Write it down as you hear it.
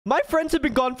My friends have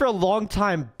been gone for a long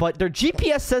time, but their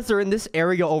GPS says they're in this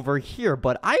area over here,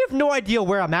 but I have no idea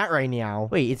where I'm at right now.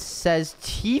 Wait, it says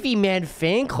TV Man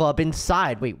Fan Club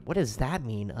inside. Wait, what does that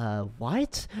mean?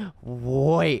 What?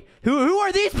 Wait, who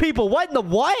are these people? What in the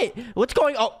what? What's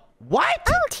going on? What?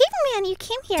 Oh, TV Man, you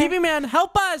came here. TV Man,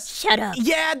 help us. Shut up.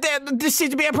 Yeah, this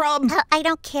seems to be a problem. I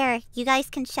don't care. You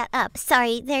guys can shut up.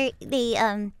 Sorry,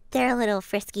 they're a little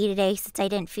frisky today since I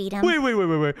didn't feed them.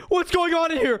 Wait. What's going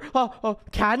on in here?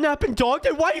 CATNAP and Dog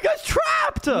Day? Why are you guys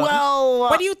trapped? Well,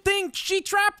 what do you think? She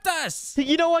trapped us.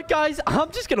 You know what, guys?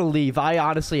 I'm just gonna leave. I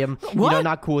honestly am,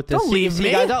 not cool with this. Don't leave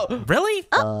me. Guys out. Really?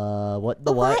 What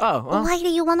the what? Why do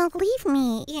you want to leave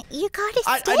me? You gotta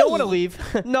stay. I don't want to leave.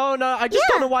 No, I just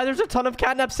don't know why there's a ton of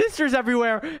CATNAP sisters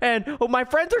everywhere, and my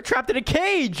friends are trapped in a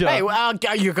cage. Hey,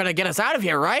 you're gonna get us out of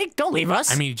here, right? Don't leave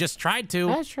us. I mean, you just tried to.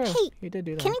 That's true. Hey, you did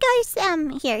do that. Can you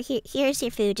guys, here's your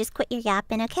food. Just quit your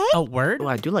yapping, okay? Oh, word? Oh,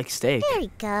 I do like steak. There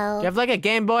you go. Do you have like a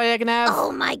Game Boy I can have?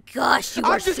 Oh my gosh, you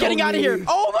I'm are just so getting out of here. rude.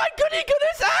 Oh my goodness!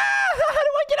 How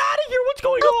do I get out of here? What's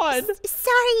going on?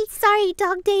 Sorry,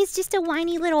 Dog Day is just a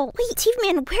whiny little... Wait, TV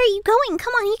Man, where are you going?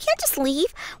 Come on, you can't just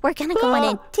leave. We're gonna go on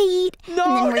a date. No,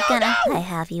 and then we're gonna... no. I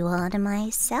have you all to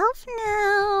myself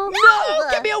now. No!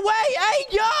 Get me away! Hey,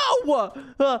 yo!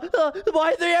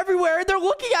 Why are they everywhere? They're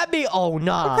looking at me! Oh,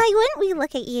 nah. Why wouldn't we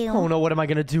look at you? Oh, no, what am I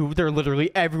gonna do? They're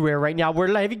literally everywhere right now. We're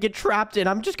letting get trapped in.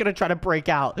 I'm just gonna try to break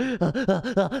out.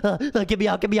 Get me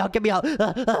out.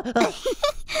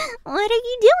 What are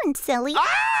you doing, silly?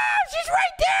 She's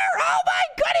right there! Oh, my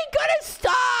goodness,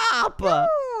 stop!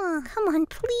 Oh, come on,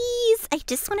 please. I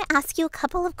just want to ask you a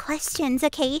couple of questions,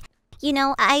 okay? You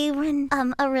know, I run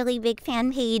a really big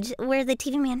fan page. We're the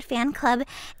TV Man Fan Club,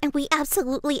 and we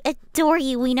absolutely adore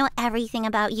you. We know everything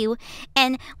about you,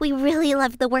 and we really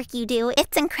love the work you do.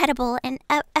 It's incredible, and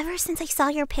ever since I saw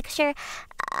your picture,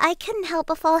 I couldn't help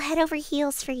but fall head over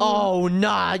heels for you. Oh,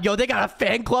 nah. Yo, they got a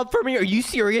fan club for me? Are you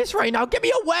serious right now? Get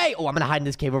me away! Oh, I'm gonna hide in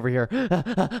this cave over here. I'm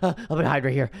gonna hide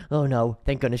right here. Oh, no.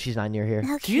 Thank goodness she's not near here.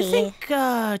 Okay. Do you think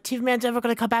TV Man's ever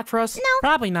gonna come back for us? No.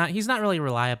 Probably not. He's not really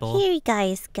reliable. Here you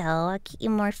guys go. I'll get you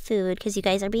more food because you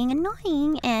guys are being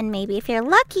annoying, and maybe if you're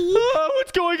lucky...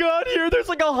 What's going on here? There's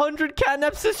like 100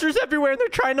 CATNAP sisters everywhere, and they're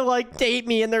trying to like date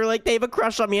me, and they're like, they have a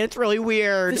crush on me, and it's really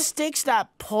weird. The steak's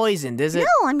not poisoned, is it?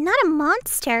 No, I'm not a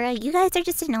monster. You guys are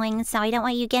just annoying, so I don't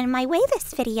want you getting in my way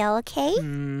this video, okay?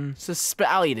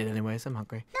 I'll eat it anyways. I'm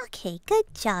hungry. Okay, good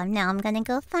job. Now I'm gonna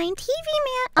go find TV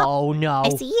Man. Oh, no. I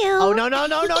see you. Oh,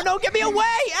 no. Get me away.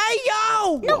 Hey,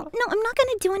 yo. No, I'm not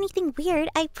gonna do anything weird.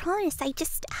 I promise. I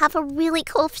just have a really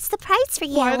cool surprise for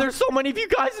you. Why are there so many of you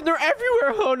guys, and they're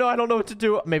everywhere? Oh, no, I don't know what to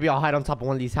do. Maybe I'll hide on top of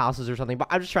one of these houses or something, but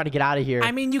I'm just trying to get out of here.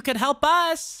 I mean, you could help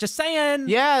us. Just saying.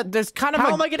 Yeah, there's kind of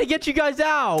How am I gonna get you guys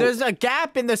out? There's a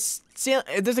gap in the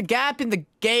there's a gap in the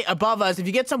gate above us. If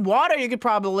you get some water, you could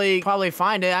probably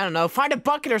find it. I don't know. Find a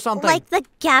bucket or something. Like the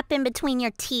gap in between your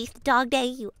teeth, Dog Day,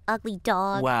 you ugly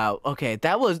dog. Wow. Okay,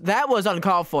 that was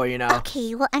uncalled for, you know.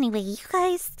 Okay, well, anyway, you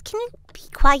guys, can you be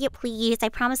quiet, please? I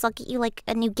promise I'll get you, like,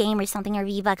 a new game or something or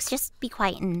V-Bucks. Just be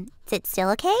quiet and sit still,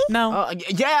 okay? No.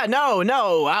 Yeah,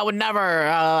 no. I would never.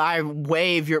 I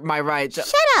waive my rights.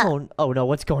 Shut up. Oh, no.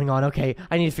 What's going on? Okay,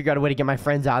 I need to figure out a way to get my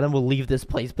friends out, and we'll leave this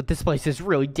place. But this place is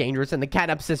really dangerous, and the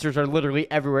CATNAP sisters are literally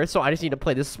everywhere, so I just need to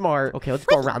play this smart. Okay, let's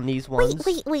go around these ones.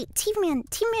 Wait. TV Man,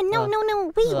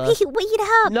 no. Wait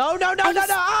up. No. No.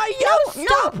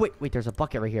 Stop. Wait, there's a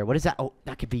bucket right here. What is that? Oh,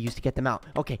 that could be used to get them out.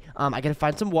 Okay, I gotta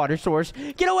find some water source.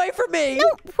 Get away from me. No,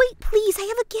 wait, please. I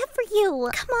have a gift for you.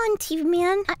 Come on, TV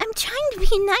Man. I'm trying to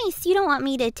be nice. You don't want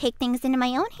me to take things into my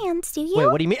own hands, do you? Wait,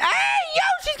 what do you mean? Hey, yo,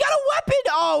 she's got a weapon.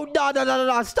 Oh,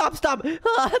 no.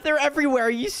 Stop. They're everywhere. Are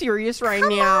you serious right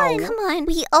now? Come on.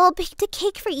 We all baked a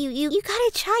cake for you. You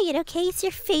gotta try it, okay? It's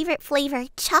your favorite flavor,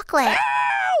 chocolate.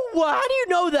 Well, how do you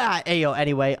know that? Hey, yo,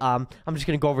 anyway, I'm just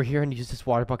gonna go over here and use this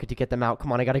water bucket to get them out.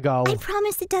 Come on, I gotta go. I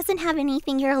promise it doesn't have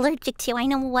anything you're allergic to. I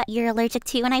know what you're allergic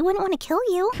to, and I wouldn't want to kill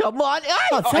you. Come on.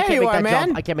 Oh, I can't make that man.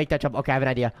 jump. I can't make that jump. Okay, I have an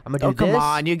idea. I'm gonna do this. Come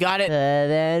on, you got it.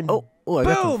 And then I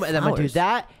got some boom, and then I'm gonna do flowers.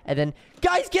 that, and then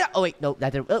guys, get out. Oh wait, no,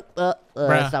 that didn't.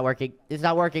 It's not working. It's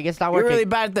not working. You're really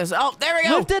bad at this. Oh, there we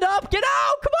go. Lift it up. Get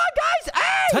out. Come on, guys.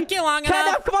 Hey. Took you long CATNAP,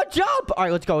 enough. come on, jump. All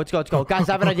right, let's go. Guys,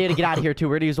 I have an idea to get out of here too.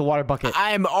 We're gonna use a water bucket.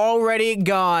 I'm already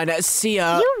gone. See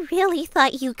ya. You really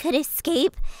thought you could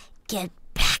escape? Get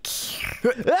back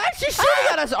here. She's shooting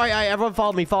at us. All right, everyone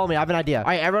follow me. I have an idea. All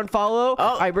right, everyone follow.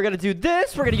 All right, we're gonna do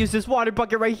this. We're gonna use this water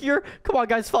bucket right here. Come on,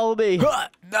 guys, follow me.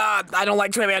 I don't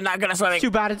like swimming. I'm not gonna swim. It's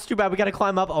too bad. We gotta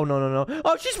climb up. Oh, no.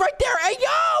 Oh, she's right there. Hey,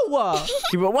 yo!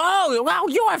 Whoa, wow,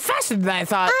 you are faster than I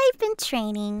thought. I've been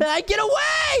training. Get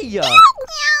away!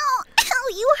 Ow,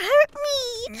 You hurt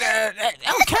me.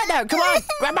 Oh, CATNAP, come on.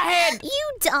 Grab my hand.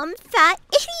 You dumb fat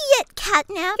idiot, CATNAP.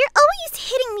 You're always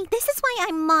hitting me. This is why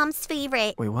I'm Mom's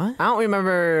favorite. Wait, what? I don't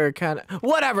remember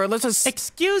Whatever, let's just...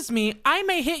 Excuse me, I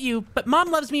may hit you, but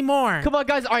Mom loves me more. Come on,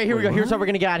 guys. All right, here we go. Here's how we're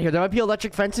going to get out of here. There might be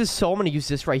electric fences, so I'm going to use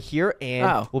this right here,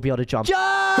 and we'll be able to jump.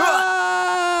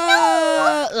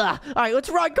 All right, let's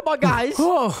run. Come on, guys.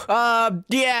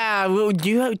 Yeah. Do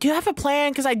you have a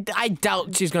plan? Because I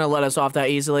doubt she's going to let us off that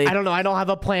easily. I don't know. I don't have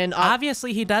a plan.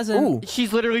 Obviously, he doesn't. Ooh.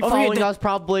 She's literally following us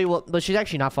probably. Well, she's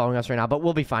actually not following us right now, but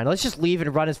we'll be fine. Let's just leave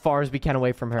and run as far as we can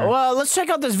away from her. Well, let's check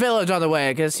out this village on the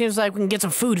way, because it seems like we can get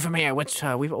some food from here, which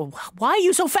why are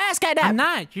you so fast, CATNAP? I'm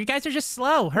not. You guys are just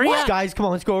slow. Hurry up. Guys, come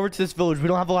on. Let's go over to this village. We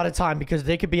don't have a lot of time because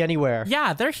they could be anywhere.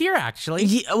 Yeah, they're here, actually.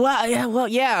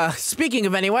 Yeah. Speaking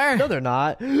of anywhere. No, they're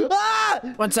not.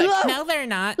 One sec. No, they're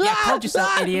not. Yeah, told you so,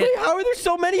 idiot. Wait, how are there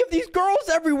so many of these girls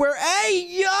everywhere? Hey,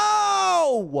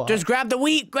 yo! Just grab the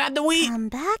wheat. Grab the wheat. Come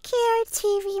back here,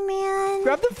 TV man.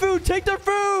 Grab the food. Take their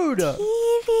food.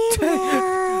 TV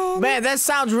man. Man, that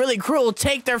sounds really cruel.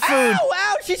 Take their food.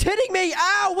 Ow! She's hitting me.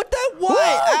 Ow! What the?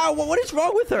 What? Ow! What is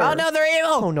wrong with her? Oh, no, they're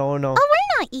evil. Oh, no. Oh,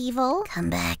 we're not evil. Come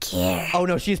back here. Oh,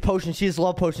 no. She has potions. She has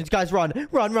love potions. Guys, run.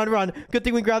 Run. Good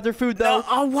thing we grabbed their food, though.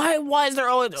 Why is there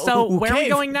always... So, where are we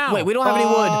going now? Wait, we don't have any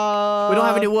wood. We don't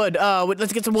have any wood.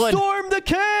 Let's get some wood. Storm the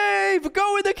cave!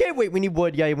 Go in the cave! Wait, we need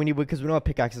wood. Yeah, we need wood because we don't have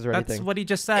pickaxes or That's anything. what he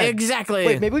just said. Exactly.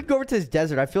 Wait, maybe we could go over to this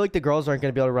desert. I feel like the girls aren't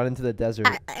going to be able to run into the desert.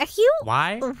 Are you?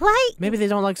 Why? What? Maybe they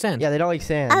don't like sand. Yeah, they don't like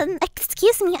sand.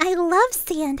 Excuse me. I love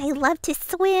sand. I love to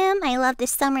swim. I love the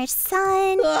summer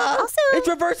sun. Also, it's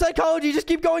reverse psychology. Just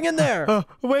keep going in there.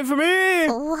 Wait for me.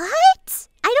 what?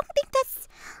 I don't think that's...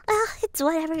 it's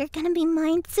whatever. You're gonna be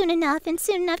mine soon enough, and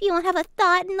soon enough you won't have a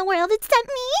thought in the world except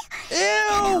me.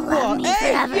 Ew! Love me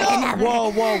forever and ever.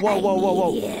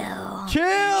 Whoa.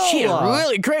 Chill! She's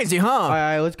really crazy, huh? All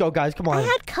right, let's go, guys. Come on. I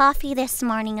had coffee this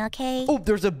morning, okay? Oh,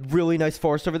 there's a really nice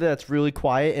forest over there that's really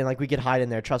quiet, and, like, we could hide in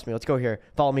there. Trust me. Let's go here.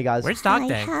 Follow me, guys. Where's Dog I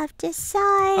Day? have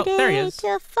decided there he is.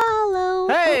 to follow.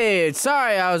 Hey,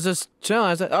 sorry, I was just chilling.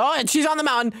 I said, and she's on the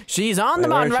mountain. She's on the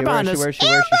mountain right behind us. Where is she?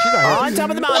 She's not here. On top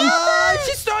of the mountain.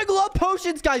 She's throwing love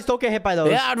potions, guys. Don't get hit by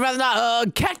those. Yeah, I'd rather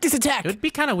not. Cactus attack. It would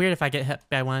be kind of weird if I get hit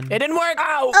by one. It didn't work.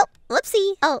 Ow. Oh,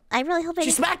 whoopsie. Oh, I really hope I She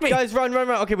didn't. smacked me. Guys, run.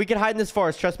 Okay, we can hide in this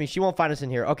forest. Trust me. She won't find us in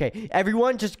here. Okay,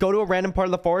 everyone, just go to a random part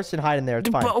of the forest and hide in there. It's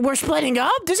fine. But we're splitting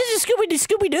up. This is a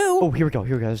Scooby-Doo. Oh, here we go.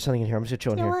 There's something in here. I'm just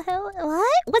gonna chill in here.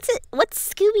 What?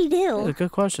 What's Scooby-Doo? That's a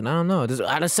good question. I don't know.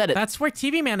 I just said it. That's where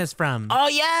TV Man is from. Oh,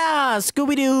 yeah.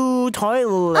 Scooby-Doo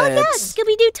toilet. Oh, yeah,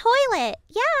 Scooby-Doo toilet.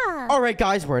 Yeah. All right,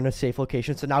 guys, we're in a safe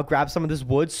location. So now grab some of this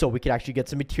wood so we can actually get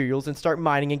some materials and start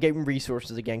mining and getting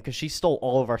resources again because she stole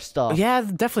all of our stuff. Yeah,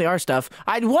 definitely our stuff.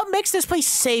 What makes this place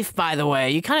safe, by the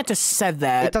way? You kind of just said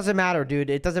that. It doesn't matter, dude.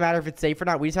 It doesn't matter if it's safe or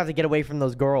not. We just have to get away from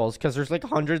those girls because there's like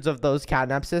hundreds of those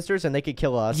CATNAP sisters and they could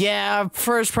kill us. Yeah,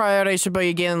 first priority should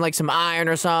be getting like some iron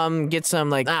or something. Get some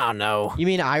like, I don't know. You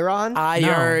mean iron?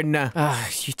 Iron. You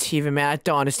TV man, I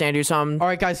don't understand you something. All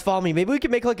right, guys, follow me. Maybe we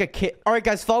can make like a kit. All right,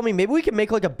 guys, follow me. Maybe we can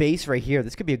make like a base right here.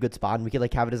 This could be a good spot and we could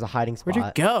like have it as a hiding spot. Where'd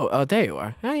you go? Oh, there you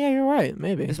are. Oh, yeah, you're right.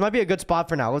 Maybe. This might be a good spot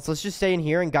for now. Let's just stay in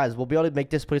here and guys, we'll be able to make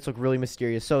this place look really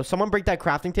mysterious. So someone break that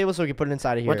crafting table so we can put it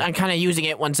inside of here. I'm kind of using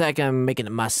it. 1 second. I'm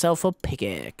making myself a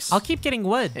pickaxe. I'll keep getting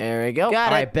wood. There we go. Got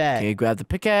All it. right, bet. Okay, grab the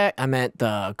pickaxe. I meant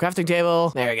the crafting table.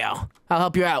 There we go. I'll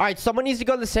help you out. All right, someone needs to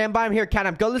go to the sand biome here.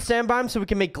 CATNAP, go to the sand biome so we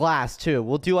can make glass too.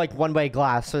 We'll do like one-way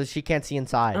glass so she can't see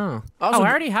inside. Oh, Oh, I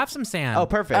already have some sand. Oh,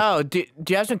 perfect. Oh, do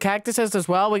you have some cactuses as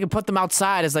well? We can put them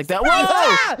outside as like that.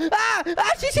 Whoa!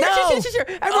 She's here, No! she's here.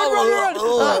 Everyone,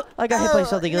 run. I got hit by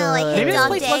something. no, I hit Maybe this Dog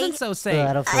place Day. wasn't so safe.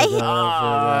 I don't feel good.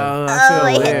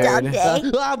 I hit Dog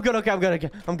Day. I'm good, okay, I'm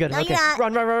good. No, Okay, you're not.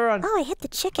 run. Oh, I hit the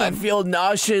chicken. I feel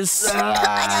nauseous. Oh,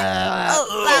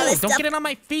 wow, this Don't stuff. get it on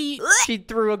my feet. She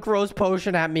threw a gross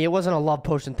potion at me. It wasn't a love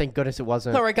potion. Thank goodness it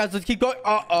wasn't. All right, guys, let's keep going.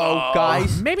 Uh-oh,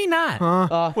 guys. Maybe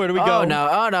not. Where do we go? Oh,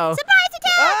 no. Surprise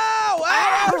attack!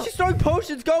 Ow! She's throwing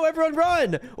potions. Go, everyone,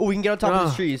 run. Oh, we can get on top of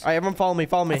these trees. All right, everyone, follow me.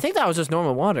 I think that was just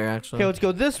normal water, actually. Okay, let's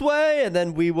go this way, and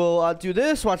then we will do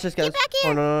this. Watch this, guys. Get back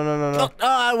here. Oh,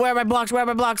 no. Where are my blocks?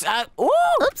 Ooh!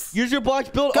 Oops. Use your blocks,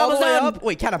 build all the way Cobblestone. up.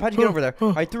 Wait, CATNAP, how'd you get over there?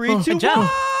 All right, 3, 2, 1. jump.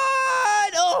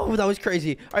 Oh, that was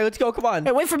crazy. All right, let's go. Come on.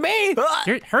 Hey, wait for me!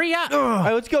 Hurry up. All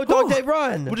right, let's go. Dog Day,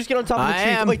 run. We'll just get on top of the I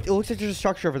trees. am. Wait, it looks like there's a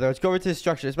structure over there. Let's go over to the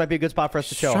structure. This might be a good spot for us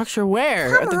to chill. Structure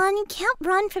where? Come on, you can't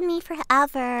run from me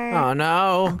forever. Oh,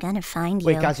 no. I'm gonna find you.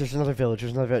 Wait, guys, there's another village.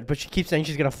 But she keeps saying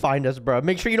she's going to find us, bro.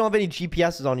 Make sure you don't have any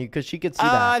GPSs on you because she could see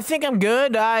that. I think I'm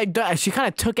good. She kind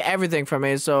of took everything from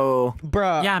me, so...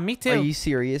 Bruh. Yeah, me too. Are you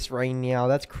serious right now?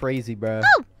 That's crazy, bro.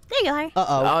 Oh, There you are.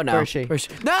 Uh-oh. Oh, no. Where is she?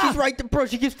 No. She's right there, bro.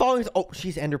 She keeps following us. Oh,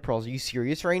 she's Ender Pearls. Are you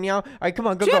serious right now? All right, come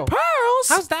on, go, She go. had pearls.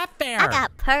 How's that fair? I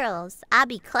got pearls. I'll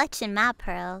be clutching my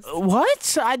pearls.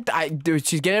 What? Dude,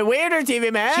 she's getting weirder,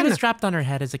 TV man. She was strapped on her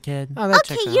head as a kid. Oh, that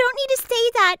Okay, checks you out. don't need to say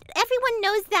that. Everyone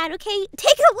knows that, okay?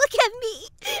 Take a look at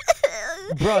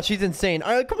me. Bro, she's insane.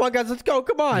 All right, come on, guys. Let's go.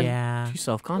 Come on. Yeah. She's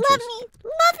self-conscious. Love me.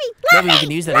 Love me. Love Maybe me. we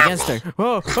can use that against her.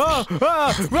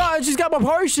 Run! She's got more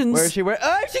potions. Where is she? Where?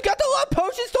 She got the love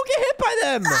potions. Don't get hit by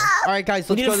them. All right, guys,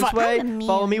 let's need go to this way. I'm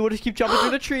Follow me. We'll just keep jumping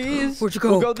through the trees. Where'd you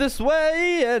go? We'll go this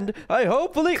way, and I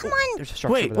hopefully. Come on. There's a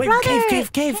structure Wait, over wait, there. Brother. cave. Where's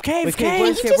cave? Can you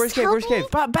Where's just cave? Where's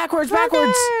help cave? Backwards.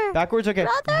 Brother. Backwards. Okay.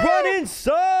 Brother. Run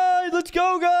inside. Let's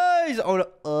go, guys. Oh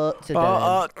no. It's a dead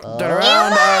end. Turn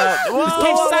around. This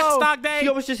cave sucks, Dog Day. She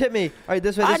almost just hit me. All right,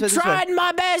 this way. I This way. tried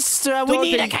my best. We Dog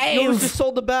need Day, a cave. You almost just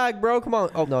sold the bag, bro. Come on.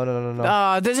 Oh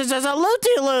no. This is just a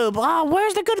loopy-loop. Oh,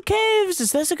 where's the good caves?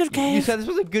 Is this a good cave? You said this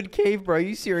was a good cave, bro. Are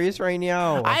you serious right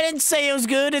now? I didn't say it was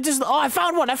good. It just. Oh, I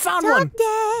found one. Dog one.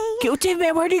 day. TV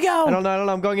man, where'd you go? I don't know.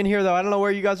 I'm going in here though. I don't know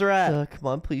where you guys are at. Come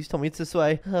on, please tell me it's this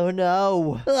way. Oh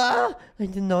no. No.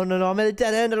 I'm at a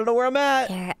dead end. I don't know where I'm at.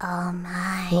 You're all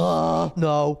mine.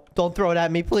 No. Don't throw it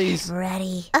at me, please.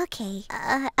 Ready. Okay.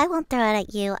 I won't throw it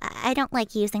at you. I don't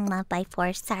like using love by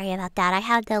force. Sorry about that. I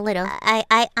had the little.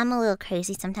 I'm a little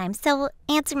crazy sometimes. So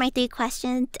answer my 3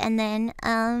 questions, and then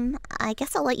I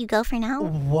guess I'll let you go for now.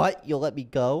 What? You'll let me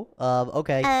go?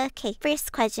 Okay. Okay.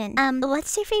 First question.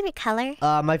 What's your favorite color?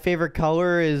 My favorite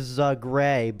color is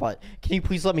gray, but can you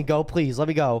please let me go? Please let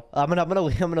me go. I'm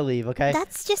gonna leave. Okay.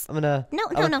 That's just. I'm gonna. No.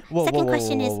 Whoa, Second whoa,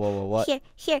 question is what?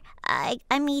 here. I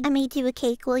made you a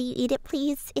cake. Will you eat it,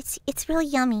 please? It's really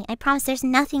yummy. I promise. There's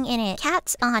nothing in it.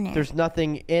 Cat's honor. There's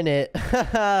nothing in it.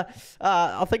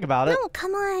 I'll think about it. No,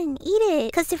 come on, eat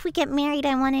it. Cause if we get married,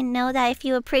 I want to know that if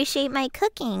you appreciate my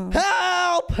cooking.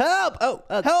 Help! Oh,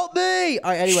 help me!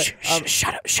 All right. Anyway.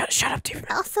 Shut up, TV man.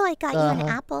 Also, I got you an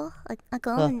apple, a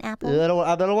golden apple.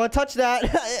 I don't want to touch that.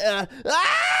 Run!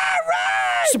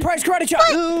 Surprise karate chop.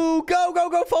 Ooh,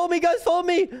 go! Follow me, guys! Follow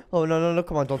me! Oh no!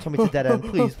 Come on! Don't tell me it's a dead end,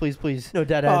 please! No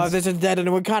dead ends. Oh, this is dead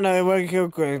and we're not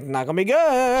gonna be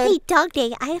good. Hey, Dog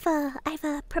Day, I have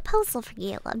a proposal for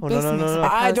you. A business proposal.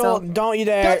 I don't you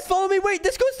dare. Guys, follow me! Wait,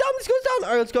 this goes down! All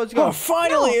right, let's go! Oh,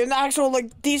 finally, an actual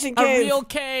decent A cave. real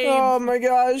cave. Oh my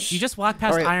gosh. You just walked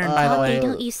past All right, iron, by the Dog Day, way.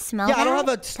 don't you smell Yeah, that? I don't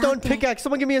have a stone Dog Day. pickaxe.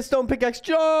 Someone give me a stone pickaxe.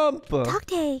 Jump! Dog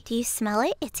Day, do you smell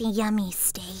it? It's a yummy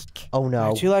steak. Oh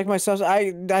no!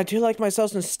 I do like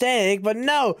myself some steak, but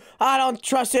no, I don't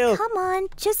trust you. Come on,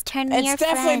 just turn to your It's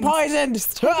definitely friends. poisoned.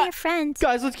 Just turn to your friends.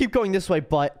 Guys, let's keep going this way,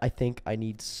 but I think I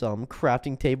need some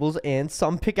crafting tables and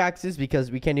some pickaxes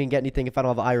because we can't even get anything if I don't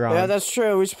have iron. Yeah, that's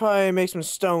true. We should probably make some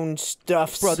stone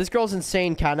stuffs. Bro, this girl's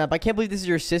insane, CATNAP. I can't believe this is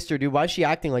your sister, dude. Why is she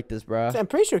acting like this, bro? I'm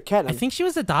pretty sure I CATNAP. think she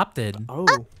was adopted. Oh,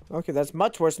 okay, that's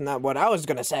much worse than what I was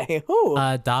gonna say. Ooh.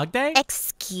 Dog Day?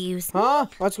 Excuse me. Huh?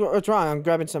 What's wrong? I'm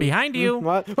grabbing some. Behind you.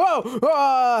 What?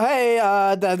 Hey,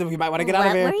 we might want to get out of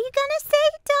What here. were you gonna say,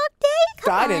 Dog Day?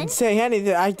 Come I on. didn't say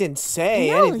anything. I didn't say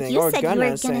No, anything. you or said you were gonna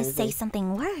gonna say anything.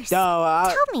 something worse. No,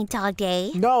 Tell me, Dog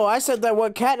Day. no, I said that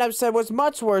what CATNAP said was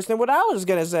much worse than what I was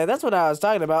gonna say. That's what I was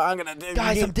talking about. I'm gonna dig.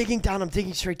 Guys, I'm digging down. I'm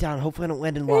digging straight down. Hopefully I don't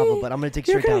land in lava, but I'm gonna dig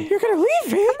straight down. You're gonna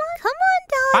leave me? Come on,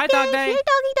 Bye, Dog Dog Day. Here,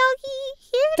 doggy.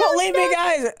 Here, Don't doggy leave me, dog.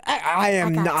 guys. I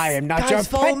am not your Guys,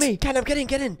 follow pet. me. CATNAP,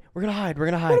 get in. We're gonna hide. What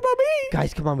about me?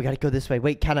 Guys, come on. We gotta go this way.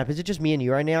 Wait, CATNAP, is it just me and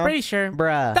you right now? Pretty sure.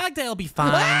 Bruh. Dog Day will be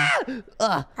fine.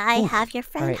 I have your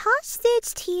friend Alright.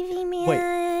 hostage, TV man.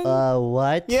 Wait,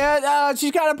 what? Yeah,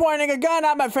 she's kind of pointing a gun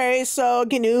at my face. So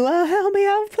can you help me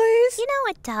out, please? You know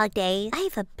what, Dog Day? I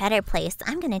have a better place.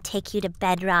 I'm gonna take you to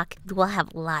Bedrock. We'll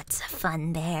have lots of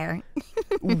fun there.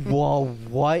 Whoa,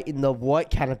 what in the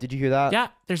what? CATNAP, did you hear that? Yeah,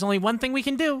 there's only one thing we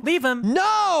can do. Leave him.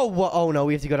 No! Oh no,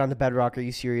 we have to go down to Bedrock. Are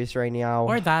you serious right now?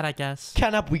 Or that, I guess.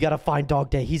 CATNAP, we gotta find Dog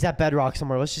Day. He's at Bedrock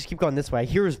somewhere. Let's just keep going this way. I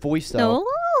hear his voice though.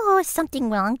 Oh, is something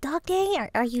wrong, Dog Day?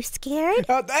 Are you scared?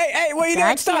 Hey, what are you doing?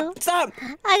 Got Stop, you. stop.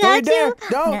 I Don't you got dare. you.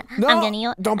 No,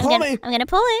 I'm pull me. I'm gonna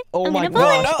pull it. Oh I'm my gonna pull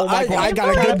gosh. it. Oh my I gosh. got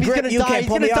a CATNAP, good he's grip. gonna You die. can't He's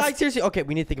pull gonna me die. off. Seriously. Okay,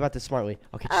 we need to think about this smartly.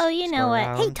 Okay. Oh, you know what?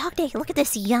 around. Hey, Dog Day, look at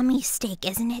this yummy steak.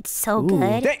 Isn't it so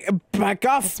good? Back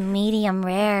off. It's medium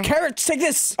rare. Carrots, take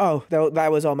this. Oh,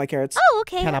 that was all my carrots. Oh,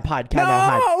 okay. CATNAP, hide. CATNAP,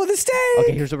 hide. No, the steak.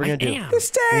 Okay, here's what we're gonna do. am.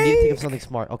 The We need to think of steak. something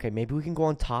smart. Okay, maybe we can go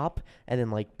on top and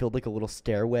then like build like a little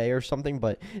stairway or something.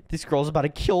 But This girl's about to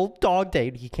kill Dog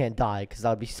Day. He can't die because that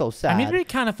would be so sad. I mean, it'd be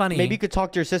kind of funny. Maybe you could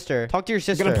talk to your sister. Talk to your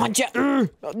sister. I'm gonna punch you.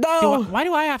 No. Why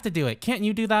do I have to do it? Can't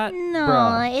you do that? No,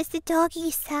 Bruh. is the doggy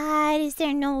sad? Is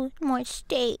there no more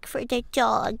steak for the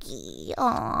doggy?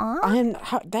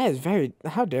 Aw. That is very.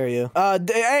 How dare you?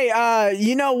 Hey,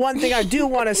 you know, one thing I do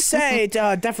want to say,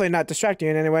 definitely not distract you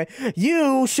in any way.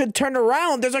 You should turn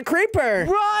around. There's a creeper.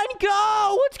 Run,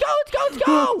 go! Let's go, let's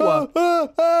go, let's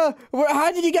go!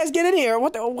 How did you guys get in here?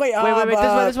 What? Wait, Wait,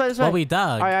 this way. Well, we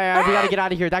dug. All right, we gotta get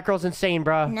out of here. That girl's insane,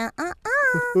 bro. Nuh-uh.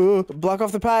 Block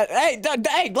off the path. Hey,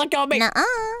 let go of me. Nuh-uh.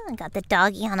 I got the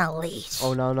doggy on a leash.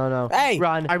 Oh, no. Hey.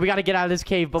 Run. All right, we gotta get out of this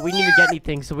cave, but we need to get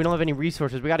anything, so we don't have any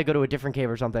resources. We gotta go to a different cave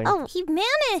or something. Oh, he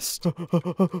vanished.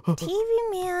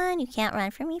 TV man, you can't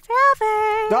run from me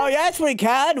forever. Oh, yes, we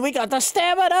can. We got the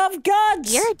stamina of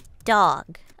gods. You're a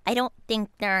dog. I don't think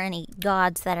there are any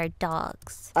gods that are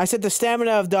dogs. I said the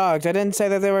stamina of dogs. I didn't say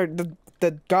that they were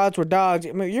the gods were dogs.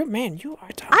 I mean, you are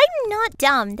dumb. I'm not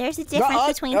dumb. There's a difference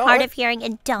between hard of hearing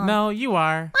and dumb. No, you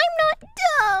are. I'm not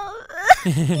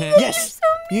dumb. Yes.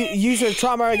 You use your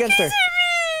trauma against her.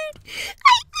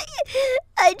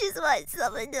 I just want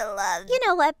someone to love. You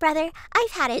know what, brother?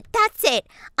 I've had it. That's it.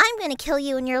 I'm gonna kill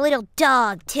you and your little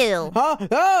dog, too. Huh?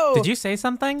 No. Did you say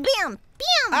something? Bam!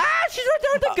 Bam! Ah, she's right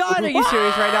there with the gun. Are you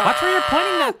serious right now? Watch where you're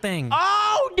pointing that thing.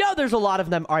 Oh, no, there's a lot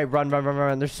of them. All right, run.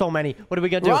 There's so many. What are we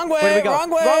gonna do? Wrong way, Where do we go? wrong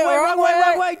way,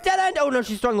 wrong way. Dead end. Oh, no,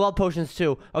 she's throwing love potions,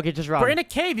 too. Okay, just run. We're in a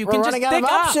cave. You We're can just running out dig of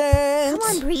up. options.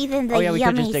 Come on, breathe in the Oh, yeah, we could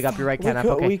yummy just dig up. You're right, CATNAP.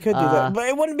 Okay. We could do that, but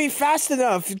it wouldn't be fast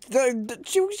enough. She's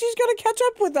gonna catch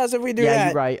up with us if we do that. Yeah,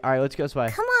 you're right. All right, let's go this way.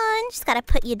 Come on, just gotta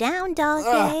put you down,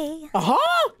 doggy.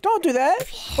 Don't do that.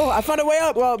 Oh, I found a way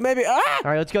up. Well, maybe. All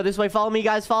right, let's go this way. Follow me,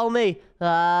 guys. Follow me.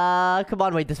 Come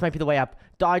on. Wait, this might be the way up.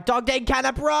 Dog Day,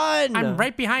 CATNAP, run! I'm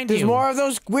right behind There's you. more of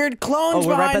those weird clones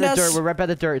we're right by behind the us. dirt. We're right by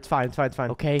the dirt. It's fine.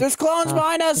 Okay. There's clones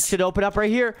behind It us. should open up right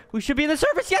here. We should be in the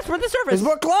surface. Yes, we're in the surface. There's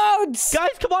more clouds. Guys,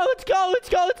 come on. Let's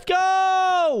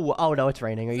go. Oh, no, it's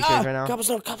raining. Are you serious right now?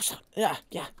 Cobblestone. Yeah.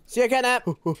 See you, CATNAP.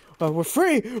 We're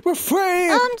free.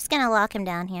 Oh, I'm just gonna lock him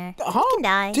down here. He can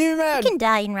die. TV man. He can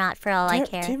die and rot for all I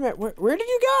care. TV man, where did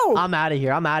you go? I'm out of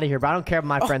here, but I don't care about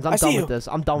my friends. I'm I see done with you. this.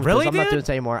 I'm done with Really, this. I'm not dude? doing this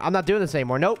anymore. I'm not doing this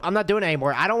anymore. Nope, I'm not doing it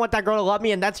anymore. I don't want that girl to love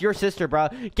me, and that's your sister, bro.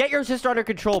 Get your sister under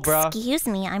control, bro. Excuse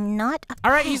me, I'm not a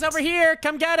All right, pet. he's over here.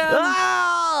 Come get him.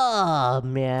 Oh,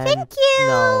 man. Thank you.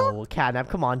 No, CATNAP,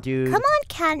 come on, dude. Come on,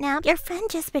 CATNAP. Your friend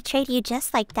just betrayed you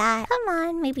just like that. Come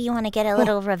on, maybe you want to get a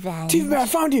little revenge. TV man, I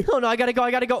found you. Oh, no, I gotta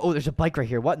go. Oh, there's a bike right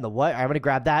here. What in the what? I'm gonna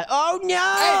grab that. Oh,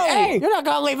 no! Hey, you're not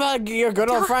gonna leave your good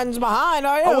old friends behind,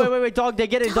 are you? Oh, wait. Dog Day,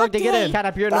 get in. Dog Day, get in.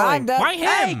 CATNAP, you're annoying. Why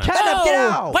Hey, him? CATNAP, get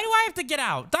out! Why do I have to get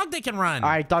out? Dog Day can run. All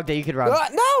right, Dog Day, you can run.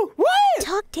 No, what?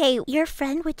 Dog Day, your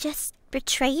friend would just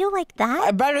betray you like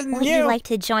that? Better than Would you. you like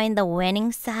to join the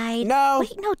winning side? No.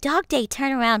 Wait, no, Dog Day,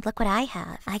 turn around. Look what I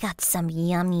have. I got some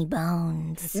yummy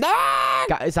bones. No!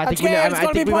 Guys, I I'm think scared. It's I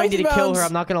gonna think be we might need to poison kill bones. her.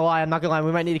 I'm not gonna lie.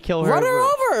 We might need to kill her. Run her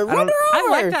over. Run her over. I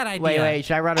like that idea. Wait.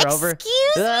 Should I run her over?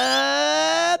 Excuse me?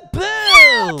 Boom!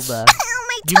 Ow,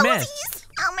 my You toesies. missed.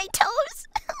 Ow, my toes.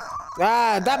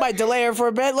 That might delay her for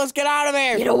a bit. Let's get out of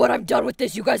there. You know what? I'm done with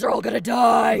this. You guys are all gonna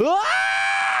die. Ah!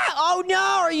 Oh no!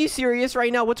 Are you serious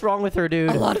right now? What's wrong with her, dude?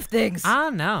 A lot of things. Ah,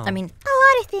 no. I mean, a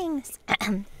lot of things.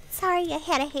 Sorry, I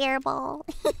had a hairball.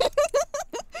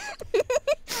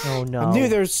 Oh no! I knew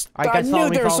there was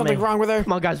something wrong with her.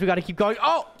 Come on, guys, we gotta keep going.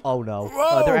 Oh no!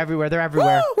 Whoa. They're everywhere.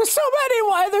 Whoa, there's so many.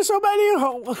 Why are there so many?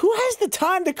 Who has the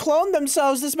time to clone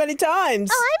themselves this many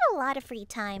times? Oh, I have a lot of free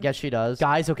time. Yes, she does.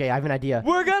 Guys, okay, I have an idea.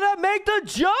 We're gonna make the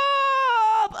jump!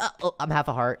 I'm half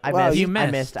a heart. I missed. you I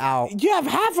missed. missed out. You have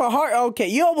half a heart. Okay,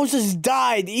 you almost just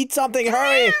died. Eat something.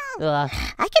 Hurry. I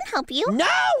can help you. No!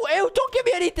 Ew, don't give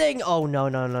me anything! Oh, no.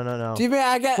 TV,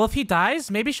 I got. Well, if he dies,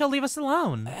 maybe she'll leave us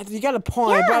alone. You got a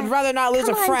point, but I'd rather not lose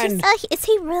Come a on, friend. is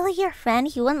he really your friend?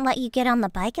 He wouldn't let you get on the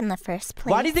bike in the first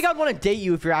place. Why do you think I'd want to date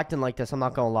you if you're acting like this? I'm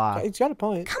not gonna lie. He's got a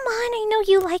point. Come on, I know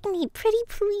you like me. Pretty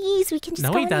please, we can just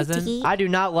No, go he on a doesn't. date. I do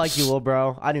not like you, little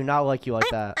bro. I do not like you like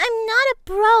that. I'm not a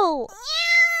bro.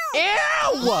 Ew!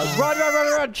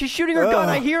 Run. She's shooting her gun.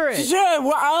 I hear it. Sure,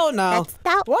 oh no.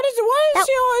 Why does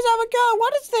she always have a gun?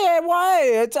 What is that?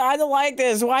 Why? I don't like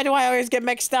this. Why do I always get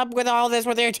mixed up with all this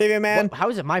with your TV man? How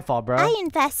is it my fault, bro? I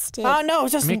invested. Oh no,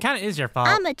 it's just I mean, it kind of is your fault.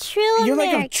 I'm a true you're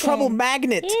American. like a trouble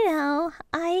magnet. You know,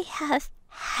 I have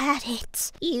had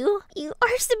it. You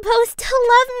are supposed to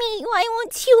love me. Why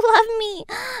won't you love me?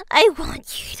 I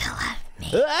want you to love me.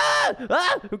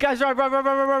 me. Guys,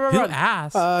 run. Who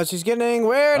asked? She's getting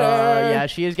weirder. Yeah,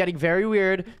 she is getting very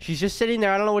weird. She's just sitting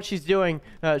there. I don't know what she's doing.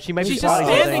 She might be She's just spotting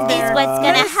standing something. there. Is what's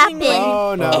gonna happen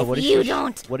Oh, no. What if is you she-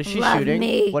 don't What is she love shooting?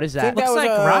 me. What is I think that? that Looks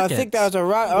was like I think that was a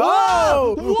rocket.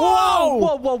 Oh!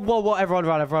 Whoa! Everyone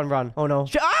run! Oh no!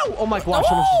 Ow! Oh my gosh!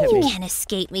 Someone just hit me. Can't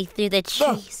escape me through the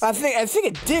trees. I think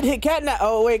it did hit Catnap.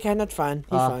 Oh wait, Catnap's fine.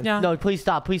 He's fine. Yeah. No, please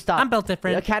stop! I'm built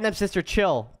different. Catnap sister,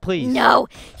 chill, please. No,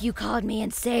 you called me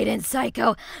insane and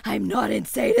psycho. I'm not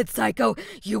insane and psycho.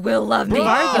 You will love me.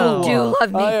 Bro. You do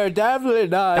love me. You're definitely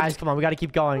not. Guys, come on, we gotta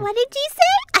keep going. What did you say?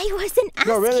 I wasn't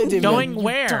asking. No, really, dude. Going you,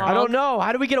 where? dog. I don't know.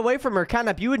 How do we get away from her?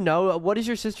 Catnap, you would know. What is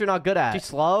your sister not good at? Is she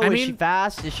slow? I Is she mean-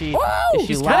 fast? Is she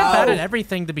She's loud? kind of bad at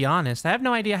everything, to be honest. I have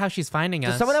no idea how she's finding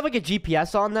us. Does someone have like a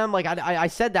GPS on them? Like I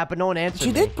said that, but no one answered. She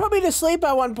me. did put me to sleep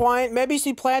at one point. Maybe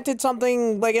she planted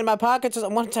something like in my pockets.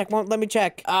 One sec. Let me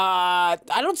check. I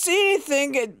don't see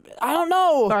anything. I don't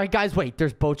know. All right, guys, wait.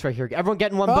 There's boats right here. Everyone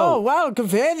get in one Oh boat. wow,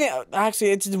 convenient.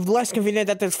 Actually, it's less convenient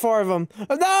that there's 4 of them.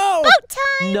 Oh, no! Boat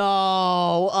time.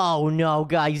 No. Oh no,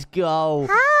 guys, go.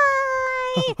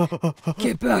 Hi.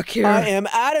 Get back here. I am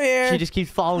out of here. She just keeps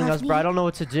following Love us, bro. me. I don't know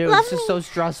what to do. Love This is me. so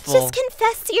stressful. Just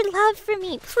confess your love for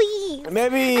me, please.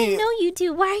 Maybe. I know you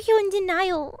do. Why are you in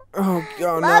denial? Oh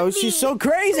no, Love me. she's so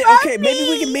crazy. Love Okay, maybe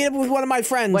we me. can meet up with one of my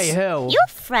friends. Wait, who? You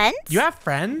have friends? You have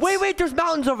friends? Wait. There's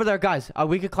mountains over there, guys.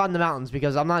 We could climb the mountains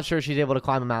because I'm not sure she's able to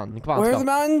climb a mountain. Come on, Where's let's the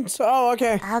go. mountains? Oh,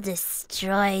 okay. I'll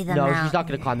destroy the No, mountain. she's not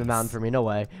gonna climb the mountain for me. No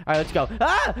way. All right, let's go.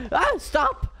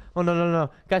 Stop! Oh no!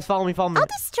 Guys, follow me. I'll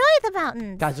destroy the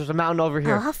mountains. Guys, there's a mountain over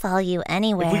here. I'll follow you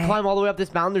anywhere. If we climb all the way up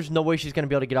this mountain, there's no way she's gonna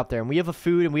be able to get up there. And we have a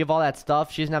food and we have all that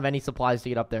stuff. She doesn't have any supplies to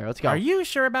get up there. Let's go. Are you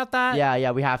sure about that?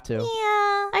 Yeah, we have to.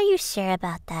 Yeah. Are you sure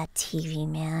about that, TV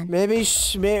man? Maybe.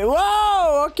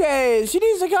 Whoa. Okay. She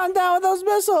needs to calm down with those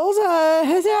missiles.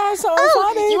 Yeah, so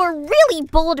funny. You were really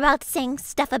bold about saying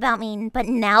stuff about me, but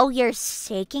now you're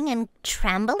shaking and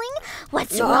trembling?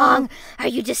 What's wrong? Are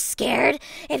you just scared?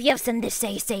 If you have something to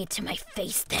say it to my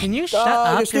face then. Can you shut you're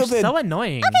up? You're stupid. so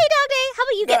annoying. Okay, Dog Day, how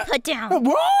about you get put down?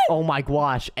 What? Oh my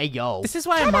gosh. Hey, yo. This is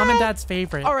why I'm mom and dad's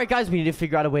favorite. All right, guys, we need to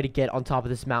figure out a way to get on top of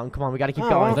this mountain. Come on, we gotta keep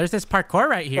Well, going. there's this parkour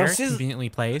right here, she's- conveniently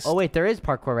placed. Oh, wait, there is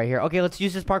parkour right here. Okay, let's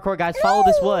use this parkour, guys. Follow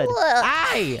this wood.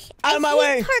 Aye! Out of my I hate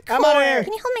way. I'm out of parkour. here.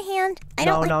 Can you hold my hand? I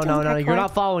No, don't like no. doing You're parkour.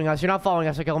 not following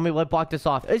us. Okay, let me block this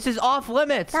off. This is off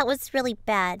limits. That was really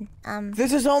bad.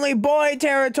 This is only boy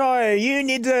territory. You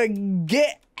need to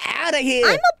get out of here.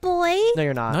 I'm a boy. No,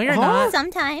 you're not. No, you're not.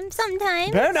 Sometimes.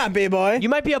 Better not be, boy. You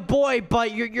might be a boy,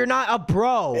 but you're not a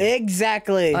bro.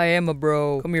 Exactly. I am a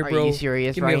bro. Come here, Are bro. you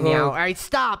serious Give me a right now? hug. All right,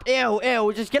 stop.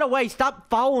 Ew. Just get away. Stop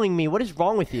following me. What is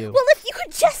wrong with you? Well, if you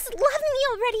could just love me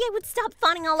already, I would stop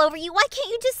fawning all over you. Why can't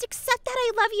you just accept that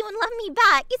I love you and love me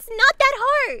back? It's not that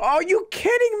hard. Are you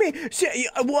kidding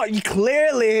me? He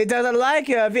clearly doesn't like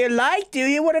you. If he liked you,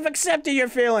 he would have accepted your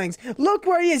feelings. Look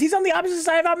where he is. He's on the opposite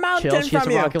side of a mountain Chill. She has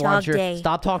from a you. rocket launcher. day.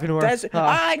 Stop talking to her. That's,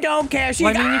 I don't care. She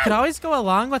Well, I mean, you could always go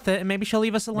along with it, and maybe she'll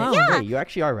leave us alone. Wait, you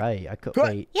actually are right. I could Good.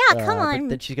 wait. Yeah, come but on.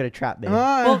 then she's gonna trap me.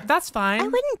 Well, that's I fine.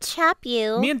 wouldn't trap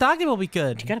you. Me and Doggy will be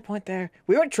good. You got a point there.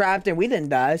 We were trapped and we didn't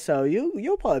die, so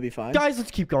you'll probably be fine. Guys,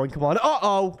 let's keep going. Come on.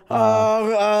 Uh-oh.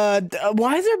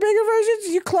 Why is there bigger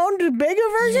versions? You cloned bigger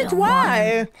versions?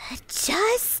 Why?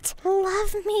 Just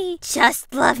love me.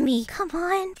 Just love me. Come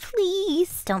on,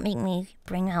 please. Don't make me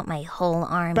bring out my whole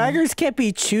army. Beggars can't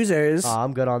be choosers.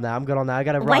 I'm good on that. I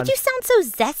gotta run. Why'd you sound so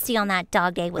zesty on that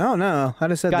Dog Day? Oh no, I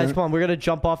just said Guys, that. come on. We're gonna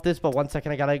jump off this, but 1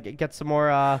 second. I gotta get some more.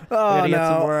 Oh gotta get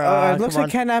some no. more, It looks come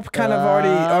like on. CATNAP kind of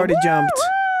already jumped.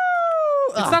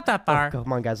 It's not that far.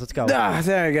 Come on, guys. Let's go.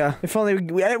 There we go. If only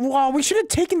we should have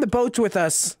taken the boats with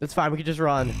us. It's fine. We can just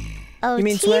run. Oh, You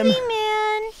mean TV swim?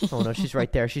 man. Oh no, she's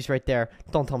right there.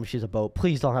 Don't tell me she's a boat.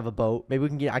 Please don't have a boat. Maybe we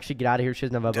can actually get out of here. She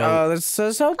doesn't have a boat. That's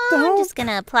so I'm just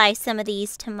gonna apply some of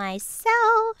these to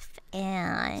myself,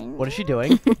 and What is she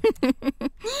doing?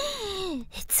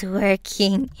 it's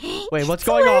working. Wait, what's It's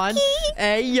going on? working.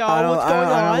 Hey, yo, I don't, what's going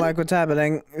I on? don't like what's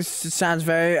happening. It sounds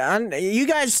very. You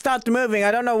guys stopped moving.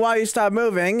 I don't know why you stopped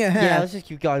moving. Yeah, let's just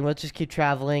keep going. Let's just keep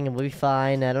traveling, and we'll be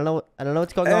fine. I don't know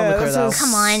what's going on with her this though. is-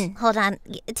 Come on, hold on.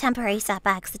 Temporary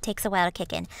setbacks. It takes a while to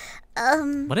kick in.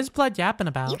 What is Blood yapping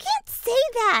about? You can't say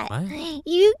that. What?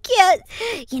 You can't.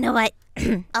 You know what?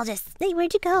 I'll just say,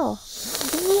 where'd you go?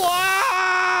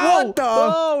 Wow! What the-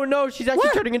 Oh no, she's actually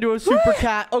turning into a super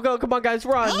cat. Oh, go, come on, guys,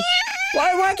 run!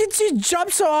 Why can she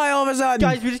jump so high all of a sudden?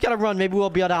 Guys, we just gotta run. Maybe we'll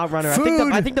be able to outrun her.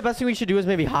 I think the best thing we should do is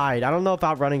maybe hide. I don't know if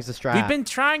outrunning's the strat. We've been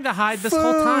trying to hide this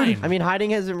whole time. I mean, hiding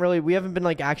hasn't really... We haven't been,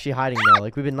 like, actually hiding, though.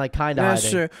 Like, we've been, like, kind of hiding.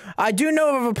 That's true. I do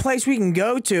know of a place we can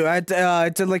go to. It's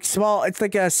a, like, small... It's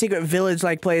like a secret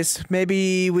village-like place.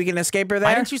 Maybe we can escape her there?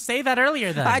 Why didn't you say that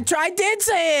earlier, then? I did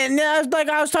say it.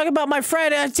 I was talking about my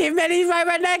friend. Steve Manny's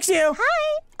right next to you.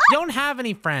 Hi. You don't have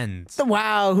any friends.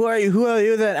 Wow, who are you? Who are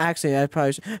you then? Actually, I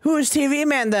probably should. Who is TV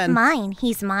Man then? Mine.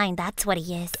 He's mine. That's what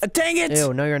he is. Dang it!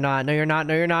 Ew, no, you're not. No, you're not.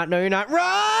 No, you're not. No, you're not.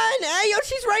 Run! Hey, yo,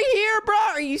 she's right here, bro.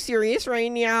 Are you serious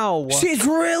right now? She's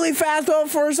really fast, though,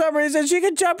 for some reason. She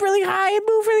can jump really high and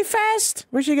move really fast.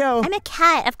 Where'd she go? I'm a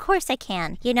cat. Of course I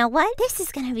can. You know what? This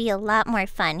is gonna be a lot more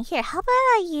fun. Here, how about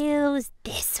I use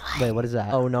this one? Wait, what is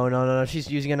that? Oh, no. She's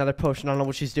using another potion. I don't know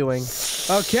what she's doing.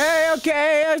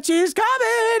 Okay. She's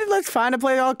coming. Let's find a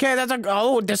place. Okay,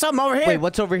 there's something over here. Wait,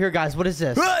 what's over here, guys? What is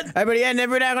this? Everybody in,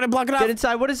 everybody out, gonna block it off. Get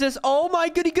inside. What is this? Oh, my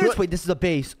goody goodness. Wait, this is a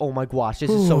base. Oh, my gosh.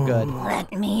 This is so good.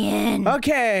 Let me in.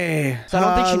 Okay. So I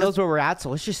don't think she knows where we're at, so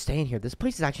let's just stay in here. This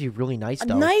place is actually really nice,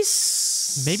 though.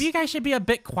 Nice. Maybe you guys should be a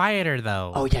bit quieter,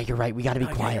 though. Oh, yeah, you're right. We gotta be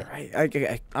quiet.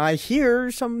 Right. I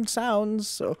hear some sounds.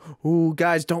 So, ooh,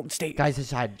 guys, don't stay. Guys,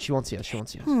 inside. She won't see us.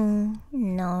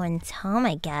 No one's home,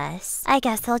 I guess. I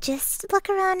guess I'll just look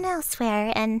around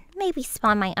elsewhere and maybe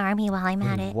spawn my army while I'm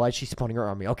at it. What? She's spawning her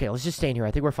army. Okay, let's just stay in here.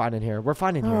 I think we're fine in here. We're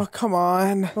fine in here. Oh, come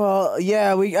on. Well,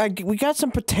 yeah, we got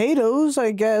some potatoes,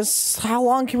 I guess. How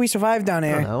long can we survive down I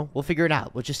here? don't know. We'll figure it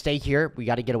out. We'll just stay here. We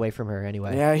gotta get away from her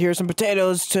anyway. Yeah, here's some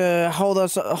potatoes to hold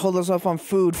us up on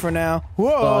food for now.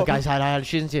 Whoa. Oh, guys, hide.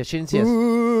 She didn't see us.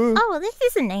 Oh, well, this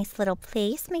is a nice little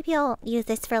place. Maybe I'll use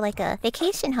this for like a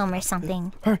vacation home or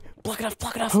something. Block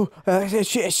it off. Oh,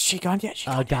 is she gone yet?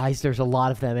 Guys, there's a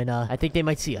lot of them, and I think they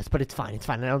might see us, but it's fine.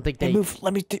 I don't think they... Move.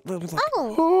 Let me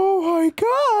Oh. Oh my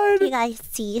God. You guys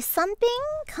see something?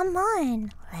 Come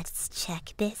on. Let's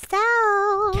check this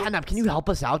out. CATNAP, can you help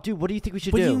us out, dude? What do you think we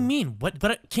should What do? do you mean? What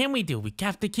can we do? We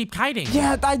have to keep hiding.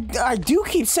 Yeah, I do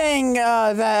keep saying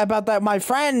that about my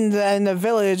friend in the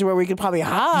village where we could probably You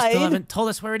hide. still haven't told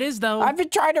us where it is, though. I've been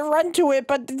trying to run to it,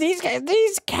 but these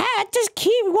cats just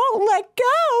won't let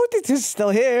go. They're just still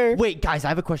here. Wait, guys, I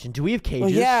have a question. Do we have cages?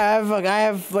 Well, yeah,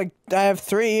 I have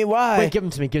 3. Why? Wait, give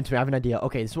them to me. I have an idea.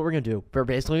 Okay, this is what we're gonna do. We're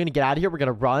basically gonna get out of here. We're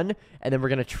gonna run, and then we're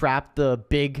gonna trap the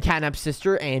big CATNAP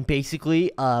sister, and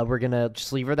basically, we're gonna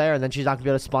just leave her there, and then she's not gonna be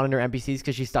able to spawn in her NPCs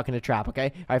because she's stuck in a trap.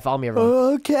 Okay? All right, follow me, everyone.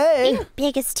 Okay. Being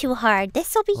big is too hard.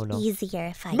 This will be no. easier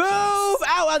if I Move! just...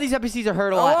 Ow! These NPCs are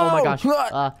hurt a lot. Oh my gosh.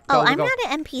 I'm not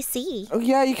an NPC. Oh,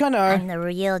 yeah, you kind of are. I'm the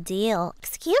real deal.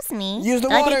 Excuse me. Use the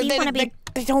Okay, water. do you wanna be...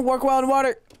 They don't work well in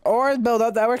water. Or build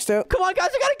up. That works too. Come on, guys.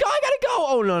 I gotta go.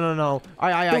 Oh, no. All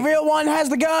right. The real one has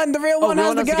the gun. The real one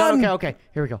has the gun. Okay.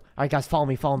 Here we go. All right, guys, follow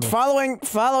me. Following.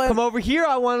 Come over here.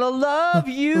 I want to love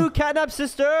you, CATNAP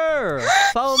sister.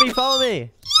 Follow me.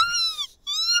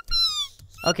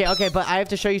 Okay, but I have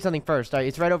to show you something first. All right,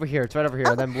 it's right over here.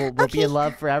 And then we'll be in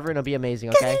love forever, and it'll be amazing,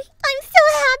 okay? I'm so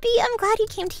happy. I'm glad you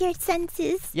came to your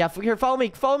senses. Yeah, here, follow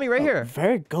me right here.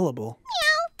 Very gullible.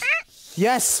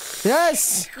 Yes.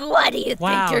 What do you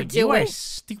wow, think you're doing? You are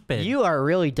stupid. You are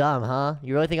really dumb, huh?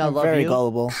 You really think I love very you?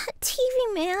 gullible.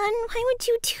 TV man, why would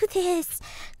you do this?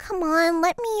 Come on,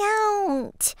 let me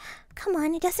out. Come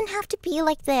on, it doesn't have to be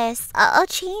like this. I'll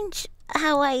change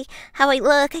how I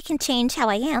look. I can change how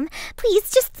I am.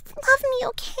 Please, just love me,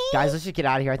 okay? Guys, let's just get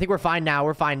out of here. I think we're fine now.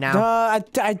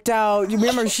 I doubt. You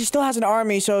remember, she still has an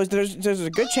army, so there's a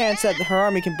good chance that her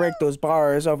army can break those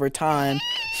bars over time.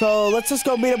 So let's just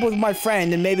go meet up with my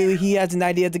friend, and maybe he has an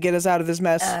idea to get us out of this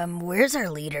mess. Where's our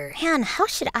leader? Man, how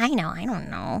should I know? I don't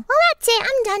know. Well, that's it.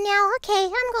 I'm done now. Okay,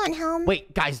 I'm going home.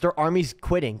 Wait, guys, their army's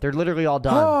quitting. They're literally all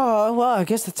done. Oh, well, I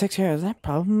guess that takes care of that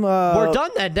problem. We're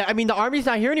done then. I mean, the army's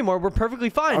not here anymore. We're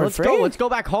perfectly fine. Are Let's we go. free? Let's go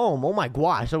back home. Oh my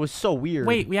gosh, that was so weird.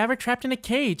 Wait, we have her trapped in a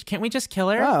cage. Can't we just kill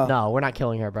her? Oh. No, we're not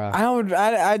killing her, bro.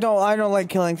 I don't like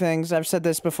killing things. I've said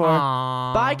this before.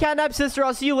 Aww. Bye, CATNAP sister.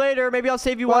 I'll see you later. Maybe I'll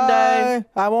save you one day.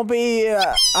 I won't be.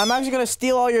 I'm actually gonna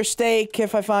steal all your steak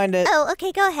if I find it. Oh,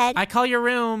 okay, go ahead. I call your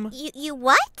room. You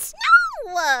what?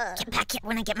 No! Get back here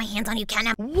when I get my hands on you,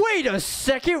 CATNAP. Wait a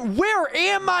second. Where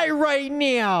am I right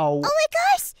now? Oh my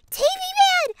gosh! TV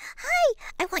man! Hi!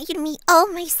 I want you to meet all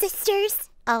my sisters.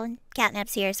 Oh, and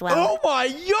CATNAP's here as well. Oh my,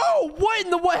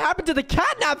 what happened to the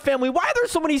CATNAP family? Why are there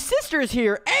so many sisters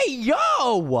here? Hey,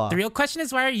 yo! The real question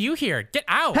is, why are you here? Get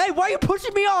out! Hey, why are you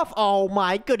pushing me off? Oh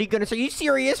my goody goodness, are you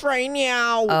serious right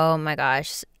now? Oh my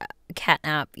gosh.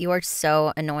 CATNAP, you are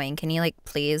so annoying. Can you, like,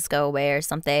 please go away or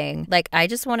something? Like, I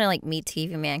just want to, like, meet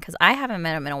TV Man because I haven't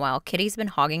met him in a while. Kitty's been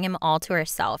hogging him all to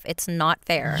herself. It's not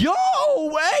fair. Yo,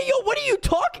 what are you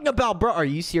talking about, bro? Are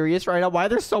you serious right now? Why are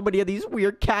there so many of these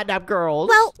weird CATNAP girls?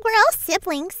 Well, we're all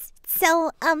siblings.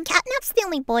 So, Catnap's the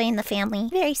only boy in the family.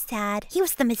 Very sad. He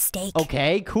was the mistake.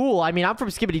 Okay, cool. I mean, I'm from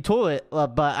Skibbity Toilet,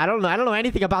 but I don't know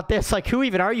anything about this. Like, who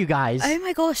even are you guys? Oh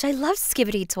my gosh, I love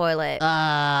Skibbity Toilet.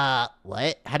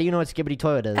 What? How do you know what Skibbity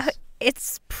Toilet is?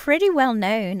 It's pretty well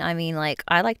known. I mean, like,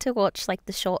 I like to watch, like,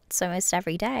 the shorts almost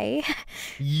every day.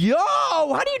 Yo,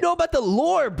 how do you know about the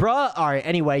lore, bruh? All right,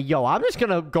 anyway, yo, I'm just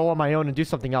gonna go on my own and do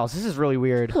something else. This is really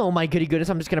weird. Oh my goody goodness,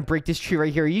 I'm just gonna break this tree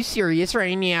right here. Are you serious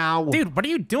right now? Dude, what are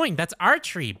you doing? That's our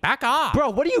tree. Back off. Bro,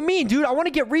 what do you mean, dude? I want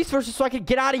to get resources so I can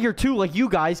get out of here too, like you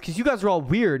guys, because you guys are all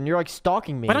weird and you're like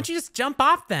stalking me. Why don't you just jump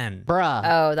off then? Bruh.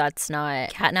 Oh, that's not...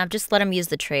 CATNAP, just let him use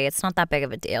the tree. It's not that big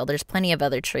of a deal. There's plenty of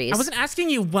other trees. I wasn't asking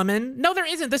you, woman. No, there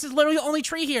isn't. This is literally the only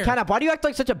tree here. CATNAP, why do you act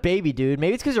like such a baby, dude?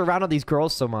 Maybe it's because you're around all these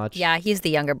girls so much. Yeah, he's the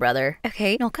younger brother.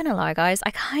 Okay, not gonna lie, guys.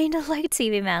 I kind of like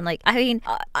TV Man. Like, I mean,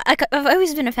 I've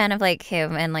always been a fan of, like,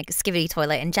 him and, like, Skibbity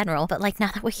Toilet in general. But, like,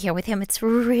 now that we're here with him, it's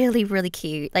really, really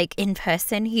cute. Like, in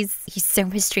person, he's so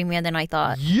much dreamier than I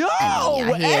thought. Yo!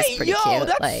 Yeah, he is pretty cute.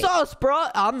 That's like... sus, bro.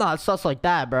 I'm not sus like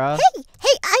that, bro.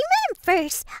 Hey, I met him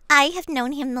first. I have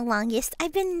known him the longest.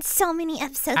 I've been in so many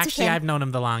episodes Actually, with him. I've known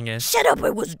him the longest. Shut up, I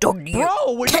was talking to you.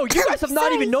 Bro, wait, no, you guys have not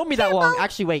Sorry, even known me that long. Careful.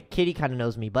 Actually, wait, Kitty kind of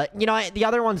knows me, but, you know, the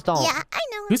other ones don't. Yeah, I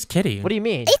know him. Who's Kitty? What do you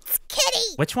mean? It's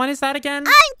Kitty. Which one is that again?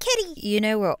 I'm Kitty. You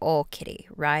know we're all Kitty,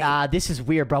 right? This is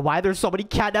weird, bro. Why there's so many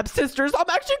CATNAP sisters? I'm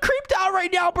actually creeped out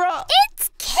right now, bro. It's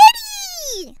Kitty.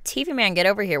 TV Man, get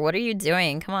over here. What are you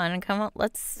doing? Come on.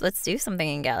 Let's do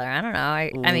something together. I don't know.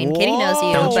 I mean, Kitty knows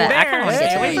you, Don't you but I dare. kind of want to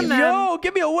get Stay to away know from you. them. Yo,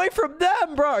 get me away from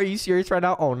them, bro. Are you serious right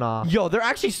now? Oh, nah. Yo, they're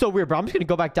actually so weird, bro. I'm just gonna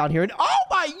go back down here and... Oh,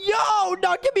 my... Yo,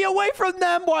 no, get me away from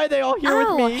them. Why are they all here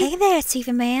with me? Hey there,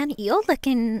 TV Man. You're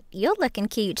looking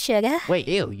cute, sugar. Wait,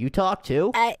 ew, you talk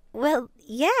too? Well,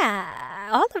 yeah.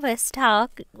 All of us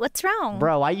talk. What's wrong?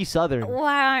 Bro, why you southern?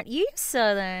 Why aren't you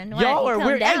southern? Why Y'all don't you are come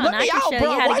weird. Hey, down? let I me can out, show bro.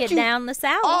 you how to Why'd get you- down the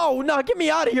south. Oh, no, get me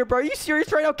out of here, bro. Are you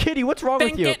serious right now? Kitty, what's wrong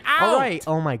Then with you? get All out. right.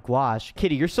 Oh, my gosh.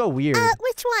 Kitty, you're so weird.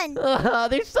 Which one?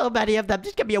 There's so many of them.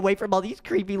 Just get me away from all these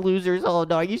creepy losers. Oh,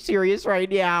 no. Are you serious right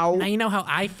now? Now you know how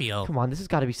I feel. Come on, this has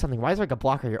got to be something. Why is there like a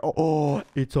block right here? Oh,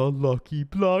 it's a lucky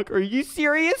block. Are you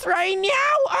serious right now?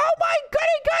 Oh, my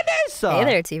goodness. Hey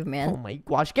there, TV Oh, Man. my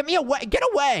gosh. Get me away. Get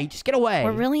away. Just get away.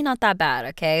 We're really not that bad,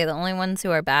 okay? The only ones who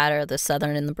are bad are the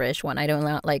Southern and the British one. I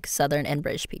don't like Southern and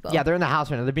British people. Yeah, they're in the house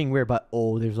right now. They're being weird, but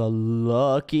oh, there's a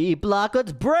lucky block.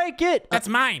 Let's break it. That's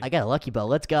mine. I got a lucky bow.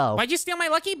 Let's go. Why'd you steal my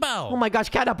lucky bow? Oh my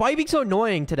gosh, CATNAP, why are you being so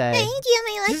annoying today? Thank you,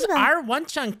 my This is lucky bone. our one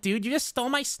chunk, dude. You just stole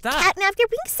my stuff. Catnap, you're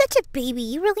being such a baby.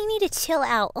 You really need to chill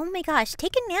out. Oh my gosh,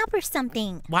 take a nap or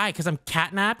something. Why? Because I'm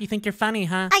Catnap? You think you're funny,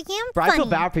 huh? I am Bro, funny. I feel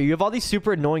bad for you. You have all these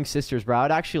super annoying sisters, bro.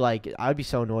 I would be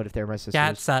so annoyed if they were my sisters. Yeah,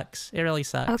 it sucks. It really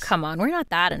sucks. Oh, come on. We're not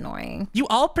that annoying. You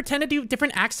all pretend to do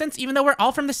different accents even though we're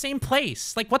all from the same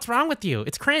place. Like, what's wrong with you?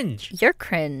 It's cringe. You're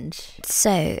cringe.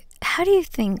 So, how do you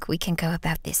think we can go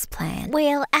about this plan?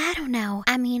 Well, I don't know.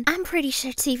 I mean, I'm pretty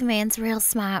sure TV Man's real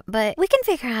smart, but we can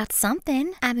figure out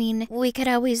something. I mean, we could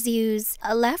always use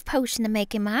a love potion to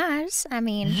make him ours. I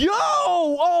mean, Yo!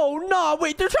 Oh, no.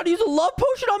 Wait, they're trying to use a love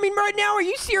potion on me right now? Are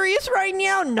you serious right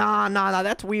now? Nah.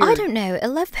 That's weird. I don't know. A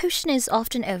love potion is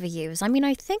often overused. I mean,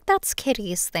 I think that's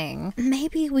Kitty's thing.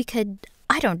 Maybe we could,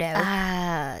 I don't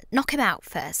know, knock him out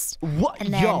first. What?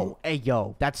 And then- Yo. Hey,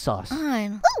 yo. That's sus.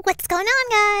 Fine. ooh, what's going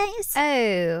on, guys?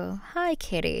 Oh, hi,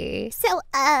 Kitty. So,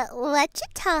 what you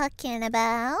talking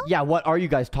about? Yeah, what are you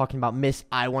guys talking about, miss?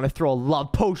 I want to throw a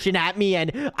love potion at me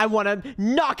and I want to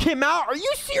knock him out. Are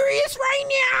you serious right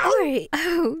now?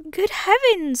 Oh, good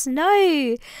heavens,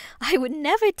 no. I would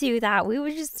never do that. We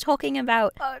were just talking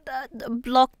about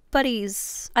block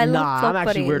buddies. I love block I'm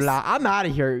actually buddies. weirded out. I'm out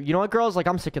of here. You know what, girls? Like,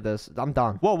 I'm sick of this. I'm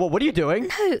done. Whoa, what are you doing?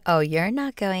 No. Oh, you're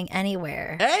not going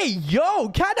anywhere. Hey, yo,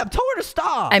 CATNAP, tell her to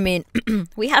stop. I mean,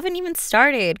 we haven't even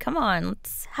started. Come on,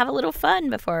 let's have a little fun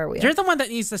before we... You're the one that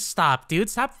needs to stop, dude.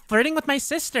 Stop flirting with my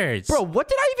sisters. Bro, what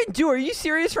did I even do? Are you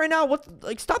serious right now? What?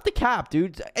 Like, stop the cap,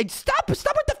 dude. Hey, stop with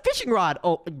the fishing rod.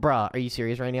 Oh, bruh, are you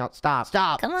serious right now? Stop.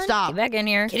 Come on, Stop. get back in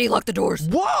here. Kitty, lock the doors.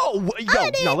 Whoa! Yo,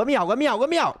 no, let me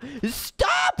out.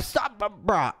 Stop,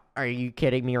 bruh. Are you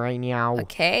kidding me right now?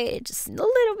 Okay, just a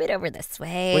little bit over this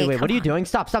way. Wait, Come what are you on. doing?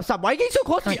 Stop. Why are you getting so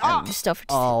close to me? Just over.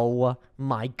 Oh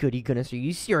my goody goodness. Are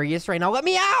you serious right now? Let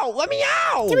me out! Let me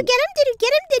out! Did we get him? Did we get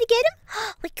him? Did we get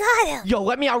him? We got him. Yo,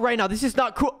 let me out right now. This is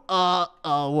not cool.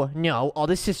 Oh, no. All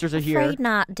the sisters are here. Afraid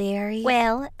not, dearie.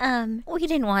 Well, We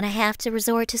didn't want to have to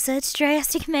resort to such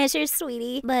drastic measures,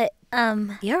 sweetie. But,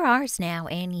 you're ours now,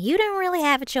 and you don't really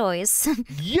have a choice.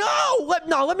 Yo!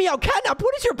 Let me out. CATNAP,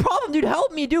 what is your problem, dude?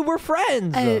 Help me, dude. We're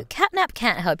friends. Oh, CATNAP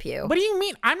can't help you. What do you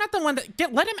mean? I'm not the one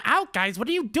that... Let him out, guys. What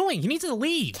are you doing? He needs to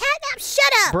leave. CATNAP,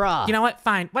 shut up. Bruh. You know what?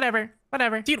 Fine. Whatever.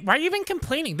 Dude, why are you even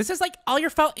complaining? This is like all your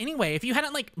fault anyway. If you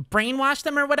hadn't like brainwashed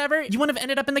them or whatever, you wouldn't have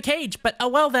ended up in the cage. But oh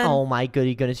well then. Oh my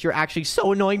goody goodness. You're actually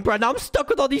so annoying, bruh. Now I'm stuck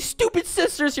with all these stupid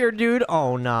sisters here, dude.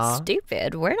 Oh, nah.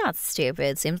 Stupid? We're not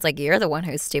stupid. Seems like you're the one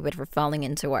who's stupid for falling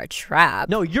into our trap.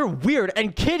 No, you're weird.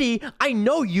 And Kitty, I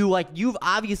know you. Like, you've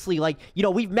obviously, like, you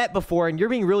know, we've met before and you're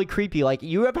being really creepy. Like,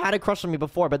 you have had a crush on me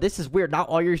before, but this is weird. Not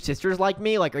all your sisters like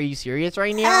me. Like, are you serious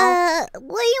right now?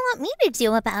 What do you want me to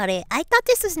do about it? I thought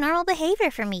this was normal behavior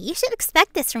for me. You should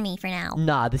expect this from me for now.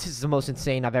 Nah, this is the most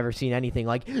insane I've ever seen anything.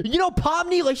 Like, you know,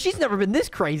 Pomni, like, she's never been this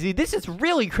crazy. This is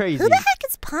really crazy. Who the heck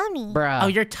is Pomni? Bruh. Oh,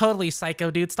 you're totally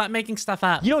psycho, dude. Stop making stuff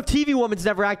up. You know, TV Woman's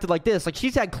never acted like this. Like,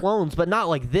 she's had clones, but not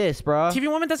like this, bruh. TV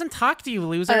Woman doesn't talk to you,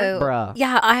 loser. Bruh.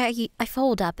 Yeah, I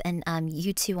followed up, and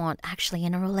you two aren't actually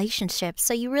in a relationship,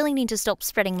 so you really need to stop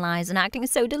spreading lies and acting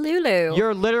so delulu.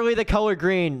 You're literally the color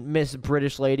green, Miss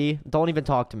British lady. Don't even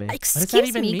talk to me. Excuse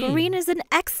even me, mean? green is an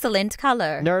excellent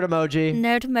color. Nerd emoji.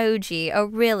 Nerd emoji. Oh,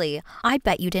 really? I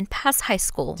bet you didn't pass high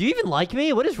school. Do you even like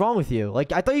me? What is wrong with you?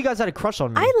 Like, I thought you guys had a crush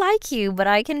on me. I like you, but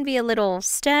I can be a little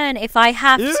stern if I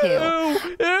have to.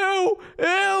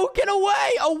 Ew, get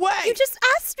away, away. You just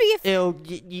asked me if... Ew,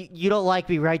 you don't like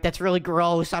me, right? That's really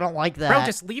gross. I don't like that. Bro,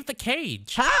 just leave the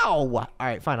cage. How? All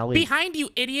right, fine, I'll leave. Behind you,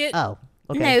 idiot. Oh,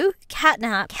 okay. No,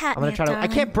 catnap. I'm gonna try to. I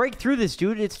can't break through this,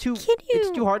 dude. It's too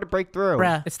hard to break through.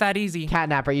 Bruh, it's that easy.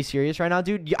 CATNAP, are you serious right now,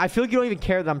 dude? I feel like you don't even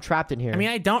care that I'm trapped in here. I mean,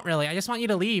 I don't really. I just want you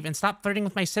to leave and stop flirting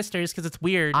with my sisters because it's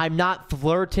weird. I'm not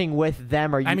flirting with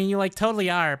them. Are you? I mean, you like totally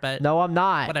are, but... No, I'm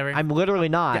not. Whatever. I'm literally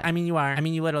not. Yeah, I mean, you are. I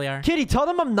mean, you literally are. Kitty, tell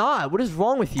them I'm not. What is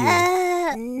wrong with you?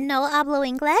 No hablo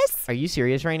inglés. Are you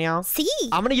serious right now? Sí.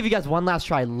 I'm gonna give you guys one last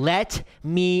try. Let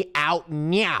me out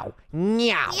now.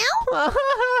 Meow.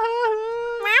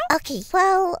 Okay,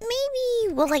 well,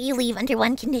 maybe we'll let you leave under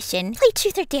one condition. Play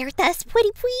truth or dare with us,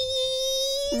 pretty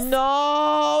please. No,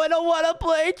 I don't want to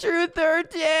play truth or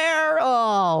dare.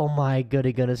 Oh my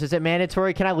goody goodness. Is it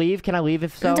mandatory? Can I leave? Can I leave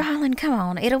if so? Darling, come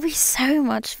on. It'll be so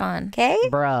much fun. Okay?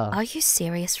 Bruh. Are you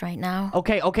serious right now?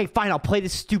 Okay, fine. I'll play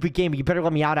this stupid game, but you better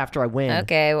let me out after I win.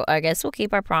 Okay, well, I guess we'll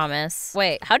keep our promise.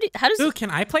 Wait, how does... Ooh, can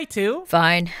I play too?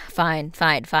 Fine.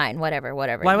 Whatever. Well,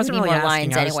 I wasn't We need really more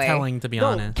asking. lines I was anyway. telling, to be No,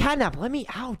 honest. CATNAP, let me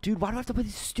out, dude. Why do I have to play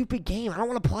this stupid game? I don't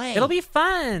want to play. It'll be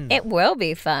fun. It will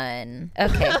be fun.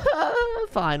 Okay.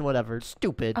 Fine, whatever.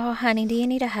 Stupid. Oh, honey, do you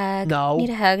need a hug? No. Need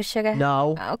a hug, sugar?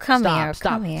 No. Oh, come here.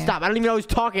 Stop. Come here. Stop. I don't even know who's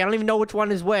talking. I don't even know which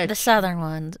one is which. The southern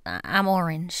one. I'm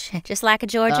orange. Just like a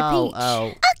Georgia peach.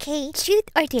 Oh. Okay, truth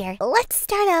or dare. Let's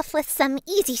start off with some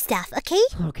easy stuff, okay?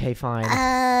 Okay, fine.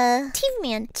 TV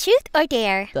Man, truth or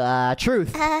dare?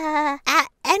 Truth. At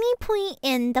any point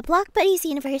in the Block Buddies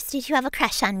universe did you have a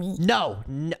crush on me? No.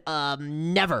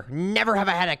 Never. Never have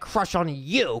I had a crush on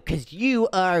you, because you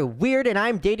are weird and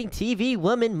I'm dating TV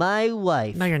Woman, my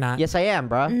wife. No, you're not. Yes, I am,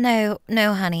 bruh.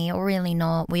 No, honey, really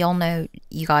not. We all know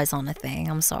you guys aren't a thing.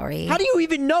 I'm sorry. How do you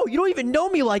even know? You don't even know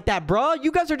me like that, bruh.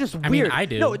 You guys are just weird. I mean, I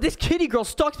do. No, this kitty girl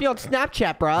stalks me on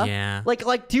Snapchat, bruh. Yeah.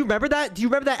 Like, do you remember that? Do you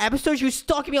remember that episode? She was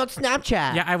stalking me on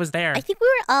Snapchat. Yeah, I was there. I think we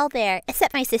were all there,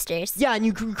 except my sisters. Yeah, and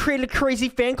you created a crazy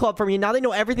fan club for me, and now they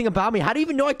know everything about me. How do you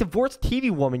even know I divorced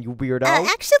TV Woman, you weirdo?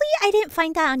 Actually, I didn't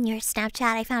find that on your Snapchat.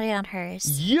 I found it on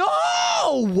hers. Yo!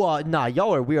 Nah,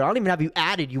 y'all are weird. I don't even have you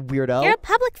added, you weirdo. You're a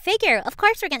public figure. Of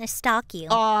course we're gonna stalk you.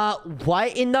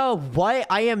 What in the what?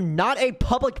 I am not a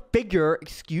public figure.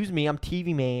 Excuse me, I'm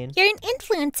TV Man. You're an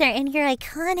influencer and you're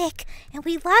iconic, and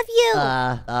we love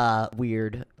you.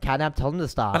 Weird. CATNAP, tell them to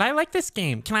stop. But I like this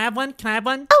game. Can I have one? Can I have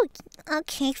one? Oh,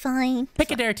 okay, fine.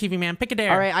 Pick a dare, TV Man. Pick a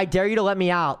dare. All right, I dare you to let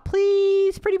me out.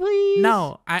 Please, pretty please.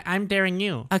 No, I'm daring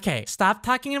you. Okay, stop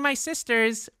talking to my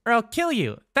sisters or I'll kill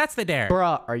you. That's the dare.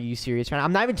 Bruh, are you serious right now?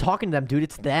 I'm not even talking to them, dude.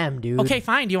 It's them, dude. Okay,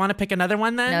 fine. Do you want to pick another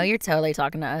one then? No, you're totally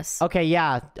talking to us. Okay,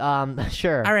 yeah.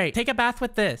 Sure. All right, take a bath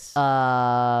with this.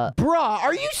 Bruh,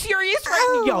 are you serious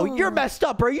right now? Yo, you're messed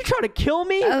up, bro. Are you trying to kill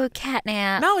me? Oh,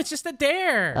 catnap. No, it's just a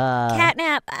dare.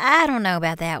 Catnap, I don't know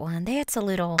about that one. That's a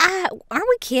little... aren't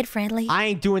we kid-friendly? I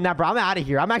ain't doing that, bro. I'm out of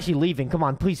here. I'm actually leaving. Come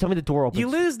on, please tell me the door opens. You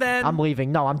lose then. I'm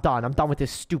leaving. No, I'm done. I'm done with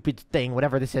this stupid thing,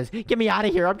 whatever this is. Get me out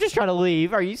of here. I'm just trying to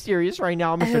leave. Are you serious right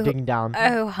now? I'm gonna start digging down.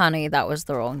 Oh, honey, that was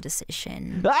the wrong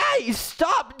decision. Hey,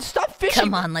 stop fishing.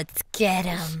 Come on, let's get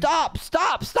him. Stop.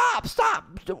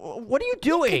 What are you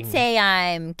doing? Could say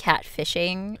I'm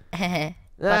catfishing.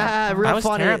 Real That was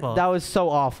funny. terrible. That was so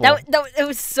awful. It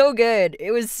was so good.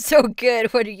 It was so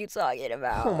good. What are you talking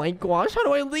about? Oh my gosh, how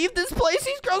do I leave this place?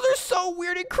 These girls are so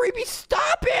weird and creepy.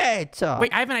 Stop it!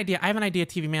 Wait, I have an idea.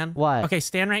 TV man. What? Okay,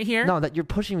 stand right here. No, that you're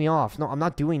pushing me off. No, I'm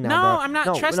not doing that. No, bro. I'm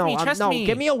not. Trust me, trust me.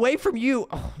 Get me away from you.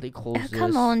 Oh, they closed this.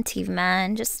 Come on, TV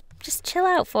man. Just chill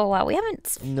out for a while. We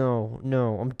haven't. No,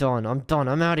 I'm done.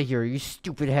 I'm out of here. You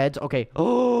stupid heads. Okay.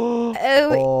 Someone's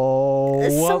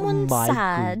my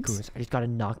sad. goodness. I just got a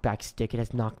knockback stick. It has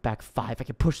knockback 5. I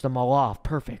can push them all off.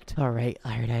 Perfect. All right.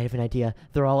 I have an idea.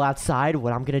 They're all outside.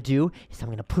 What I'm gonna do is I'm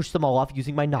gonna push them all off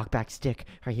using my knockback stick.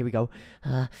 All right, here we go.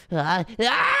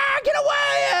 Get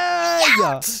away!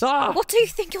 What do you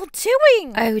think you're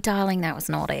doing? Oh, darling, that was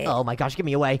not it. Oh my gosh, get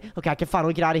me away. Okay, I can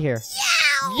finally get out of here.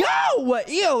 Yo!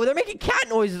 Ew, they're making cat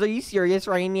noises. Are you serious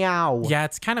right now? Yeah,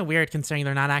 it's kind of weird considering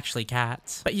they're not actually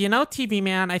cats. But you know, TV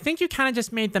man, I think you kind of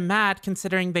just made them mad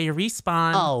considering they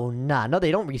respawn. Oh, nah. No, they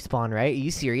don't respawn, right? Are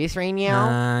you serious right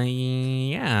now?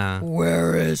 Yeah.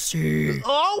 Where is he?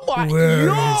 Oh my, Where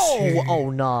no! is he?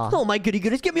 Oh, nah. Oh my goody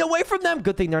goodness, get me away from them.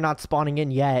 Good thing they're not spawning in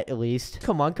yet, at least.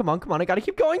 Come on. I gotta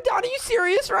keep going down. Are you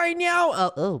serious right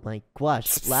now? Oh my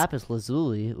gosh, lapis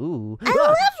lazuli. Ooh. I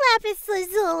love lapis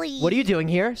lazuli. What are you doing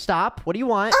here? Stop. What do you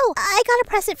want? Oh, I got a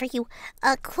present for you.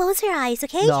 Close your eyes,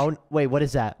 okay? No, wait, what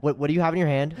is that? What do you have in your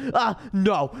hand?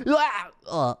 No.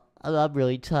 I'm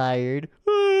really tired.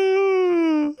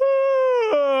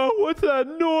 What's that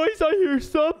noise? I hear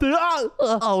something.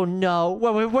 Oh no.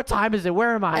 Wait, what time is it?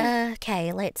 Where am I?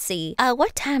 Okay, let's see.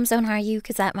 What time zone are you?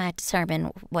 Because that might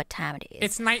determine what time it is.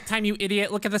 It's nighttime, you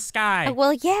idiot. Look at the sky.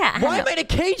 Well, yeah. Why am I in a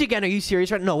cage again? Are you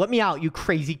serious? No, let me out, you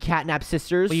crazy catnap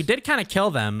sisters. Well, you did kind of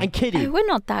kill them. And Kitty. We're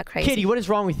not that crazy. Kitty, what is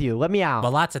wrong with you? Let me out.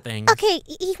 Well, lots of things. Okay,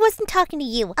 he wasn't talking to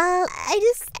you. I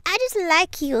just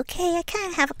like you, okay? I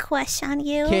kind of have a crush on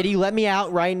you. Kitty, let me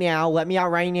out right now. Let me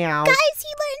out right now. Guys, he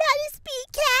learned how to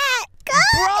speak cat. Guys!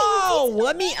 Bro,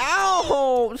 let me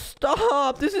out.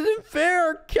 Stop. This isn't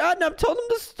fair. Catnap, tell them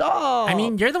to stop. I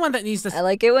mean, you're the one that needs to. I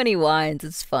like it when he whines.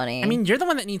 It's funny. I mean, you're the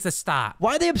one that needs to stop.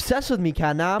 Why are they obsessed with me,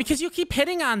 Catnap? Because you keep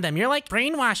hitting on them. You're like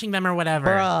brainwashing them or whatever.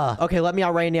 Bruh. Okay, let me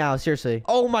out right now. Seriously.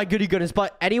 Oh my goody goodness.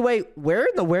 But anyway, where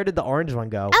did the orange one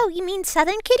go? Oh, you mean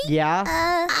Southern Kitty? Yeah?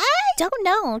 I don't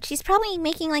know. She's probably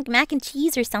making like mac and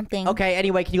cheese or something. Okay,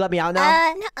 anyway, can you let me out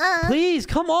now? Please,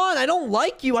 come on. I don't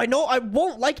like you. I know I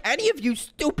won't like any of you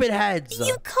stupid heads.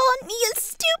 You called me a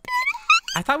stupid.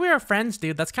 I thought we were friends,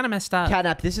 dude. That's kind of messed up.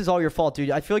 Catnap, this is all your fault,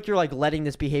 dude. I feel like you're like letting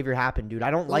this behavior happen, dude.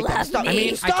 I don't like that. Stop. I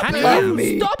mean, stop I kinda it.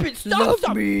 am. Stop it. Stop.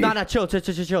 No, chill.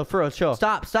 For real, chill.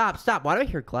 Stop. Why do I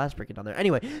hear glass breaking down there?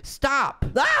 Anyway, stop.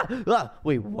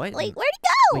 Wait, what? Wait, where'd he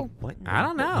go? Wait, what? I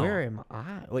don't know. Where am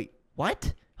I? Wait,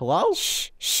 what? Hello?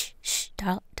 Shh.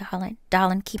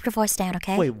 Darling, keep your voice down,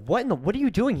 okay? Wait, what are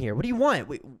you doing here? What do you want?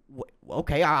 Wait,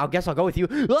 okay, I guess I'll go with you.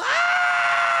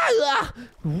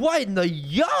 What in the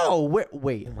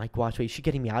wait, oh my gosh, wait, is she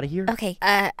getting me out of here? Okay,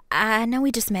 I know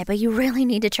we just met, but you really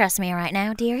need to trust me right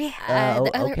now, dearie.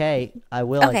 Okay, I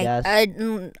will, I guess.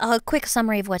 A quick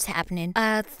summary of what's happening.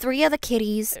 3 of the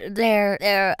kitties,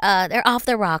 they're off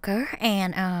their rocker,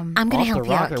 and I'm gonna help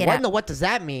you out. What does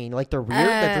that mean? Like they're weird?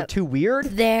 They're too weird?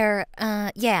 They're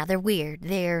weird.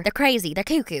 They're crazy. They're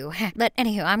cuckoo. But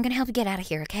anywho, I'm gonna help you get out of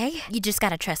here, okay? You just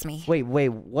gotta trust me. Wait,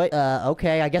 what?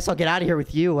 Okay, I guess I'll get out of here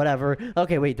with you, whatever.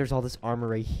 Okay, wait, there's all this armor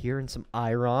right here and some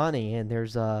iron, and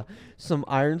there's some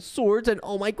iron swords, and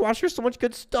oh my gosh, there's so much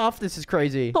good stuff. This is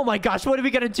crazy. Oh my gosh, what are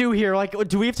we gonna do here? Like,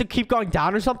 do we have to keep going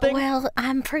down or something? Well,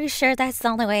 I'm pretty sure that's the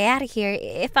only way out of here.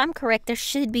 If I'm correct, there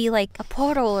should be like a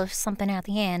portal or something at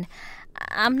the end.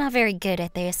 I'm not very good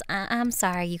at this. I'm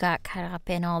sorry you got caught up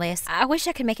in all this. I wish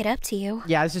I could make it up to you.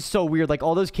 Yeah, this is so weird. Like,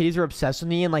 all those kitties are obsessed with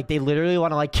me, and like they literally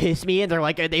want to like kiss me, and they're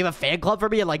like they have a fan club for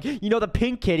me, and like, you know, the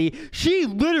pink kitty, she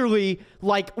literally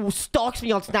like stalks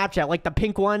me on Snapchat, like the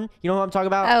pink one. You know what I'm talking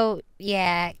about? Oh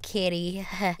yeah, Kitty.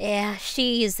 Yeah,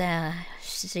 she's a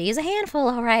handful,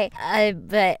 all right.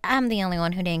 But I'm the only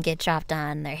one who didn't get chopped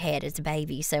on their head as a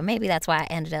baby, so maybe that's why I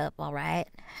ended up all right.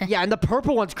 Yeah, and the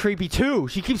purple one's creepy too.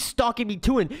 She keeps stalking me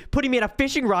too and putting me in a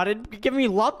fishing rod and giving me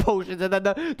love potions. And then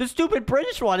the stupid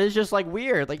British one is just like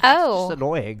weird. Like, she's just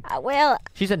annoying. Well,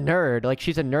 she's a nerd. Like,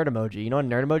 she's a nerd emoji. You know what a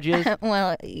nerd emoji is?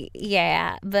 Well,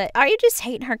 yeah. But are you just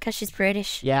hating her because she's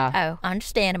British? Yeah. Oh,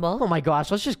 understandable. Oh my gosh,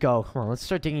 let's just go. Come on, let's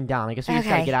start digging down. I guess we just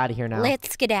gotta get out of here now.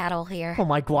 Let's skedaddle here. Oh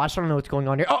my gosh, I don't know what's going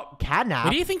on here. Oh, Catnap.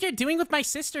 What do you think you're doing with my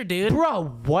sister, dude?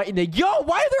 Bro, what in the... Yo,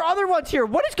 why are there other ones here?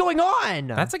 What is going on?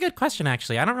 That's a good question,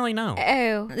 actually. I don't really know.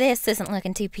 Oh, this isn't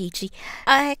looking too peachy.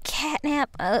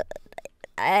 Catnap,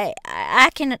 I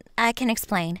can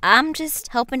explain. I'm just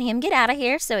helping him get out of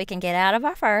here so he can get out of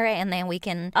our fur, and then we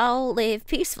can all live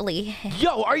peacefully.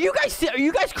 Yo, are you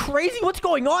guys crazy? What's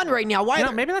going on right now? Why?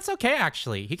 Maybe that's okay,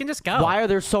 actually. He can just go. Why are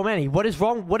there so many? What is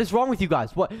wrong? What is wrong with you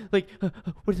guys? What, like,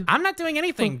 what is? I'm not doing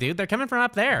anything, dude. They're coming from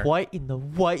up there. What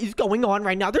is going on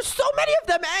right now? There's so many of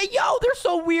them. Hey, yo, they're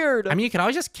so weird. I mean, you could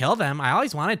always just kill them. I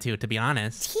always wanted to be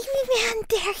honest. TV man,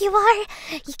 there you are.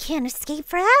 You can't escape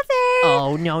forever.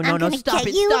 Oh, no, I'm gonna stop get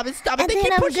it, you, stop it, stop it. and They then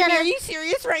keep I'm pushing me. gonna- Are you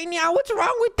serious right now? What's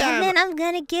wrong with them? And then I'm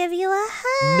gonna give you a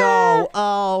hug. No,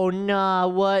 oh, no,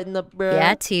 what in the...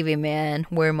 Yeah, TV man,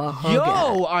 where my hug Yo, at?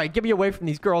 all right, get me away from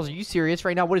these girls. Are you serious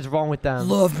right now? What is wrong with them?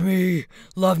 Love me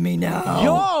now.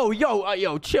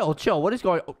 Yo, chill. What is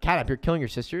going... Oh, CATNAP, you're killing your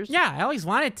sisters? Yeah, I always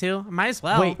wanted to. Might as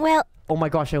well. Wait. Well, Oh my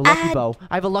gosh, I have a lucky bow.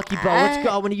 I have a lucky bow. Let's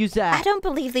go. I want to use that. I don't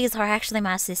believe these are actually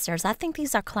my sisters. I think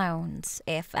these are clones,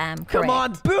 if I'm correct. Come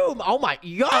on, boom. Oh my,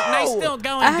 yo. Oh, nice still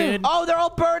going, dude. Oh, they're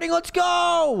all burning. Let's go.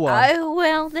 Oh,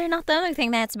 well, they're not the only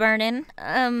thing that's burning.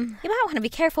 You might want to be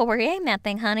careful where you aim that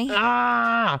thing, honey.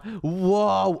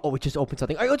 Whoa. Oh, it just opened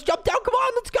something. All right, let's jump down. Come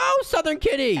on, let's go, Southern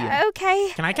Kitty.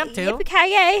 Okay. Can I come too?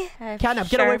 Yippee-ki-yay. CATNAP,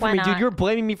 get away from me, dude. You're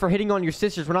blaming me for hitting on your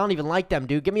sisters when I don't even like them,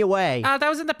 dude. Get me away. That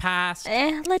was in the past.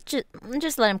 Let's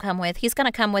just let him come with. He's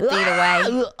gonna come with either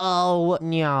way. Oh,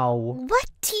 no. what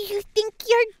do you think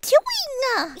you're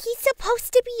doing? He's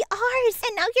supposed to be ours,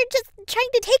 and now you're just trying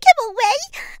to take him away?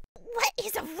 What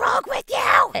is wrong with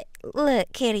you?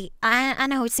 Look, Kitty, I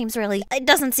know it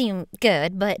doesn't seem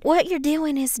good, but what you're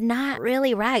doing is not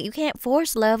really right. You can't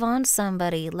force love on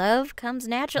somebody. Love comes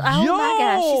natural. Oh my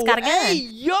gosh, she's got a gun. Hey,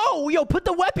 yo, put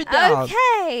the weapon down.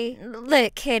 Okay.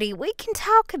 Look, Kitty, we can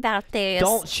talk about this.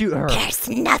 Don't shoot her. There's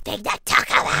nothing to talk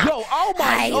about. Yo, oh my,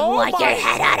 I oh want my. your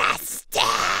head on a stick.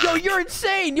 Yo, you're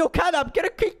insane. Yo, CATNAP,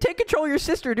 take control of your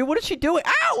sister, dude. What is she doing?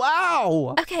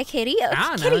 Ow. Okay, Kitty.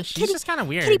 I don't know. She's just kind of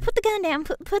weird. Kitty, put the gun down.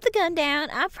 Put the gun down.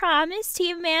 I promise,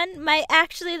 TV man might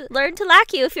actually learn to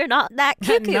like you if you're not that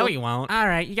cuckoo. No, he won't. All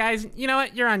right, you guys, you know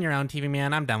what? You're on your own, TV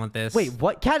man. I'm done with this. Wait,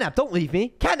 what? CATNAP, don't leave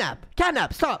me.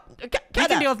 CATNAP, stop. You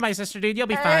can deal with my sister, dude. You'll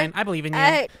be fine. I believe in you.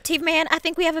 TV man, I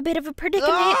think we have a bit of a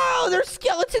predicament. Oh, there's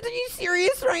skeletons. Are you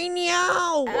serious right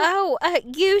now? Oh,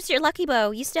 use your lucky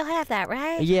bow. You still have that,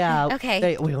 right? Yeah. Okay.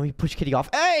 Hey, wait, let me push Kitty off.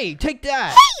 Hey, take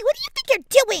that. Hey, what do you think you're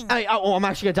doing? Hey, oh, I'm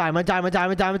actually gonna die.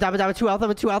 I'm a 2 health.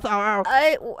 I'm a 2 health. Ow.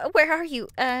 Where are you?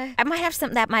 I might have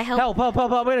something that might help. Help. I'm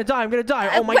gonna die.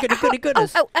 Oh my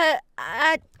goodness.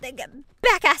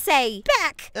 Back, I say.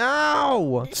 Back.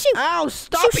 Ow. Shoot. Ow,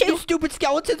 stop Shoot, it, you shoot. stupid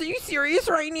skeletons. Are you serious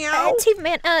right now? TV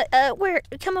man,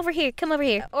 come over here.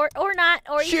 Or not.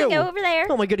 Or you Shoot. can go over there.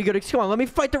 Oh my goodness. Come on, let me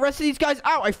fight the rest of these guys.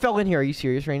 Ow, I fell in here. Are you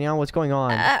serious right now? What's going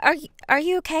on? Are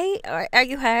you okay? Are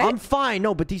you hurt? I'm fine.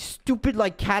 No, but these stupid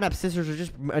like CATNAP sisters are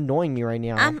just annoying me right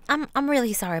now. I'm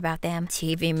really sorry about them.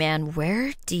 TV man,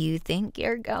 where do you think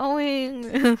you're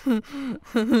going?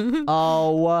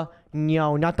 Oh,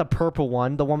 no, not the purple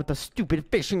one. The one with the stupid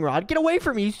fishing rod. Get away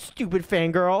from me, you stupid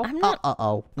fangirl. I'm not-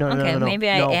 Uh-oh. No. Okay, maybe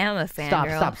I am a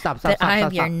fangirl. Stop. But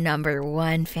I'm your number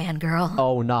one fangirl.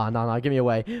 Oh, nah. Give me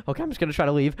away. Okay, I'm just gonna try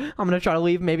to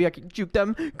leave. Maybe I can juke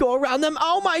them, go around them.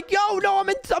 Oh my, no, I'm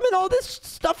in all this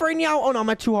stuff right now. Oh no, I'm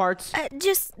at 2 hearts.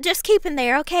 Just keep in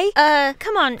there, okay?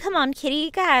 Come on,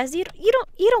 Kitty. Guys, you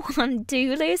don't want to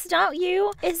do this, don't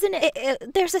you? Isn't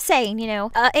it? There's a saying,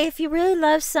 if you really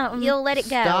love something, you'll let it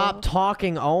go. Stop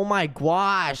talking. Oh my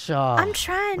gosh. I'm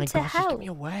trying my to gosh, help. Just get me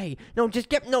away. No,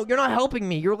 you're not helping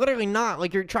me. You're literally not.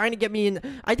 Like, you're trying to get me in.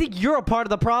 I think you're a part of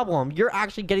the problem. You're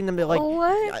actually getting them to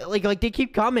What? Like they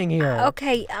keep coming here.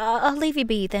 Okay, I'll leave you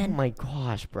be Oh then. my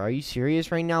gosh, bro. Are you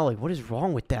serious right now? Like, what is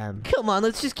wrong with them? Come on,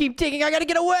 let's just keep digging. I gotta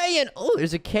get away. And oh,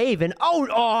 there's a cave. And Oh,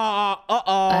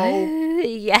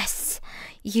 yes.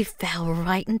 You fell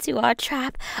right into our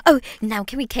trap. Oh, now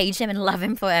can we cage him and love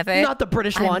him forever? Not the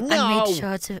British one. No. I made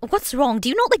sure to. What's wrong? Do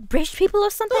you not like British people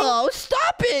or something? Oh,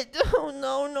 stop it. Oh,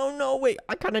 no. Wait,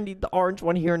 I kind of need the orange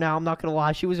one here now. I'm not going to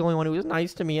lie. She was the only one who was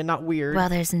nice to me and not weird. Well,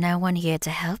 there's no one here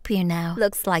to help you now.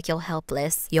 Looks like you're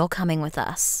helpless. You're coming with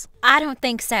us. I don't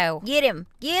think so. Get him.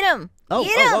 Oh,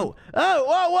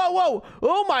 whoa.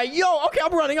 Oh, my, yo. Okay,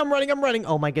 I'm running.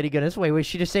 Oh, my goodness. Wait,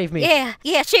 she just saved me.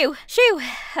 Yeah, shoo.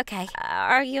 Okay.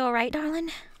 Are you all right, darling?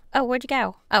 Oh, where'd you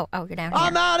go? Oh, you're down here.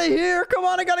 I'm out of here. Come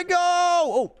on, I gotta go.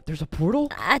 Oh, there's a portal?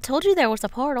 I told you there was a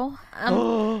portal.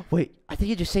 Wait, I think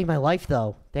you just saved my life,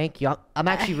 though. Thank you. I'm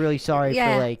actually really sorry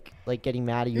yeah. for, like getting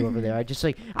mad at you over there.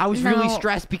 I was really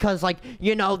stressed because,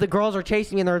 the girls are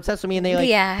chasing me and they're obsessed with me and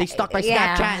they stalk my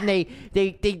Snapchat and they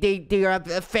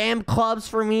have fan clubs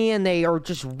for me and they are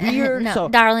just weird. No, so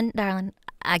darling,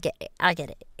 I get it. I get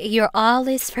it. You're all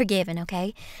is forgiven,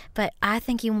 okay? But I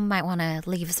think you might want to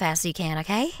leave as fast as you can,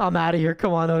 okay? I'm out of here.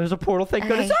 Come on, there's a portal. Thank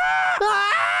Okay. goodness.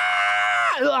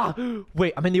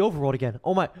 Wait, I'm in the overworld again.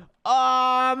 Oh my.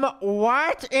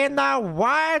 What in the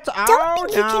what?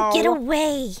 Don't think you can get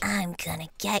away. I'm gonna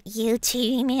get you,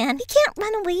 TV Man. You can't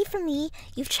run away from me.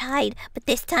 You've tried, but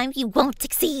this time you won't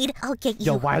succeed. I'll get you.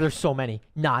 Yo, why are there so many?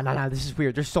 Nah, this is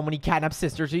weird. There's so many CATNAP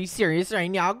sisters. Are you serious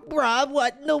right now? Bruh,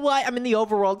 what in the what? I'm in the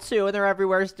overworld too, and they're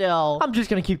everywhere still. I'm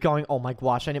just gonna keep going. Oh my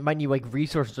gosh, I might need like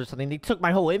resources or something. They took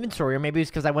my whole inventory, or maybe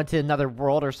it's because I went to another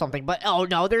world or something, but oh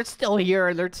no, they're still here,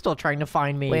 and they're still trying to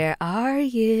find me. Where are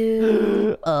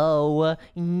you? Oh,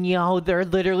 no, they're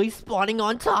literally spawning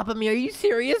on top of me. Are you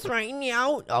serious right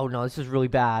now? Oh, no, this is really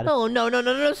bad. Oh, no,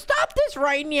 stop this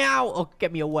right now. Oh,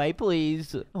 get me away,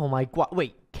 please. Oh, my God.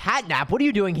 Wait, CATNAP, what are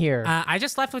you doing here? I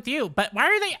just left with you, but why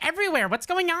are they everywhere? What's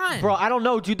going on? Bro, I don't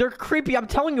know, dude. They're creepy. I'm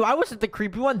telling you, I wasn't the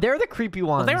creepy one. They're the creepy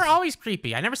ones. Well, they were always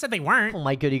creepy. I never said they weren't. Oh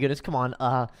my goodness, come on.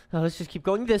 Let's just keep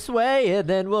going this way, and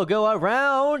then we'll go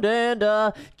around and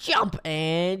jump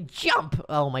and jump.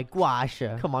 Oh my gosh.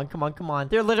 Come on.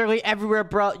 They're literally everywhere,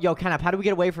 bro. Yo, CATNAP, how do we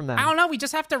get away from them? I don't know. We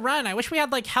just have to run. I wish we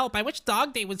had like help. I wish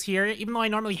Dog Day was here, even though I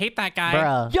normally hate that guy.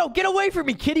 Bruh. Yo, get away from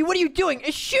me, kitty. What are you doing?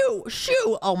 Shoo.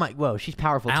 Oh my, whoa, she's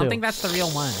powerful too. I don't think that's the real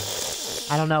one.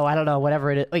 I don't know.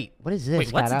 Whatever it is. Wait, what is this?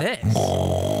 Wait, what's CATNAP? this?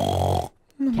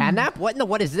 CATNAP?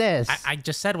 What is this? I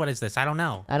just said, what is this? I don't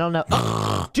know. I don't know.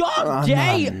 Dog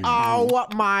Day! Oh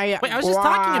my. Wait, I was just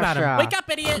talking about him. Wake up,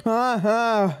 idiot.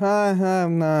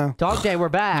 No. Dog Day, we're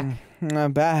back.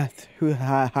 I'm back.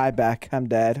 Hi, back. I'm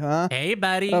dead, huh? Hey,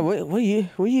 buddy. What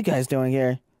are you guys doing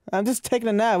here? I'm just taking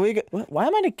a nap. Why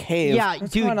am I in a cave? Yeah,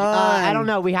 What's dude, going on? I don't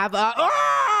know. We have, The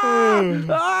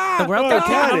world got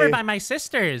taken Daddy. over by my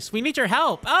sisters. We need your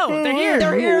help. Oh, they're here.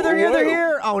 They're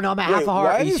here. Oh no, I'm at half a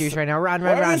heart. why Are you is- serious right now? Run.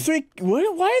 Why are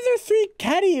there three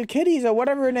kitties or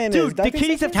whatever her name is? Dude, the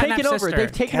kitties have taken over. sister.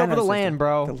 They've taken over the land,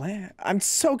 bro. The land? I'm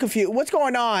so confused. What's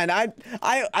going on? I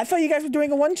thought you guys were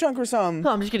doing a one chunk or something.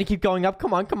 I'm just gonna keep going up.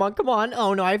 Come on.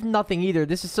 Oh no, I have nothing either.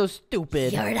 This is so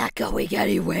stupid. You're not going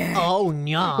anywhere. Oh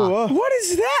no. What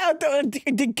is that?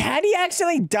 Did Caddy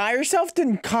accidentally die herself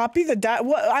to copy the die?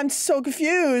 What? I'm so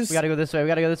confused. We gotta go this way.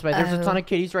 There's a ton of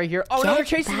kitties right here. Oh no, they're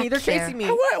chasing me.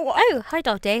 What? Oh, hi,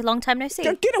 Dog Day. Long time no see.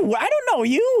 Get away! I don't know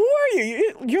you. Who are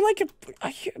you? You're like a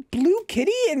blue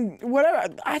kitty and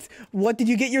whatever. What did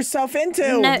you get yourself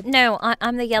into? No,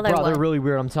 I'm the yellow Bro, one. they're really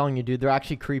weird. I'm telling you, dude. They're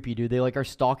actually creepy, dude. They like are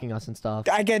stalking us and stuff.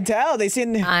 I can tell. They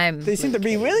seem to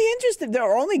be really interested.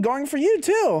 They're only going for you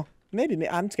too. Maybe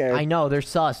I'm scared. I know they're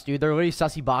sus, dude. They're literally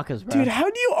sussy bakas, bro. Dude, how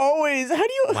do you?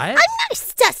 What? I'm not a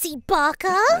sussy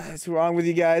baka. What's wrong with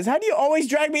you guys? How do you always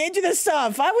drag me into this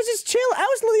stuff? I was just chill. I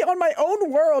was literally on my own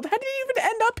world. How did you even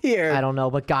end up here? I don't know,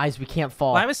 but guys, we can't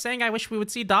fall. Well, I was saying I wish we would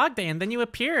see Dog Day, and then you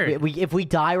appeared. If we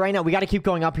die right now, we gotta keep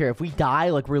going up here. If we die,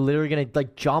 like we're literally gonna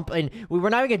like jump, and we're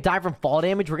not even gonna die from fall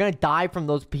damage. We're gonna die from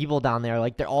those people down there.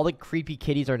 Like they're all the creepy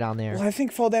kitties are down there. Well, I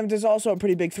think fall damage is also a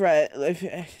pretty big threat.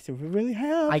 If we're really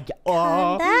high up.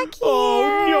 Come back here.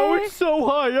 Oh no, it's so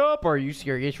high up. Are you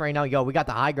serious right now? Yo, we got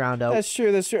the high ground though. That's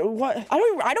true. What?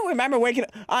 I don't remember waking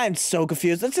up. I'm so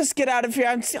confused. Let's just get out of here.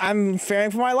 I'm fearing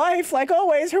for my life, like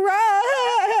always.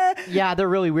 Hurrah! Yeah, they're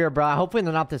really weird, bro. Hopefully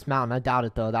they're not this mountain. I doubt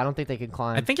it though. I don't think they can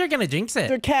climb. I think you're gonna jinx it.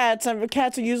 They're cats.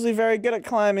 Cats are usually very good at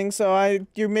climbing, so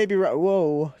you're maybe right.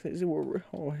 Whoa, we're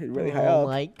really high Oh up.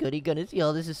 my goodness,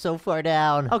 yo, this is so far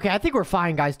down. Okay, I think we're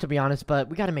fine, guys, to be honest, but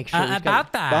we gotta make sure.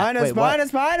 About that. Behind us, Wait,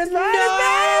 what? behind us. Run!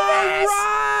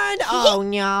 Oh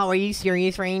no, are you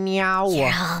serious right now?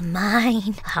 You're all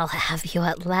mine. I'll have you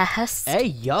at last. Hey,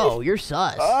 yo, you're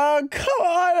sus. Oh, come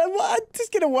on. What?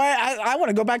 Just get away. I want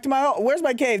to go back to my home. Where's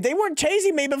my cave? They weren't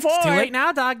chasing me before. It's too late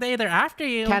now, Dog Day. They're after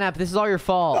you. CATNAP, this is all your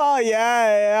fault. Oh,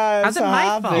 yeah. I'm How's it so my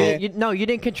happy. fault? No, you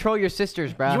didn't control your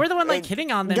sisters, bro. You were the one like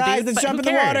hitting on them, guys, dude. let's But jump who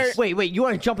in the cares? water. Wait, you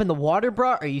want to jump in the water,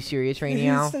 bro? Are you serious right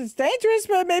now? It's dangerous,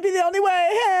 but maybe the only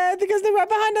way because they're right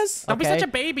behind us. Don't be Okay. such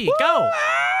a baby. Go.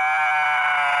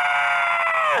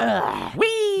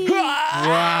 Whee!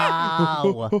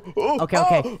 Wow.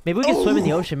 Okay. Maybe we can swim in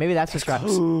the ocean. Maybe that's the strat.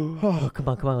 Oh, come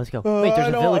on, let's go. Wait, there's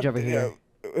a village over here.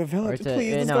 A village,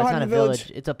 please. Let's no, go it's hide not in a the village.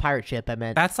 village. It's a pirate ship, I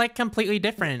meant. That's like completely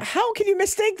different. How can you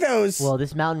mistake those? Well,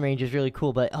 this mountain range is really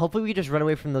cool, but hopefully we can just run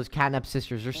away from those CATNAP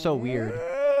sisters. They're so weird. I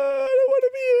don't want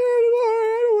to be here anymore.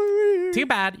 I don't want to be here. Too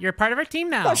bad. You're part of our team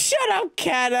now. Oh, shut up,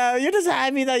 Cat. You're just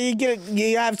happy that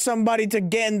you have somebody to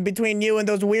get in between you and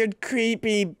those weird,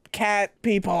 creepy cat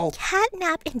people.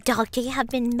 CATNAP and Dog Day have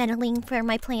been meddling for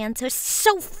my plans. They're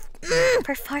so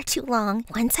for far too long.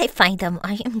 Once I find them,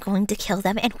 I am going to kill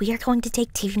them, and we are going to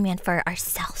take TV Man for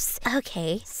ourselves.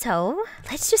 Okay, so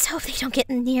let's just hope they don't get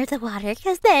near the water,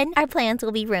 because then our plans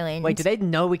will be ruined. Wait, do they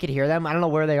know we could hear them? I don't know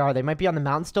where they are. They might be on the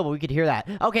mountain still, but we could hear that.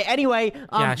 Okay, anyway.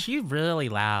 Yeah, she's really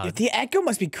loud. The echo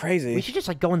must be crazy. We should just,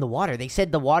 like, go in the water. They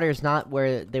said the water is not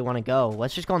where they want to go.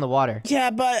 Let's just go in the water. Yeah,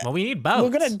 but Well, we need boats. we're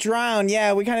gonna drown.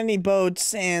 Yeah, we kind of need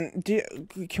boats. And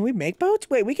can we make boats?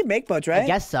 Wait, we can make boats, right? I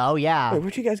guess so, yeah. Wait,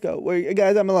 where'd you guys go?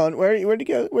 Guys, I'm alone. Where'd you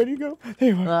go? Where'd you go?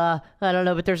 There you are. I don't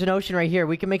know, but there's an ocean right here.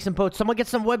 We can make some boats. Someone get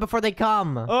some wood before they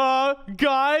come.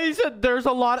 Guys, there's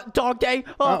a lot of dog day.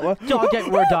 What? Dog day.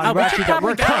 We're done. Oh, We're we actually should done.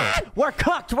 We're probably cooked. We're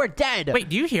cooked. We're dead. Wait,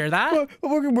 do you hear that?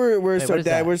 We're Wait, so what is dead.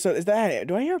 that? We're so. Is that?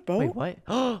 Do I hear a boat? Wait,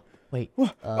 what? Wait.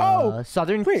 Oh!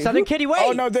 Southern Wait, Southern who- Kitty, wait.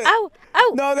 Oh no!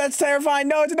 Oh, No, that's terrifying.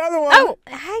 No, it's another one. oh,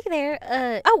 hi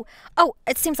there. Oh,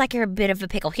 it seems like you're a bit of a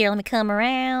pickle. Here, let me come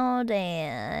around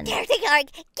and... There they are.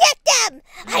 Get them!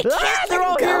 I can't They're let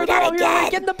all them here. go, They're all not here.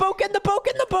 again. Get in the boat. Get in the boat.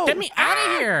 Get in the boat. Get me out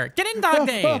of here! Get in, Dog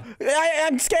Day!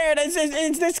 I'm scared. Is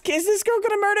this girl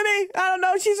gonna murder me? I don't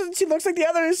know. She looks like the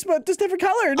others, but just different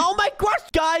colored. Oh my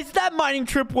gosh, guys, that mining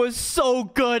trip was so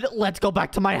good. Let's go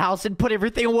back to my house and put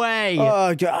everything away.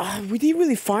 Oh, God. We didn't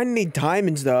really find any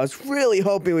diamonds, though. I was really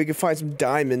hoping we could find some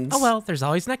diamonds. Oh, well, there's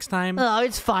always next time.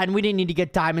 It's fine. We didn't need to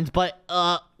get diamonds, but,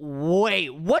 wait.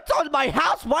 What's on my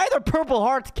house? Why are there purple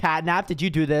hearts, Catnap? Did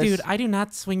you do this? Dude, I do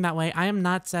not swing that way. I am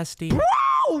not zesty.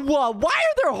 Whoa, why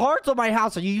are there hearts on my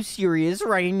house? Are you serious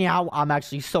right now? I'm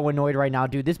actually so annoyed right now,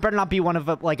 dude. This better not be one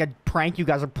of, like, a prank you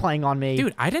guys are playing on me.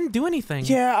 Dude, I didn't do anything.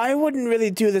 Yeah, I wouldn't really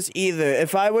do this either.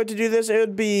 If I were to do this, it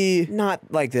would be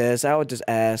not like this. I would just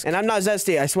ask. And I'm not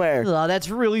zesty, I swear. That's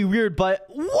really weird, but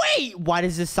wait! Why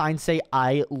does this sign say,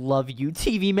 I love you,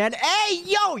 TV man? Hey,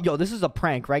 yo, this is a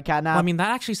prank, right, Catnap? Well, I mean, that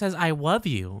actually says I love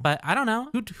you, but I don't know.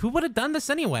 Who would have done this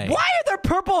anyway? Why are there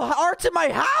purple hearts in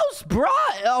my house, bruh?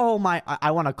 Oh my,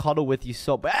 I want to cuddle with you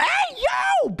so bad. Hey,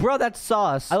 yo, bro, that's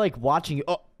sauce. I like watching you.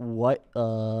 Oh, what?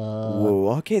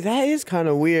 Whoa, okay, that is kind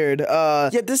of weird.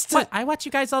 Yeah, this... What? I watch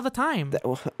you guys all the time.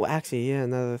 Well, actually, yeah,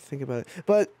 now that I think about it.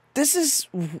 But this is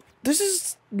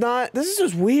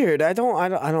just weird. I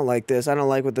don't like this. I don't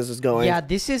like what this is going. Yeah,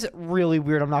 this is really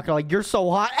weird. I'm not gonna like. You're so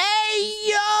hot. Hey,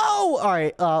 yo! All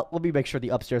right, let me make sure the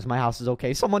upstairs of my house is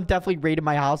okay. Someone definitely raided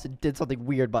my house and did something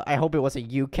weird, but I hope it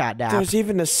wasn't you, Catnap. There's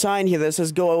even a sign here that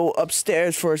says go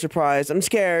upstairs for a surprise. I'm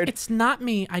scared. It's not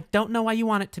me. I don't know why you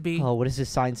want it to be. Oh, what does this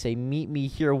sign say? Meet me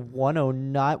here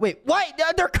 109. Wait, what?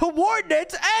 They're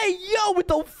coordinates. Hey, yo, with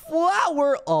the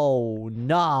flower. Oh,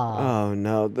 nah. Oh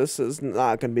no, this is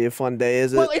not gonna be a fun day,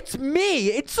 is it? Well, it's me.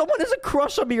 It's someone has a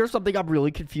crush on me or something. I'm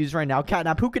really confused right now.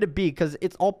 Catnap, who could it be? Because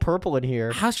it's all purple in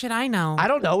here. How should I know? I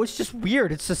don't know. It's just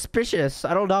weird. It's suspicious.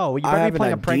 I don't know. You I better have be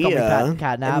playing an a prank on me, idea.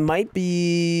 Catnap. It might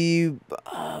be.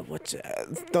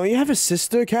 Don't you have a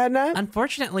sister, Catnap?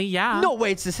 Unfortunately, yeah. No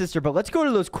way, it's the sister, but let's go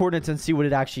to those coordinates and see what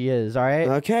it actually is, all right?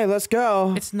 Okay, let's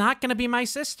go. It's not gonna be my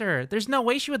sister. There's no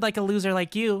way she would like a loser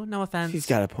like you. No offense. She's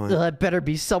got a point. It better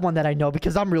be someone that I know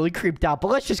because I'm really creeped out, but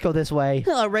let's just go this way.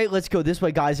 All right, let's go this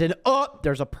way, guys. And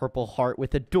there's a purple heart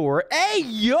with a door. Hey,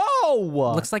 yo!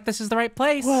 Looks like this is the right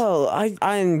place. Well,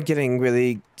 I'm getting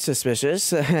really suspicious.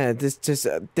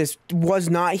 This was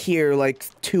not here like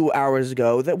 2 hours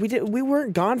ago. That we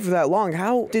weren't gone for that long.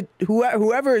 How did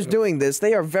whoever is doing this?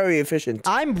 They are very efficient.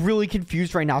 I'm really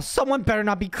confused right now. Someone better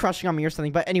not be crushing on me or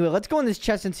something. But anyway, let's go in this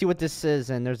chest and see what this is.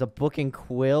 And there's a book and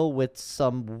quill with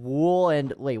some wool.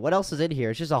 And wait, what else is in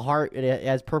here? It's just a heart. It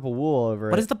has purple wool over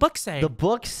it. What does the book say? The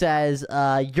book says,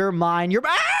 you're mine. You're...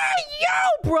 Ah,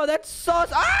 yo, bro, that's sauce.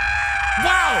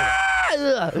 Ah!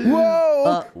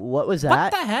 Whoa! What was that?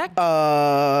 What the heck?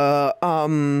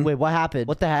 Wait, what happened?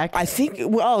 What the heck? I think,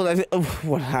 well,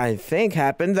 what I think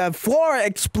happened, the floor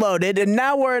exploded, and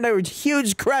now we're in a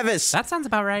huge crevice. That sounds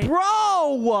about right. Bro!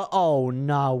 Oh,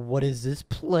 no. What is this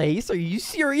place? Are you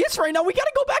serious right now? We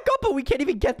gotta go back up, but we can't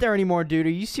even get there anymore, dude. Are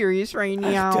you serious right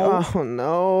now? Oh,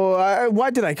 no.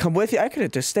 Why did I come with you? I could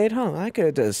have just stayed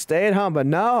home. But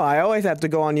no, I always have to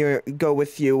go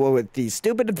with you with these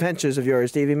stupid adventures of yours,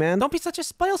 Stevie man. Don't be such a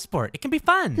spoil sport. It can be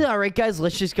fun. All right, guys,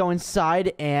 let's just go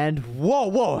inside and...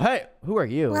 Whoa, hey, who are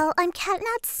you? Well, I'm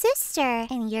Catnap's sister,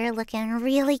 and you're looking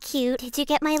really cute. Did you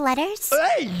get my letters?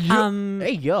 Hey,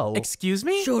 hey, yo. Excuse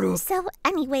me? Shut up. So,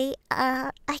 anyway,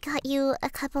 I got you a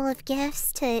couple of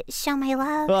gifts to show my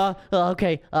love.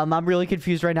 Okay, I'm really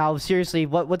confused right now. Seriously,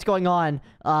 what's going on?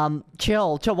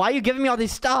 Chill. Why are you giving me all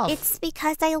this stuff? It's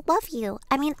because I love you.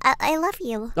 I mean, I love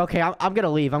you. Okay, I'm gonna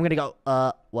leave. I'm gonna go,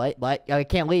 what? I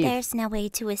can't leave. There's no way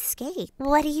to escape.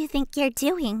 What do you think you're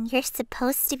doing? You're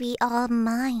supposed to be all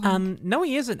mine. No,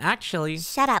 he isn't actually.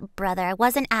 Shut up, brother. I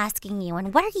wasn't asking you.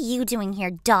 And what are you doing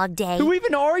here, Dog Day? Who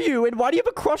even are you? And why do you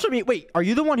have a crush on me? Wait, are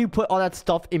you the one who put all that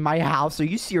stuff in my house? Are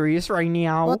you serious right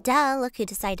now? Well, duh. Look who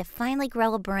decided to finally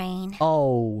grow a brain.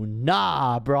 Oh,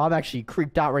 nah, bro. I'm actually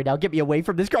creeped out right now. Get me away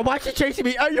from this girl. Why is she chasing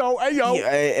me? Hey, yo, hey, yo.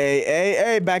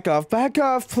 Hey, back off,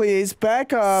 please,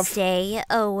 back off. Stay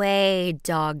away,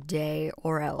 Dog Day,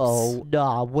 or else. Oh,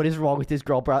 nah. What is wrong with this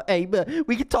girl, bro? Hey,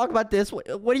 we can talk about this.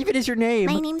 What even is your name?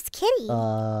 My name's Kitty.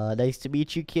 Nice to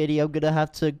meet you, Kitty. I'm gonna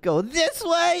have to go this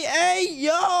way. Hey,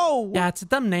 yo. Yeah, it's a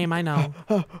dumb name, I know.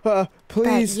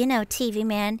 Please. But, you know, TV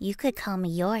man, you could call me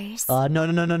yours. No.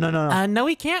 No,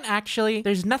 we can't actually.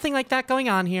 There's nothing like that going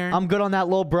on here. I'm good on that,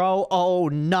 little bro. Oh,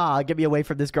 nah. Get me away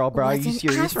from this girl, bro. Are you Wasn't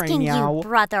serious right asking now? you,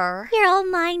 brother. You're all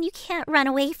mine. You can't run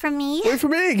away from me. Wait for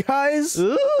me, guys.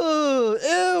 Ooh,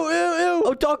 ew.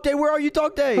 Oh, Dog Day, where are you,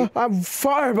 Dog Day? I'm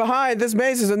far behind. This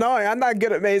maze is annoying. I'm not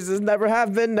good at mazes. Never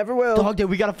have been, never will. Dog Day,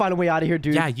 we gotta find a way out of here,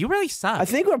 dude. Yeah, you really suck. I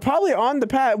think we're probably on the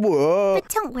path. Whoa. But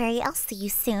don't worry, I'll see you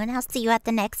soon. I'll see you at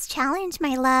the next challenge,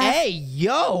 my love. Hey,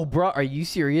 yo, bro. Are you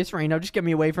serious right now? Just get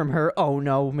me away from her. Oh,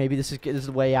 no. Maybe this is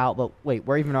the way out. But wait,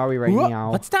 where even are we right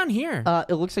now? What's down here?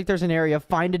 It looks like there's an area.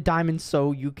 Find a diamond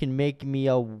so you can make me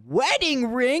a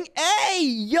wedding ring. Hey,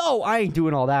 yo. I ain't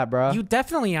doing all that, bro. You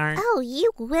definitely aren't. Oh,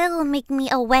 you will make me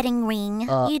a wedding ring.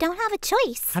 You don't have a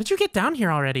choice. How did you get down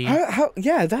here already?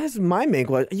 Yeah, that's my main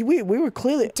question. We were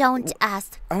clearly. Don't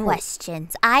ask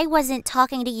questions. I wasn't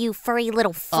talking to you furry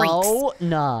little freaks. Oh,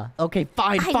 nah. Okay,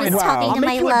 fine. I was talking I'll to make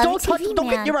my you love don't TV get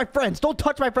man. near my friends. Don't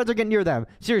touch my friends or get near them.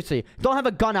 Seriously. Don't have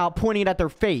a gun out pointing it at their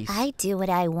face. I do what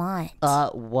I want.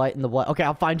 What in the what? Okay,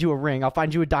 I'll find you a ring. I'll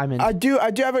find you a diamond. I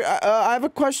have a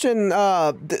question.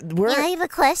 I have a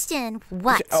question.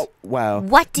 What? Oh, wow.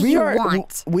 What do you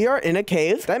want? We are in a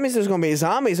cave. That means there's gonna be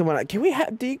zombies and whatnot. Can we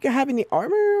have? Do you have any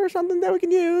armor or something that we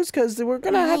can use? Because we're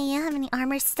gonna I have. have any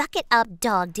armor? Suck it up,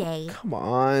 Dog Day. Come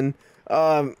on.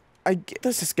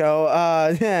 Let's just go.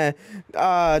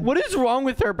 What is wrong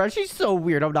with her, bro? She's so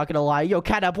weird. I'm not gonna lie. Yo,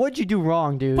 CATNAP, what'd you do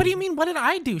wrong, dude? What do you mean? What did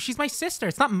I do? She's my sister.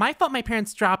 It's not my fault my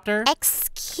parents dropped her.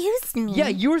 Excuse me. Yeah,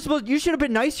 you should have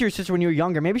been nice to your sister when you were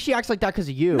younger. Maybe she acts like that because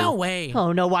of you. No way.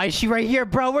 Oh no, why is she right here,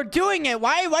 bro? We're doing it.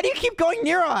 Why do you keep going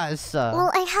near us?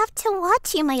 Well, I have to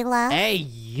watch you, my love. Hey,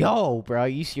 yo, bro, are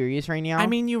you serious right now? I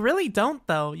mean, you really don't,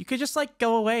 though. You could just, like,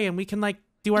 go away and we can, like,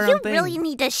 do our own thing. You really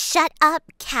need to shut up,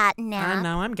 CATNAP.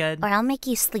 No, I'm good. Or I'll make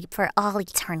you sleep for all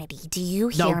eternity. Do you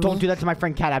hear me? No, don't do that to my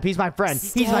friend CATNAP. He's my friend.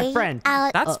 He's my friend.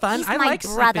 Out. That's fun. He's I my like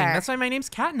brother. sleeping. That's why my name's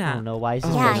CATNAP. Oh no, why is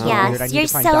this Yeah, so yeah. weird? I need You're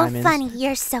to find so diamonds. funny.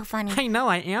 You're so funny. I know,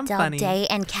 I am Dog funny. Day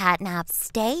and CATNAP,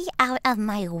 stay out of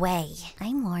my way.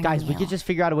 I'm warning Guys, you. we could just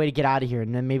figure out a way to get out of here,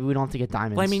 and then maybe we don't have to get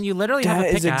diamonds. Well, I mean, you literally have a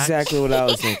That is pickaxe. exactly what I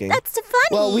was thinking. That's funny.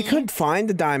 Well, we could find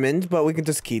the diamonds, but we could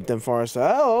just keep them for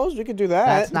ourselves. We could do that.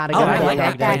 That's not a Oh, good I idea, like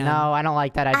Dog that. Day. No, I don't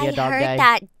like that idea, I Dog heard Day.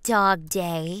 that, Dog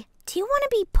Day. Do you want to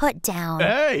be put down?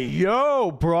 Hey,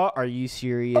 yo, bro. Are you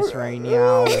serious right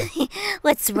now?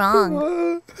 What's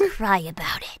wrong? Cry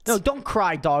about it. No, don't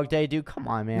cry, Dog Day, dude. Come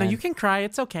on, man. No, you can cry.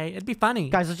 It's okay. It'd be funny.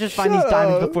 Guys, let's just find these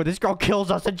diamonds before this girl kills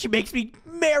us and she makes me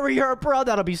marry her, bro.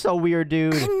 That'll be so weird,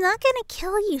 dude. I'm not gonna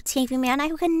kill you, TV man. I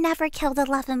could never kill the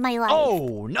love of my life.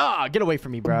 Oh, nah. Get away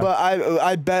from me, bro. But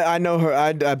I bet I know her.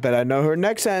 I bet I know her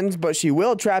next sentence. But she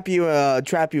will trap you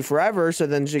forever, so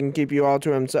then she can keep you all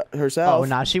to herself. Oh,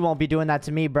 nah. She won't be doing that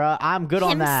to me, bro. I'm good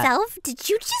on that. Himself? Did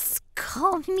you just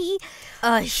call me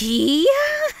he?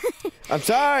 I'm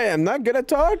sorry. I'm not good at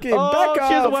talking. Oh, Back off.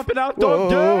 she has a weapon out, Dog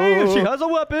Day. She has a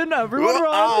weapon. Everyone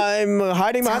run. I'm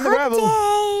hiding behind the gravel.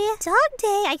 Dog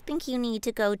Day, I think you need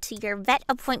to go to your vet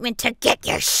appointment to get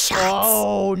your shots.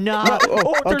 Oh, no.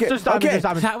 okay, There's diamonds. okay. There's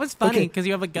diamonds. That was funny because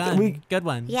you have a gun. Good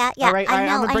one. Yeah, All right, I I'm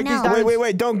know, gonna break I these know. down.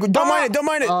 Wait. Don't mind it. Don't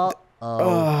mind it.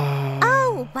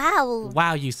 Oh, wow.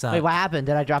 Wow, you suck. Wait, what happened?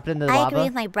 Did I drop it into the I lava? agree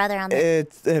with my brother on that.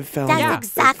 It fell. That's Yeah.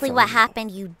 exactly what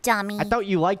happened, you dummy. I thought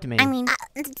you liked me. I mean,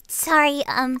 sorry,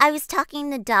 I was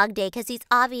talking to Dog Day because he's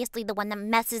obviously the one that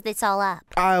messes this all up.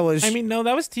 I mean, no,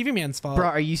 that was TV Man's fault. Bro,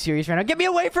 are you serious right now? Get me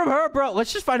away from her, bro.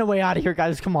 Let's just find a way out of here,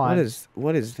 guys. Come on.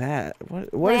 What is that? What is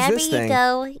Wherever this thing? you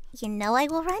go, you know I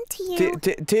will run to you.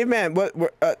 T-Man,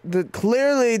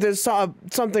 clearly there's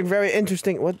something very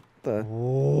interesting. What the?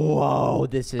 Whoa,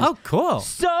 this is Oh, cool.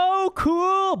 so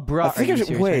cool, bro. I think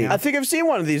I've seen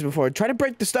one of these before. Try to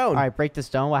break the stone. All right, break the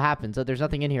stone. What happens? Oh, there's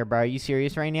nothing in here, bro. Are you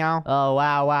serious right now? Oh,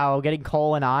 wow. I'm getting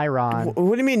coal and iron.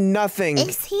 What do you mean nothing?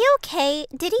 Is he okay?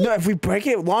 Did he? No, if we break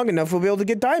it long enough, we'll be able to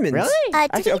get diamonds. Really?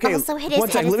 Did he also hit his one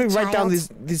head second, as let a me write down child?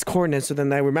 these coordinates so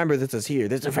then I remember this is here.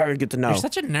 This is very good to know. You're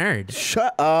such a nerd.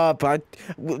 Shut up.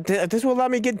 This will allow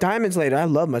me to get diamonds later. I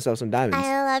love myself some diamonds.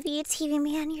 I love you, TV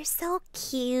man. You're so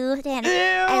cute. cute, and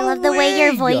I love the way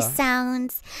your voice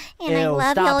sounds, and I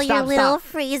love all your little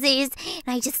phrases,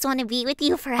 and I just want to be with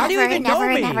you forever and ever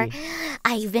and ever.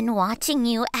 I've been watching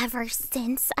you ever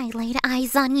since I laid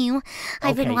eyes on you.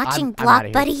 I've been watching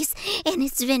Block Buddies, and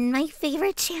it's been my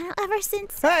favorite channel ever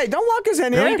since. Hey, don't lock us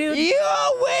in Really, here. dude?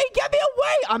 Yo, wait, get me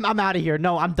away! I'm out of here.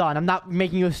 No, I'm done. I'm not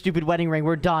making you a stupid wedding ring.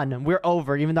 We're done. We're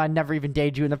over, even though I never even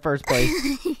dated you in the first place.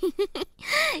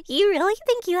 You really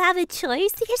think you have a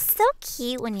choice? You're so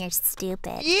cute when you're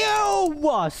stupid. You,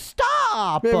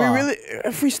 stop! Man,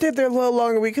 if we stayed there a little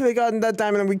longer, we could have gotten that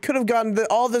diamond, and we could have gotten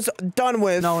all this done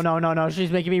with. No.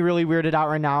 She's making me really weirded out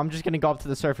right now. I'm just gonna go up to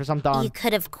the surface. I'm done. You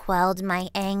could have quelled my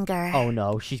anger. Oh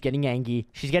no, she's getting angry.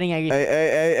 She's getting angry.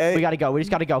 Hey. We gotta go. We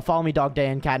just gotta go. Follow me, Dog Day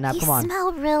and Catnap. Come on. You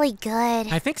smell really good.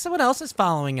 I think someone else is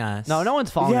following us. No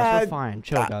one's following us. We're fine.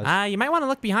 Chill, guys. You might want to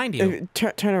look behind you.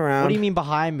 Turn around. What do you mean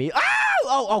behind me?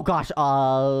 Oh gosh.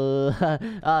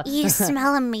 You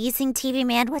smell amazing, TV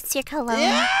man. What's your cologne?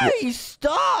 Hey,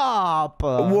 stop!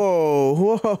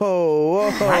 Whoa.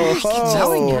 I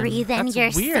can breathe in That's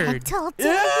your weird. scent all Ew!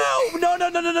 day.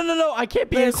 No! I can't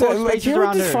be in Listen, close spaces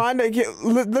around her.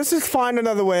 let's just find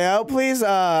another way out, please.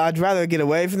 I'd rather get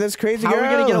away from this crazy How girl. are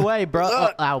we gonna get away, bro?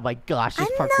 Oh my gosh, this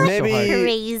I'm parkour's not so hard.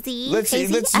 crazy. Let's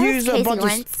Crazy? let's I was use a crazy bunch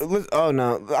once. of. Oh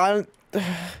no,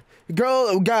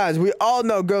 guys, we all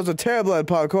know girls are terrible at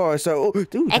parkour. So,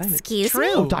 dude, Excuse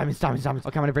me? Oh, diamonds. Okay, I'm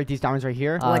gonna break these diamonds right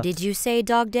here. What did you say,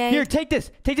 Dog Day? Here, take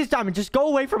this diamond. Just go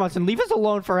away from us and leave us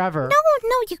alone forever.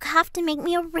 No, you have to make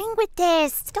me a ring with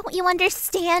this. Don't you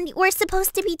understand? We're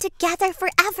supposed to be together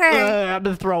forever. I'm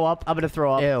gonna throw up.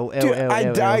 Ew. Dude,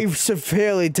 I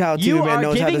severely doubt You TV Man are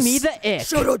knows how to. giving me the ick.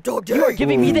 Shut up, Dog Day. You are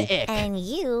giving me the ick. And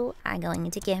you are going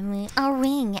to give me a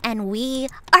ring, and we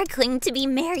are going to be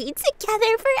married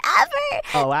together forever.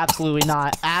 Oh, absolutely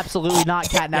not. Absolutely not,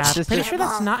 Catnap sister. Pretty sure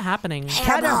that's not happening.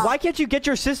 Catnap, why can't you get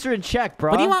your sister in check,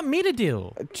 bro? What do you want me to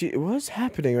do? Gee, what's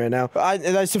happening right now?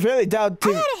 I severely doubt. I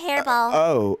had a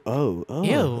hairball. Oh.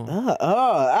 Ew.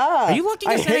 Are you looking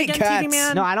us in again, TV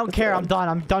Man? No, I don't care. I'm done.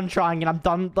 I'm done trying, and I'm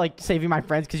done, like, saving my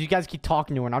friends because you guys keep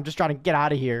talking to her, and I'm just trying to get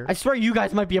out of here. I swear you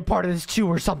guys might be a part of this too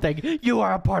or something. You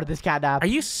are a part of this, Catnap. Are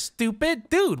you stupid?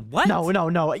 Dude, what?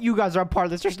 No. You guys are a part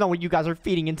of this. There's no way you guys are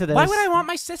feeding into this. Why would I want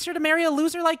my sister to marry a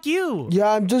loser like you?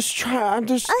 Yeah, I'm just trying.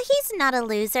 Oh, he's not a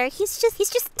loser. He's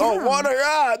just dumb. Oh, water!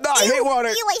 No, I hate water.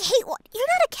 I hate water. You're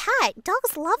not a cat.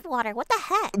 Dogs love water. What the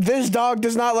heck? This dog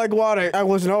does not like water. I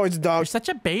wasn't always a dog. You're such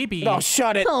a baby. No,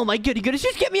 shut it. Oh my goodness,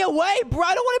 just get me away, bro.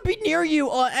 I don't want to be near you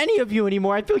or any of you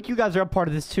anymore. I feel like you guys are a part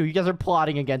of this too. You guys are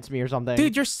plotting against me or something.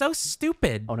 Dude, you're so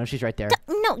stupid. Oh no, she's right there.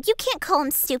 No, you can't call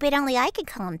him stupid. Only I could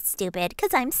call him stupid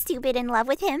because I'm stupid in love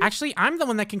with him. Actually, I'm the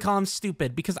one that can call him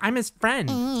stupid because I'm his friend.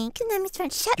 Because I'm his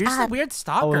friend. Shut You're just a up. weird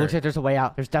stalker. Oh, it looks like there's a way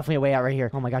out. There's definitely a way out right here.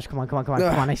 Oh my gosh, come on. Come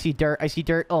on, I see dirt.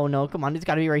 Oh no, come on. It's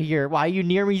gotta be right here. Why are you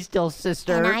near me still,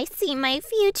 sister? And I see my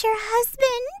future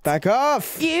husband. Back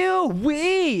off. Ew,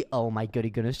 wee. Oh my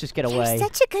goodness, just get away. You're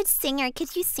such a good singer.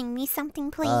 Could you sing me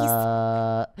something, please?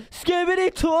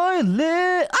 Skibbity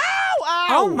toilet. Ow!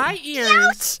 Oh, my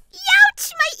ears.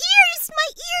 Ouch! My ears!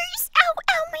 Ow,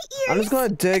 my ears! I'm just gonna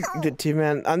dig,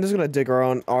 T-Man. I'm just gonna dig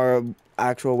our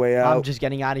actual way out. I'm just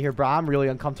getting out of here, bro. I'm really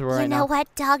uncomfortable right You know now.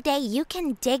 what, Dog Day? You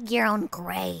can dig your own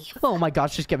grave. Oh my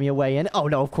gosh, just get me away. And oh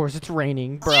no, of course it's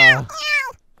raining, bro.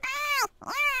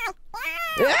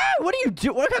 What do you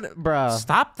do? What kind of, bro?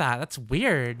 Stop that. That's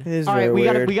weird. It is All right, very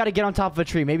weird. we gotta get on top of a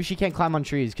tree. Maybe she can't climb on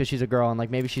trees because she's a girl and like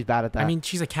maybe she's bad at that. I mean,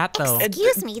 she's a cat, though.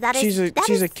 Excuse me,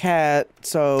 She's a cat,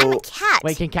 so. I'm a cat.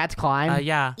 wait, can cats climb?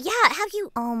 Yeah. Yeah, have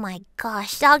you? Oh my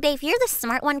gosh, Dog Day, if you're the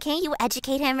smart one, can't you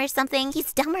educate him or something?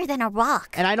 He's dumber than a rock.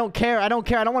 And I don't care. I don't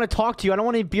want to talk to you. I don't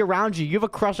want to be around you. You have a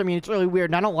crush on me. It's really weird,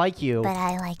 and I don't like you. But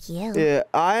I like you. Yeah,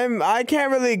 I'm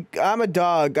a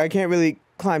dog. I can't really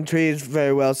climb trees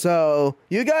very well, so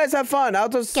you guys have fun. I'll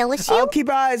keep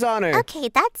eyes on her. Okay,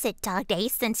 that's it, Dog Day.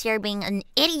 Since you're being an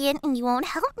idiot and you won't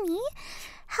help me,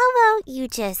 how about you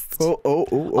just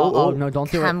Oh no!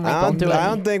 Don't do it! Come with Don't do it!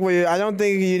 I don't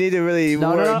think you need to really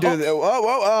No. do this.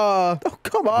 Oh,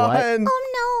 come on.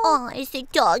 Oh no! It's a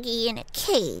doggy in a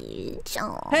cage.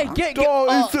 Oh. Hey, get!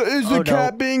 Is the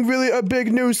cat being really a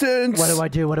big nuisance? What do I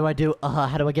do?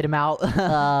 How do I get him out?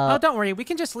 Oh, don't worry. We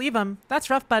can just leave him. That's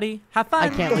rough, buddy. Have fun. I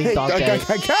can't leave Dog Day.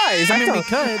 Guys, I mean, we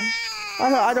could.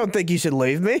 I don't think you should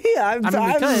leave me. I'm we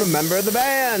a could. member of the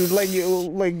band.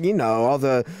 You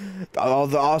know, all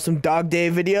the awesome Dog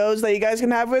Day videos that you guys can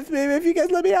have with me if you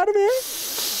guys let me out of here.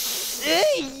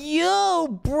 Hey,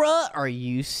 yo, bruh. Are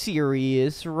you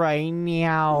serious right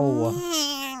now?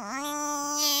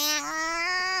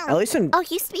 At least I'm. Oh,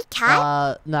 you speak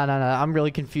cat? No. I'm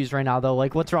really confused right now, though.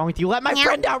 Like, what's wrong with you? Let my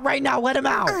friend out right now. Let him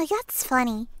out. Oh, that's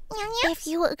funny. If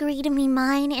you agree to be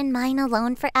mine and mine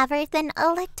alone forever, then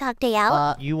I'll let Dog Day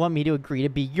out. You want me to agree to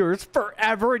be yours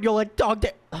forever and you'll let Dog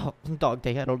Day... Oh, Dog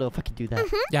Day, I don't know if I can do that.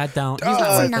 Yeah, don't. He's It's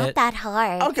not worth not it. that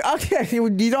hard. Okay. You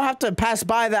don't have to pass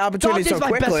by the Dog opportunity Day's so my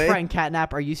quickly. best friend,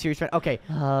 Catnap. Are you serious, friend? Okay.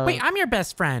 Wait, I'm your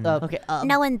best friend. Okay.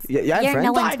 No one's. Yeah, you're friend.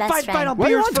 no one's Fine, best fine, friend. I'll What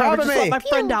be are you yours on forever. top of Just let me? my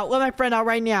friend out. Let my friend out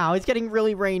right now. It's getting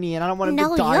really rainy and I don't want him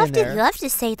No, to die in there. you have to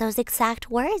say those exact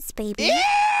words, baby. Ew!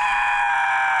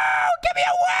 Get me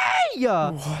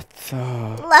away! What the?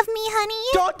 Love me, honey.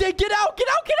 Dog Day, get out,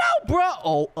 bro.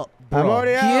 Oh, bro. I'm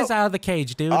already He out. is out of the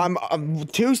cage, dude. I'm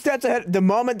 2 steps ahead. The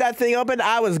moment that thing opened,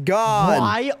 I was gone.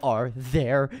 Why are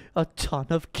there a ton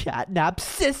of Catnap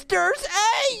sisters?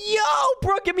 Hey, yo,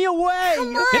 bro, get me away.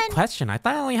 Come Good on. question. I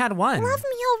thought I only had one. Love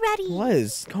me already. What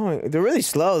is going? They're really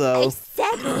slow I though.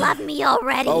 said love me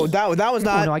already. Oh, that was Oh,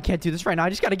 not. no, I can't do this right now. I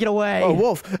just gotta get away. Oh,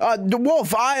 Wolf. The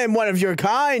Wolf, I am one of your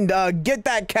kind. Get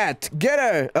that cat. Get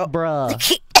her. Oh,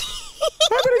 Bruh.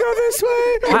 I'm gonna go this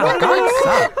way. Wow, dogs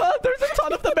suck. There's a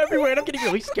ton of them everywhere, and I'm getting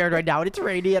really scared right now. And it's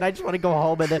rainy, and I just want to go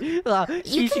home. And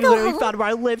she can go literally home. found where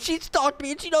I live. She stalked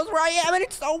me, and she knows where I am, and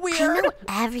it's so I weird. know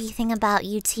everything about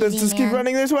you, TV Let's just man. keep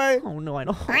running this way. Oh no, I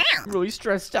know. I'm really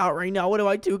stressed out right now. What do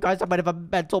I do, guys? I might have a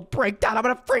mental breakdown. I'm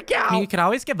gonna freak out. I mean, you could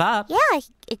always give up. Yeah,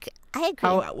 I agree.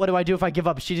 What do I do if I give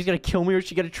up? Is she just gonna kill me, or is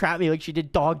she gonna trap me like she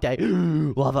did Dog Day?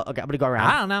 Lava. Okay, I'm gonna go around.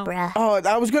 I don't know. Bruh. Oh,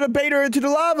 I was gonna bait her into the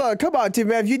lava. Come on, Tim,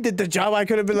 man. If you did the job, I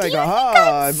could have been like, you think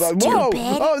aha. I'm But whoa.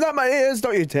 stupid? Oh, not my ears.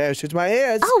 Don't you dare shoot my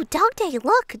ears. Oh, Dog Day,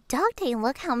 look. Dog Day,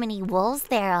 look how many wolves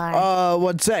there are.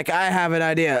 1 sec. I have an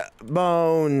idea.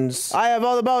 Bones. I have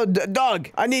all the bones. Dog,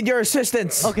 I need your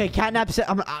assistance. Okay, Catnap said,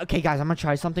 okay, guys, I'm gonna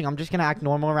try something. I'm just gonna act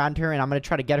normal around her, and I'm gonna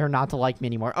try to get her not to like me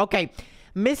anymore. Okay,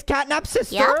 Miss Catnap's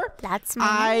sister. Yep, that's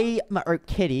my or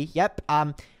Kitty. Yep.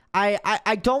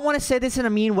 I don't want to say this in a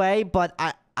mean way, but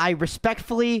I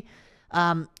respectfully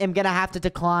am gonna have to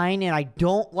decline, and I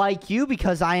don't like you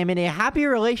because I am in a happy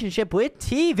relationship with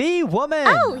TV Woman.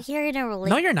 Oh, you're in a relationship.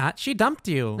 No, you're not. She dumped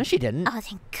you. No, she didn't. Oh,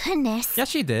 thank goodness. Yes,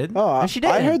 she did. Oh, she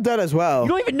I didn't. heard that as well. You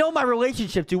don't even know my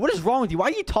relationship, dude. What is wrong with you? Why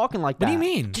are you talking like that? What do you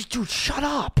mean? Just, dude, shut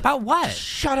up. About what?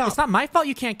 Shut up. It's not my fault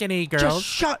you can't get any girls. Just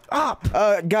shut up.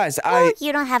 Guys, Well,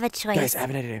 you don't have a choice. Guys, I have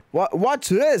an idea. Watch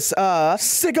this.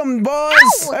 Sick 'em, boys.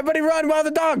 Ow! Everybody run while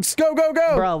the dogs. Go, go,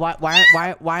 go. Bro,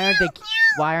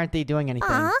 why aren't they doing anything?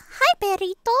 Hi,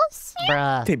 perritos.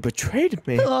 Bruh. They betrayed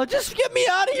me. Oh, just get me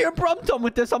out of here, bro. I'm done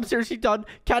with this. I'm seriously done.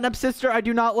 Catnap sister, I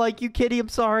do not like you, Kitty. I'm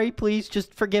sorry. Please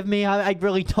just forgive me. I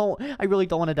really don't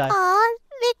want to die. Aw,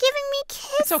 they're giving me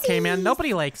kisses. It's okay, man.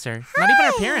 Nobody likes her. Not even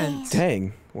her parents.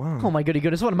 Dang. Wow. Oh my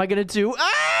goodness, what am I gonna do?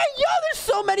 Ah, yo, there's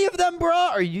so many of them, bro.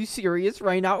 Are you serious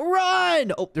right now?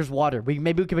 Run! Oh, there's water.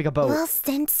 Maybe we can make a boat. Well,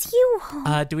 since you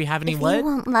won't, Do we have any if wood? you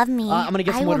won't love me, I'm gonna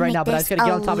get some I wood will right make now, but I this just gotta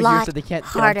get on a top of you lot so they can't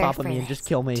get on harder top of for me and this just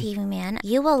kill me. TV man,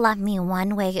 you will love me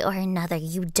one way or another.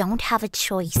 You don't have a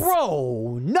choice.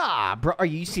 Bro, nah, bro. Are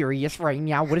you serious right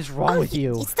now? What is wrong with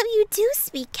you? So you do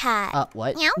speak cat.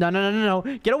 What? Meow. No.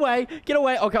 Get away. Get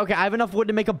away. Okay. I have enough wood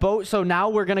to make a boat, so now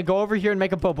we're gonna go over here and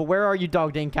make a boat. But where are you,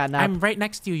 Dog Day and Catnap? I'm right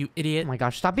next to you, you idiot. Oh my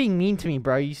gosh, stop being mean to me,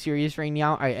 bro. Are you serious right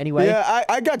now? All right, anyway. Yeah,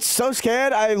 I got so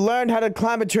scared. I learned how to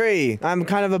climb a tree. I'm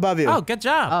kind of above you. Oh, good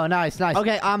job. Oh, nice.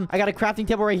 Okay, I got a crafting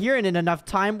table right here, and in enough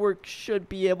time, we should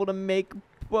be able to make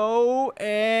bow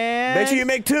and... Make sure you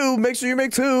make two. Make sure you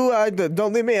make two.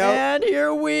 Don't leave me out. And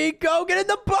here we go. Get in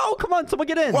the bow. Come on, someone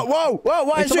get in. Whoa. Why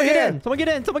Hey, is someone she get here? in.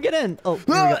 Someone get in. Oh, here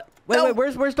we go.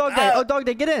 Wait, where's Dog Day? Oh, Dog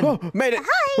Day, get in. Oh, made it.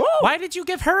 Hi. Why did you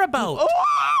give her a boat?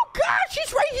 Oh, God,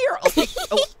 she's right here. Okay.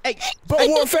 Oh, hey. Boat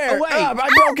warfare. Away. I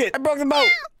broke it. I broke the boat.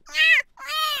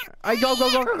 All right, go.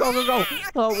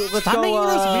 Oh, let's Stop go. making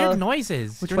those weird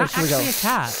noises. You're way not should we go? actually a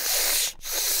cat.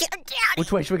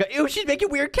 Which way should we go? Ew, she's making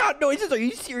weird cat noises. Are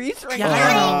you serious right Yeah, now?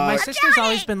 I don't know. My sister's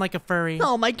always been like a furry.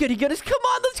 Oh my goodness! Come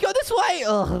on, let's go this way.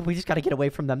 Ugh, we just gotta get away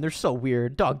from them. They're so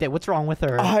weird. Dog Day, what's wrong with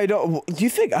her? I don't. You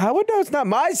think I would know? It's not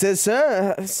my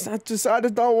sister. I just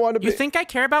don't want to be. You think I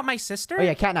care about my sister? Oh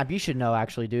yeah, Catnap, you should know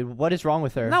actually, dude. What is wrong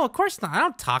with her? No, of course not. I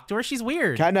don't talk to her. She's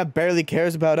weird. Catnap barely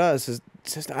cares about us. It's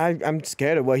just I'm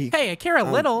scared of what he. Hey, I care a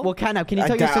little. Well, Catnap, can you I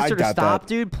tell your doubt- I sister to doubt stop, that.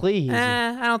 dude? Please.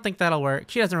 I don't think that'll work.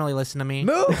 She doesn't really listen to me.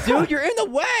 Move, dude. You're in the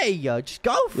way. Just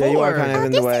go for Yeah, you are it. kind of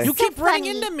in the this way. is You so keep running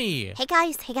funny. into me. Hey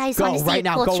guys, Go wanna see right a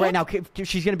now. cool Go trick? right now.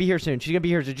 She's gonna be here soon.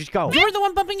 Just go. You're the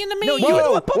one bumping into me. No, you were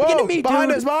the one bumping into me, dude.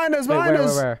 Behind us, behind us, behind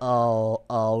us. Where? Oh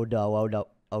no.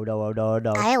 Oh no, oh no, oh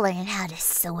no. I learned how to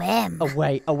swim.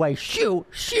 Away. Shoo.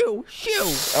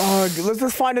 Let's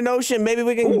just find an ocean. Maybe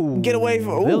we can get away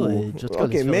from village. Let's go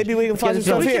to this Okay, maybe we can find some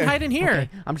stuff We here. can hide in here. Okay,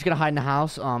 I'm just gonna hide in the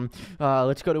house.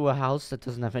 Let's go to a house that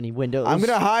doesn't have any windows. I'm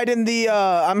gonna hide in the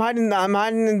I'm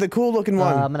hiding in the cool looking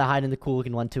one. I'm gonna hide in the cool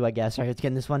looking one too, I guess. All right, let's get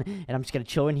in this one, and I'm just gonna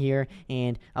chill in here.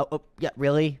 And yeah,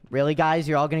 really, guys,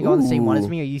 you're all gonna go on the same one as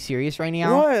me? Are you serious right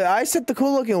now? What? I said the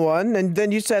cool looking one, and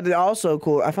then you said also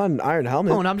cool. I found an iron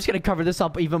helmet. Oh, and I'm just gonna cover this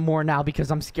up even more now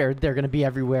because I'm scared they're gonna be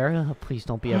everywhere. Please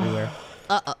don't be everywhere.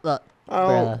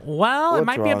 Well, it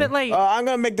might be a bit late. I'm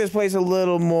gonna make this place a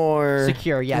little more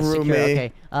secure. Yes, roomy. secure.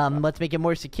 Okay. Let's make it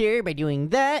more secure by doing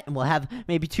that, and we'll have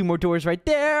maybe 2 more doors right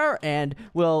there, and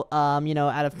we'll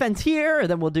add a fence here, and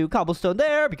then we'll do cobblestone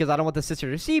there because I don't want the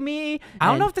sister to see me. I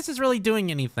don't know if this is really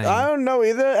doing anything. I don't know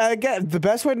either. Again, the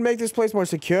best way to make this place more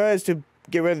secure is to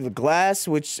get rid of the glass,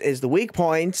 which is the weak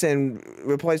points, and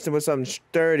replace them with something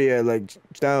sturdier like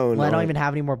stone. Well, I don't even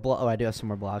have any more blocks. Oh, I do have some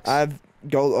more blocks. I've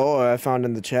gold ore I found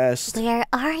in the chest. Where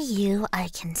are you? I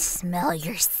can smell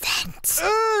your scent.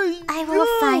 I will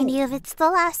find you if it's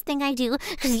the last thing I do,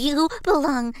 because you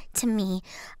belong to me.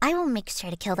 I will make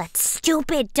sure to kill that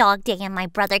stupid Dog Day and my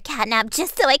brother CATNAP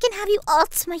just so I can have you all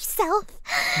to myself.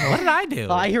 What did I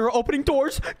do? I hear opening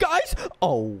doors, guys.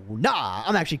 Oh, nah,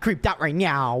 I'm actually creeped out right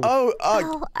now. Are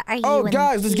you in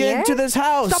guys, let's get into this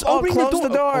house. Stop opening close the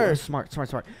door. Oh, smart.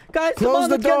 Guys, close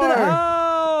the let's get into door. the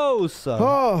house.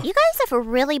 You guys have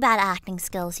really bad acting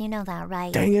skills. You know that,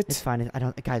 right? Dang it. It's fine.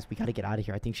 Guys, we gotta get out of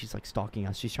here. I think she's like stalking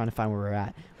us. She's trying to find where we're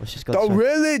at. Let's just go. Oh,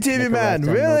 really, TV man?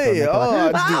 Really?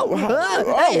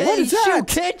 What is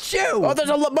that? Shoot! Oh, there's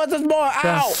there's more.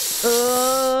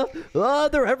 Ow!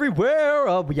 They're everywhere.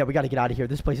 Yeah, we gotta get out of here.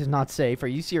 This place is not safe. Are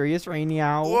you serious right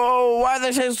now? Whoa! Why are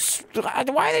they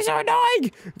so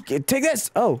annoying? Take this.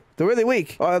 Oh, they're really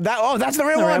weak. That's the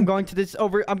real one. I'm going to this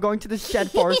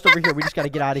dead forest over here. We just gotta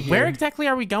get out of here. Where exactly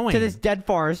are we going? To this dead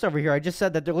forest over here. I just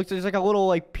said that there's like a little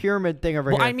like pyramid thing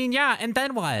over here. I mean, yeah, and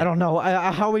then what? I don't know.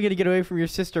 How are we gonna get away from your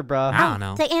sister, bro? I don't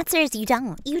know. The answer is you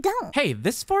don't. You don't. Hey,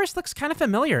 this forest looks kind of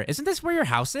familiar. Isn't this where your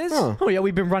house is? Oh yeah,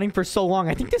 we've been running for so long.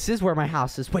 I think this is where my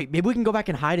house is. Wait, maybe we can go back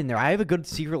and hide in there. I have a good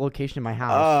secret location in my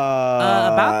house.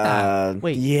 About that.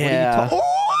 Wait, yeah. Oh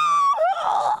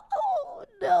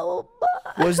no.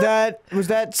 Was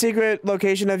that secret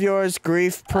location of yours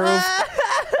grief proof?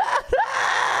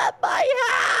 My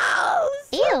house.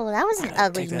 Ew, that was an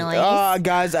ugly noise.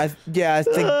 Guys, I think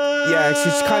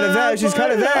she's kind of there. She's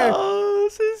kind of there.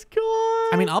 House is gone.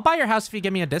 I mean, I'll buy your house if you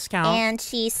give me a discount. And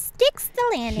she sticks the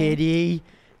landing. Kitty,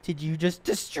 did you just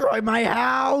destroy my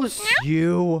house?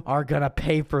 You are gonna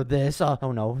pay for this.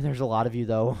 Oh no, there's a lot of you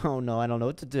though. Oh no, I don't know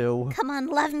what to do. Come on,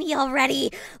 love me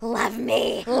already. Love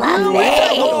me.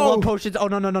 Love potions. Oh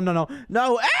no. No. Hey,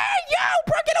 you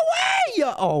broke it away.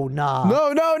 Oh nah.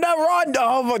 No, run.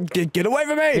 Oh, get away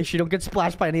from me. Hey, she don't get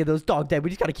splashed by any of those dog dead.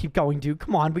 We just gotta keep going, dude.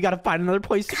 Come on, we gotta find another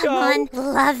place to go. Come on,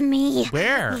 love me.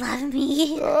 Where? Love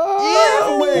me.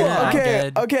 Wait, Yeah,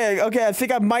 okay. I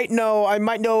think I might know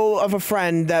of a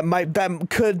friend that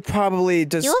could probably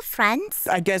just. You have friends?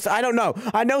 I guess I don't know.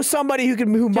 I know somebody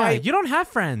who might. You don't have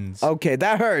friends. Okay,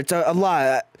 that hurts a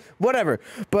lot. Whatever.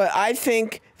 But I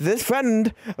think this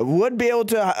friend would be able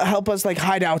to help us like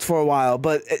hide out for a while,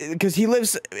 but because he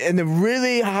lives in a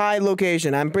really high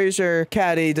location. I'm pretty sure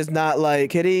Caddy does not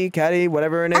like Caddy,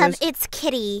 whatever her name is. It's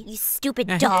Kitty, you stupid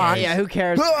dog. Yeah, who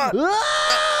cares? I'm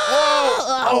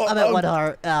at 1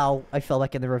 heart. Ow, I fell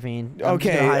back in the ravine.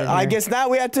 Okay, I guess now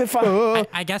we have to find.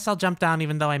 I guess I'll jump down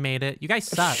even though I made it. You guys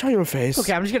suck. Shut your face.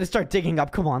 Okay, I'm just gonna start digging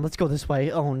up. Come on, let's go this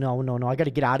way. Oh no, I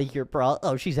gotta get out of here, bro.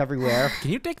 Oh, she's everywhere.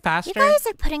 Can you dig faster? You guys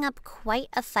are putting up quite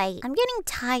a fight. I'm getting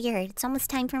tired. It's almost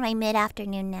time for my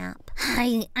mid-afternoon nap.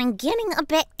 I'm getting a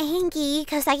bit angry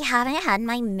because I haven't had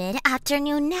my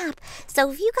mid-afternoon nap.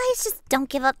 So if you guys just don't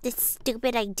give up this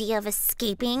stupid idea of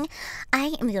escaping,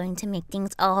 I am going to make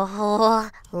things a whole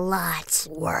lot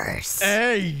worse.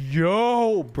 Hey,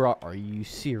 yo, bro, are you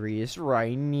serious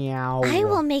right now? I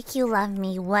will make you love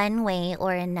me one way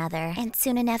or another. And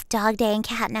soon enough, Dog Day and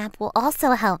CATNAP will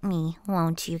also help me,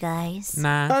 won't you guys?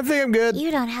 Nah. I think I'm good.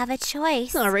 You don't have a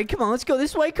choice. All right, come on, let's go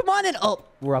this way. Come on in. Oh,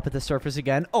 we're up at the surface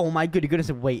again. Oh my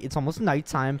goodness! Wait, it's almost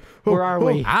nighttime. Where are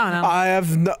we? I don't know. I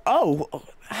have no. Oh,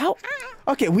 how?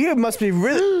 Okay, we must be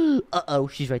really. Uh-oh,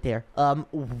 she's right there. Come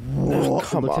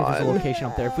looks like there's a on. location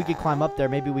up there. If we could climb up there,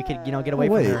 maybe we could, get away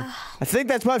Wait, from her. I think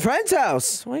that's my friend's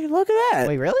house. Wait, look at that.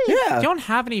 Wait, really? Yeah. You don't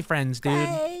have any friends, dude.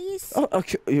 Guys, Oh,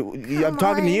 okay. I'm come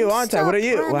talking to you, on, aren't I? What are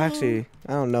stop you? Well, running. actually,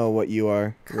 I don't know what you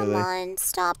are, Come really. on,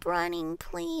 stop running,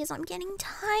 please. I'm getting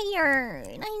tired.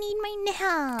 I need my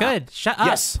nap. Good. Shut up.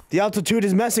 Yes, the altitude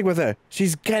is messing with her.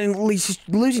 She's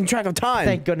losing track of time.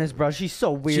 Thank goodness, bro. She's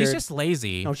so weird. She's just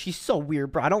lazy. No, she's so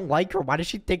weird, bro. I don't like her. Why does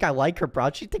she think I like her, bro?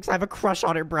 She thinks I have a crush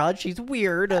on her, bro. She's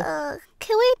weird.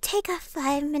 Can we take a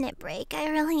 5-minute break? I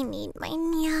really need my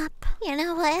nap. You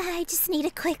know what? I just need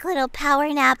a quick little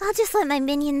power nap. I'll just let my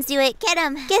minions do it. Get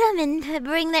 'em, and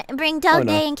bring Dog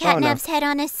Day and Catnap's head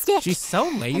on a stick. She's so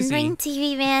And lazy. bring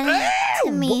TV Man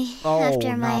to me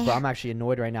after my. Bro, I'm actually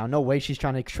annoyed right now. No way she's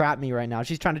trying to trap me right now.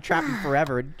 She's trying to trap me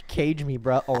forever and cage me,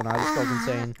 bro. Oh, no, this girl's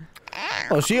insane.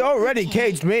 Well, she already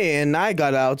caged me, and I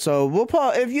got out. So we'll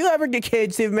if you ever get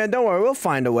caged, Steve, man, don't worry. We'll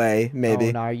find a way, maybe.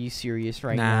 Oh, no, are you serious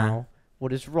right Nah. now?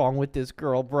 What is wrong with this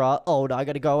girl, bro? Oh, no, I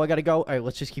gotta go. All right,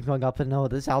 let's just keep going up. And no,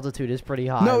 this altitude is pretty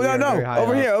high. No, We are very high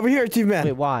over up. here, Steve, man.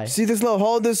 Wait, why? See this little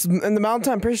hole in the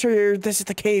mountain? I'm pretty sure this is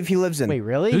the cave he lives in. Wait,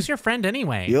 really? Who's your friend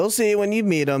anyway? You'll see when you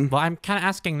meet him. Well, I'm kind of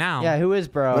asking now. Yeah, who is,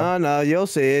 bro? No, you'll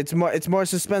see. It's more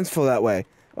suspenseful that way.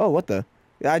 Oh, what the?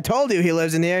 I told you he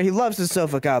lives in here. He loves his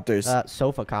sofa copters.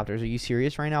 Sofa copters. Are you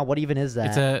serious right now? What even is that?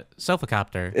 It's a sofa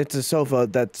copter. It's a sofa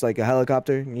that's like a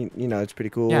helicopter. You know, it's pretty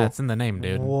cool. Yeah, it's in the name,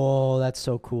 dude. Whoa, that's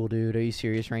so cool, dude. Are you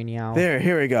serious right now?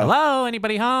 Here we go. Hello,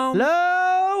 anybody home?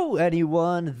 Hello?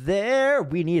 Anyone there?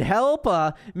 We need help.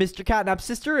 Mr. Catnap's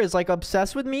sister is like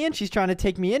obsessed with me and she's trying to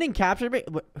take me in and capture me.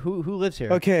 Who lives here?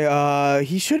 Okay,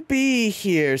 he should be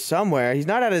here somewhere. He's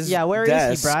not at his Yeah, where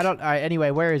desk. is he, bro? All right,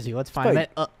 anyway, where is he? Let's find him.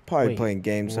 Probably Wait, playing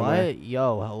games somewhere. What?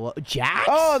 Yo, hello? Jax?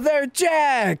 Oh, they're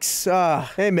Jax!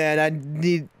 Hey,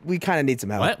 man, we kind of need some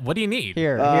help. What do you need?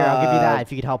 Here, I'll give you that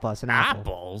if you could help us. An apple.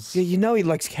 Apples? Yeah, you know he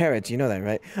likes carrots. You know that,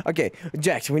 right? Okay,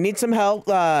 Jax, we need some help.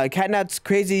 Catnap's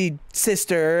crazy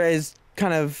sister is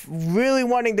kind of really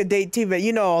wanting to date Tiva.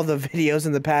 You know all the videos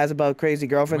in the past about crazy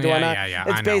girlfriends and whatnot. Yeah,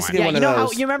 It's I know, basically Yeah, one you know of how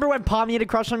those. you remember when Pomni had a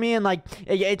crush on me and like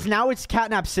it's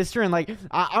Catnap's sister and like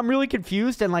I'm really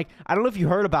confused and like I don't know if you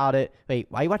heard about it. Wait,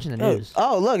 why are you watching the news?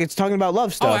 Oh, look, it's talking about love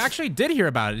Oh, stuff. I actually did hear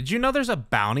about it. Did you know there's a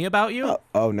bounty about you?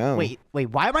 Oh, no. Wait,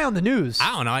 why am I on the news?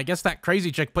 I don't know. I guess that crazy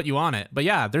chick put you on it. But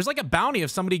yeah, there's like a bounty if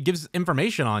somebody gives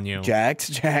information on you. Jax.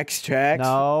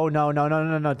 No,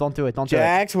 don't do it. Don't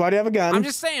Jax, why do you have a gun? I'm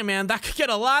just saying, man, that could get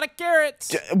a lot of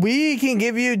carrots. We can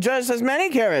give you just as many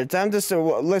carrots. I'm just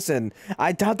listen.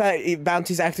 I doubt that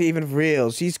bounty's actually even real.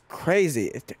 She's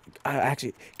crazy.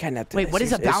 Actually, Catnap. Wait, what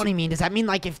does a bounty mean? Does that mean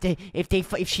like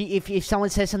if someone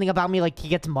says something about me, like he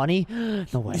gets money?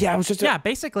 No way. Yeah, I was just. Yeah,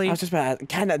 basically. I was just about.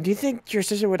 Catnap, do you think your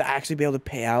sister would actually be able to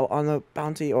pay out on the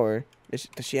bounty, or does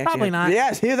she actually? Probably not.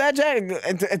 Yes, hear that, Jack?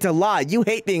 It's a lie. You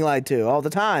hate being lied to all the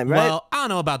time, right? Well, I don't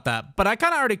know about that, but I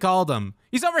kind of already called him.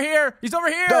 He's over here. He's over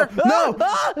here. No!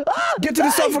 Get to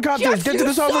the sofa copters! Get to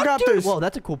the sofa copters! Whoa,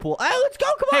 that's a cool pool. Hey, let's go!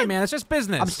 Come on! Hey, man, it's just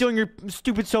business. I'm stealing your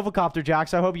stupid sofa copter,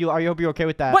 Jax. I hope you're okay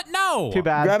with that. What? No. Too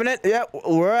bad. Grabbing it? Yeah,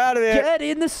 we're out of here. Get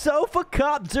in the sofa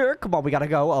copter. Come on, we gotta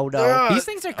go. Oh no. These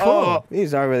things are cool. Oh,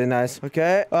 these are really nice.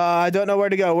 Okay. I don't know where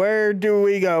to go. Where do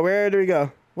we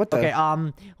go? What the?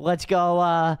 Okay, let's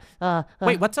go,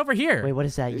 Wait, what's over here? Wait, what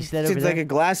is that? You see that over Seems there? like a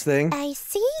glass thing. I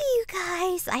see you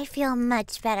guys. I feel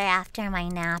much better after my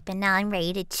nap, and now I'm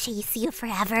ready to chase you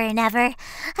forever and ever.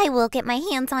 I will get my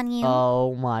hands on you.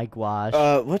 Oh my gosh.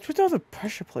 What's with all the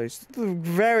pressure plates? They're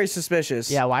very suspicious.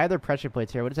 Yeah, why are there pressure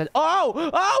plates here? What is that? Oh!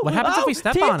 What happens if we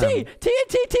step TNT, on him?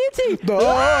 TNT!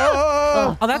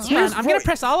 Oh, Oh, that's fine. I'm gonna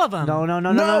press all of them. No!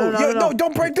 No,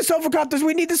 don't break the sofa copters.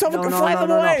 We need the sofa copters. Fly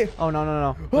them away. Oh,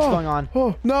 no. What's going on?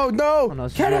 Oh, no. Oh, no,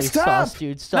 this is Can I really stop? sus,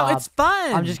 dude. Stop. No, it's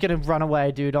fun. I'm just gonna run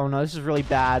away, dude. Oh, no, this is really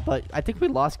bad. But I think we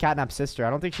lost Catnap's sister. I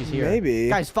don't think she's here. Maybe.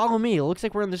 Guys, follow me. It looks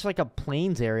like we're in this, like, a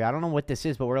plains area. I don't know what this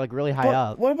is, but we're, like, really high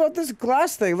up. What about this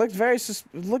glass thing?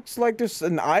 Looks like there's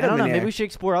an I item don't know. in here. Maybe we should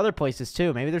explore other places,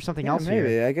 too. Maybe there's something else Maybe.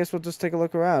 here. I guess we'll just take a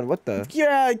look around. What the?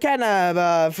 Yeah, kind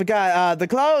of forgot the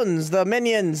clones, the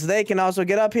minions. They can also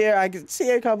get up here. I can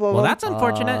see a couple of Well, them. that's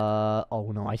unfortunate.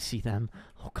 Oh, no, I see them.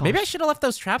 Oh, gosh. Maybe I should have left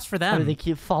those traps for Why do them. they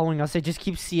keep following us? They just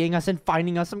keep seeing us and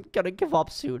finding us. I'm gonna give up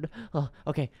soon. Oh,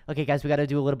 okay, guys, we gotta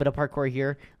do a little bit of parkour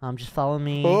here. Just follow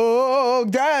me. Oh,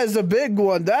 that is a big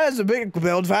one. That is a big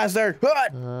build faster.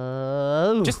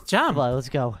 Just jump. Come on, let's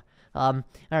go. All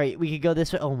right, we could go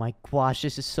this way. Oh my gosh,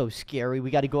 this is so scary. We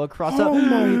got to go across. Oh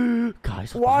my!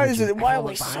 Guys, Why behind is you. it? Why are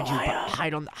Look we so behind you, high but up?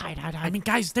 hide on the hide. I mean,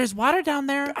 guys, there's water down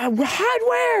there. Hide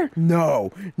where?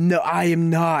 No, I am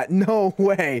not. No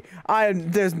way.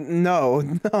 There's no.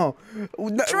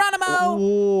 Geronimo.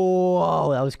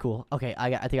 Whoa, that was cool. Okay,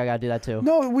 I think I gotta do that too.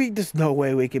 No, there's no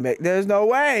way we can make. There's no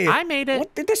way. I made it.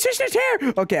 What? The sister's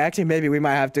here. Okay, actually, maybe we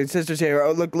might have to. Sister's here.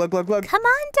 Oh, look. Come on,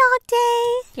 Dog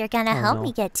Day. You're gonna help no.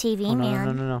 me get TV TV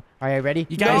man. No. All right, ready?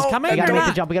 You guys coming? We gotta or make the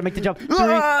not? jump. We gotta make the jump. 3, 2,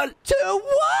 1.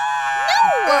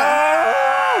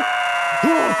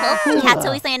 Cats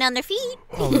always land on their feet.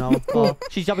 Oh no. Oh,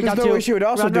 she's jumping down There's no too. way she would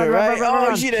also do it, right?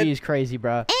 Oh, she did. She's crazy,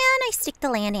 bro. And I stick the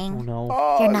landing. Oh no.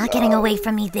 Oh, You're not getting away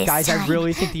from me this Guys, time. I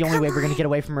really think the only way we're gonna get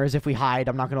away from her is if we hide.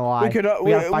 I'm not gonna lie. We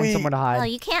gotta find somewhere to hide. Well,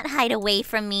 you can't hide away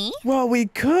from me. Well, we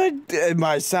could. It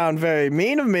might sound very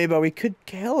mean of me, but we could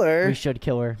kill her. We should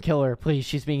kill her. Kill her, please.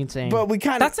 She's being insane. But we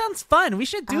kind of. That sounds fun. We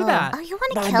should do that. Oh, you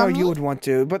want to I kill know me? you would want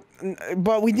to, but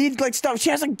we need like stuff.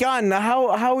 She has a gun. How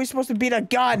are we supposed to beat a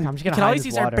gun? I'm just We gonna can hide always in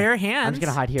use this our water. bare hands. I'm just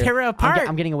gonna hide here. Tear her apart.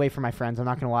 I'm getting away from my friends. I'm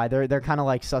not gonna lie. They're kind of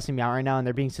like sussing me out right now, and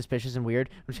they're being suspicious and weird.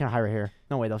 I'm just gonna hide right here.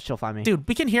 No way, she'll find me. Dude,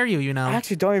 we can hear you, you know. I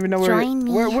actually don't even know Join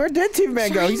me. where did TV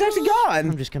Man go? He's actually I'm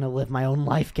gone. just gonna live my own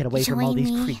life, get away from all Join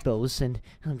these me. creepos, and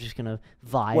I'm just gonna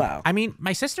vibe. Wow. I mean,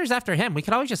 my sister's after him. We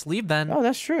could always just leave then. Oh,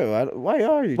 that's true. Why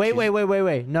are you? Wait. TV?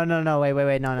 No.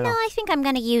 Wait. No. No, I think I'm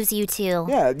gonna use you too.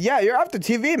 Yeah. You're after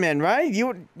TV Man, right?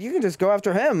 You can just go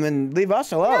after him and leave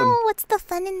us alone. No, what's the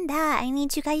fun in that? I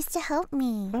need you guys to help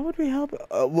me. How would we help?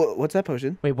 What's that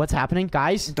potion? Wait, what's happening,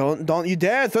 guys? Don't you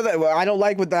dare throw that. I don't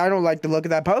like the look of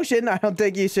that potion. I don't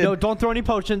think you should. No, don't throw any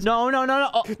potions. No.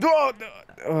 Oh.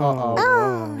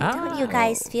 Oh, don't you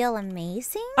guys feel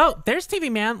amazing? Oh, there's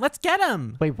TV Man. Let's get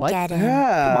him. Wait, what? Get him.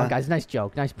 Yeah. Come on, guys. Nice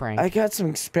joke. Nice prank. I got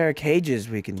some spare cages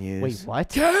we can use. Wait, what?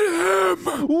 Get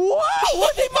him!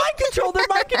 What? They mind control. They're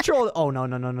mind controlled. Oh,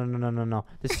 no.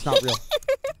 This is not real.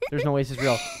 There's no way this is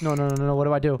real. No. What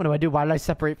do I do? Why did I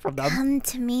separate from them? Come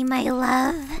to me, my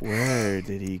love. Where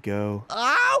did he go?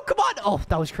 Ow, come on. Oh,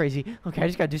 that was crazy. Okay, I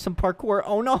just gotta do some parkour.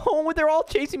 Oh, no. They're all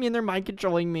chasing me and they're mind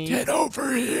controlling me. Get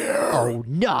over here. Oh,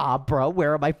 nah, bro.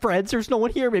 Where are my friends? There's no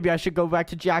one here. Maybe I should go back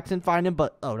to Jackson, find him.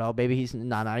 But, oh, no, maybe he's...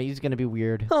 Nah, he's gonna be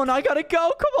weird. Oh, no, I gotta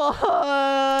go. Come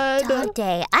on. Dog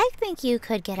Day, I think you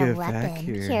could get a Get back weapon.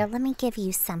 here. Here, let me give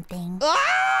you something.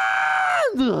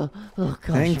 Oh, gosh.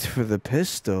 Thanks for the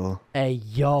pistol. Hey,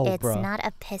 yo, It's bro. not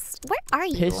a pistol. Where are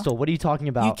you? Pistol? What are you talking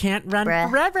about? You can't run Bruh.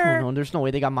 forever. Oh, no, there's no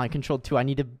way they got mind controlled too. I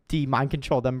need to de-mind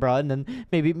control them, bro. And then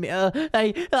maybe,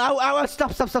 hey, ow,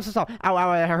 stop.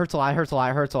 Ow, it hurts a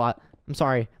lot. I'm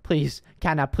sorry. Please,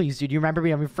 CATNAP, please, dude. You remember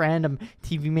me? I'm your friend. I'm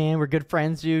TV Man. We're good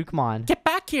friends, dude. Come on. Get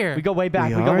back here. We go way back.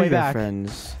 We We go are way your back.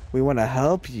 friends. We want to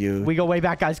help you. We go way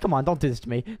back, guys. Come on, don't do this to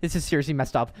me. This is seriously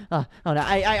messed up. Oh no,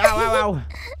 ow.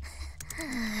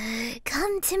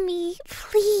 Come to me,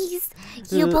 please.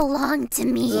 You belong to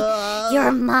me.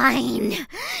 You're mine.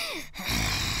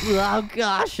 Oh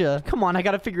gosh. Come on, I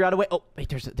gotta figure out a way. Oh wait,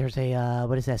 there's a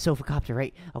what is that? Sofa copter,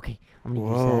 right? Okay, I'm gonna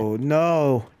use that. Whoa,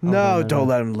 no, no, don't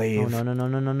no. let him leave. Oh,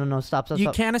 no. Stop.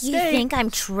 You can't You escape. think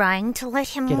I'm trying to let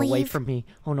him Get leave? away from me.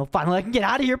 Oh no, finally I can get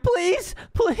out of here, please.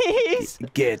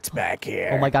 Get back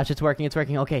here. Oh my gosh, it's working.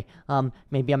 Okay,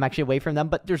 maybe I'm actually away from them,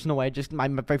 but there's no way. Just my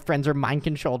friends are mind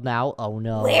controlled now. Oh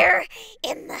no. Where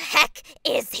in the heck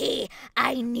is he?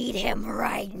 I need him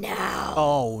right now.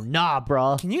 Oh nah,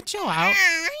 bro. Can you chill out?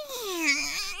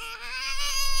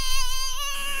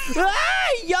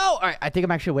 Yo! All right, I think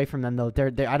I'm actually away from them though.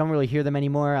 I don't really hear them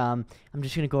anymore. I'm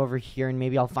just gonna go over here and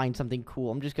maybe I'll find something cool.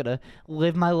 I'm just gonna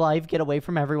live my life, get away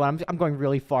from everyone. I'm going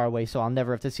really far away, so I'll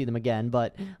never have to see them again.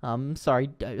 But sorry,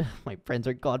 my friends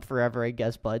are gone forever, I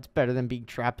guess. But it's better than being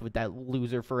trapped with that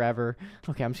loser forever.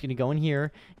 Okay, I'm just gonna go in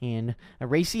here and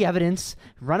erase the evidence,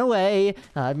 run away,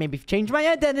 maybe change my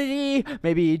identity,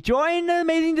 maybe join the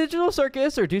Amazing Digital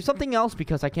Circus or do something else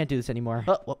because I can't do this anymore.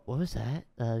 What was that?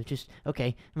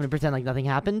 Okay. I'm gonna pretend like nothing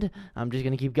happened. I'm just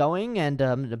gonna keep going and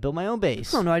build my own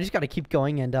base. Oh no, I just gotta keep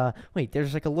going and wait,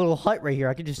 there's like a little hut right here.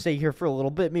 I could just stay here for a little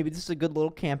bit. Maybe this is a good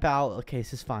little camp out. Okay,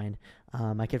 this is fine.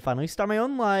 I could finally start my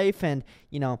own life and,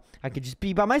 you know, I could just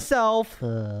be by myself.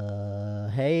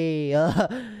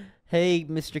 Hey,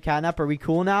 Mr. CATNAP, are we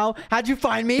cool now? How'd you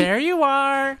find me? There you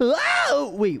are.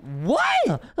 Oh, wait,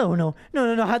 what? Oh, no.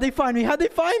 How'd they find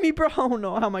me, bro? Oh,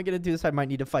 no. How am I going to do this? I might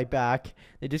need to fight back.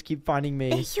 They just keep finding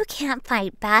me. You can't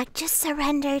fight back. Just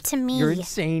surrender to me. You're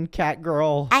insane, cat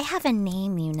girl. I have a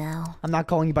name, you know. I'm not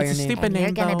calling you by It's your a name. stupid And you're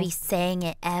name, gonna though. be saying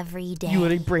it every day. You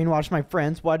literally brainwashed my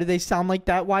friends. Why do they sound like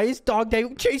that? Why is Dog Day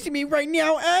chasing me right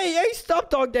now? Hey, stop,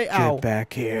 Dog Day. Ow. Get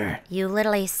back here. You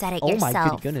literally said it Oh my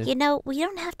yourself. goodness. You know, we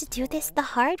don't have to do this the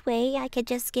hard way. I could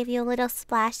just give you a little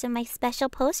splash of my special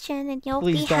potion and you'll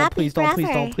be happy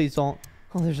forever. Please don't.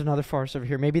 Oh, there's another forest over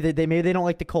here. Maybe they don't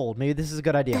like the cold. Maybe this is a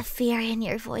good idea. The fear in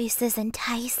your voice is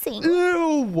enticing.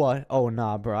 Ew, what? Oh,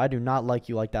 nah, bro. I do not like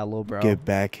you like that, little bro. Get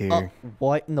back here.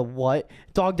 What in the what?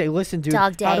 Dog day, listen, dude.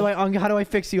 Dog day. How do I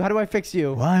fix you? How do I fix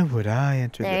you? Why would I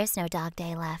enter There is no dog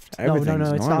day left. No, it's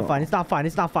Everything's not normal. fine. It's not fine.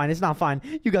 It's not fine. It's not fine.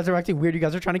 You guys are acting weird. You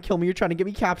guys are trying to kill me. You're trying to get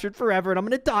me captured forever, and I'm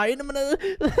gonna die, and I'm gonna...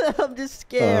 I'm just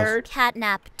scared.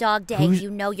 Catnap, dog day, you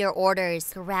know your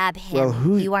orders. Grab him.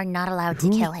 Well, you are not allowed to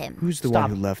kill him. Who's the Stop.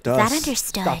 one who left Is us? that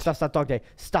understood? Stop, dog day.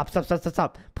 Stop.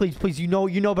 Please, you know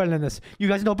better than this. You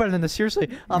guys know better than this. Seriously.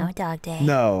 No dog day.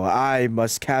 No, I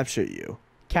must capture you.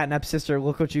 Catnap sister,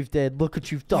 look what you've did. Look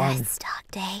what you've done. Yes,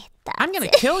 dog day. I'm gonna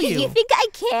kill you. You think I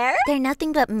care? They're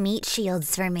nothing but meat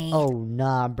shields for me. Oh,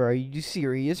 nah, bro. Are you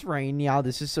serious right now?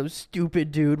 This is so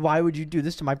stupid, dude. Why would you do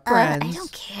this to my friends? I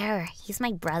don't care. He's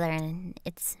my brother, and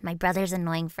it's my brother's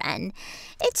annoying friend.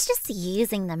 It's just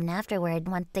using them afterward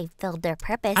once they've filled their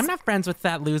purpose. I'm not friends with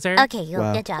that loser. Okay,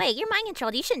 Wow. good job. Wait, you're mind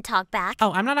controlled. You shouldn't talk back.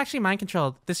 Oh, I'm not actually mind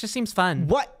controlled. This just seems fun.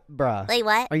 What, bruh? Wait,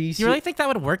 what? Are you You really think that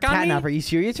would work on Catnap, me? are you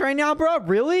serious right now, bro?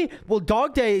 Really? Well,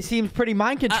 Dog Day seems pretty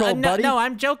mind controlled, no, buddy. no,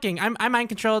 I'm joking. I'm mind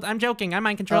controlled. I'm joking. I'm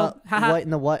mind controlled. Haha. What in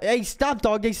the what? Hey, stop,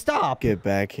 Dog Day, stop. Get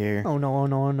back here. Oh,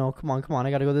 no. Come on. I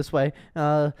gotta go this way.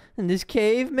 In this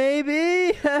cave,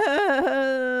 maybe?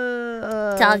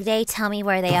 Dog day, tell me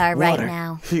where they are right Water.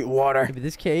 now. Sweet water. Maybe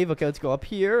this cave. Okay, let's go up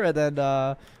here, and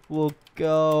then, we'll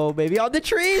go maybe on the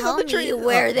trees. Tell on the me trees.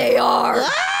 where they are.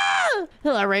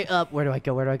 All right, up. Where do I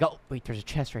go? Wait, there's a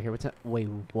chest right here. What's that? Wait,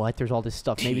 what? There's all this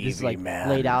stuff. Maybe this is TV like man.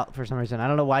 laid out for some reason. I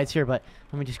don't know why it's here, but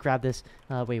let me just grab this.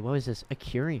 Wait, what was this? A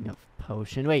curing of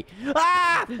potion. Wait.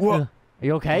 Ah! Whoa. Are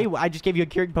you okay? I just gave you a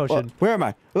curing potion. Where am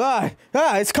I?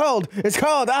 It's cold. It's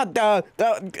cold.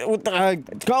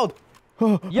 It's cold.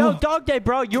 Yo, Dog Day,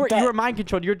 bro. You were mind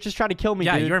controlled. You were just trying to kill me,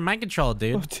 Yeah, dude. you're mind controlled,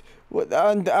 dude.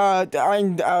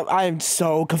 I'm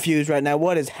so confused right now.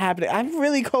 What is happening? I'm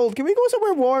really cold. Can we go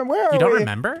somewhere warm? Where are You don't we?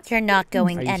 remember? You're not Are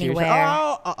going you serious? anywhere.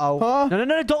 Oh. Huh?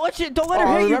 No. Don't let her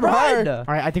Oh, hit you. remember Run. her.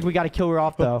 All right, I think we got to kill her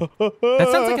off, though. That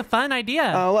sounds like a fun idea.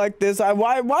 I don't like this.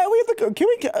 Why are we?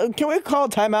 Can we call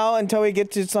timeout until we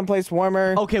get to someplace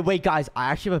warmer? Okay, wait, guys.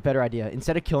 I actually have a better idea.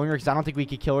 Instead of killing her, because I don't think we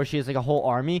could kill her. She has like a whole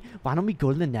army. Why don't we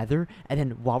go to the Nether, and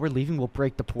then while we're leaving, we'll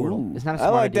break the portal? Ooh, Isn't that a I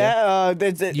smart like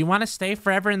idea? that. You want to stay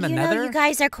forever in the You nether? know, you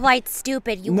guys are quite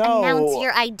stupid. You No. announce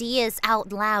your ideas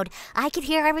out loud. I could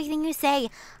hear everything you say.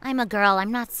 I'm a girl.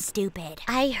 I'm not stupid.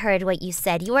 I heard what you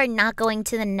said. You are not going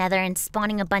to the Nether and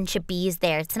spawning a bunch of bees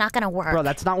there. It's not gonna work. Bro,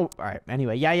 that's not. All right.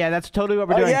 Anyway, yeah. That's totally what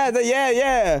we're doing.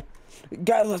 Yeah.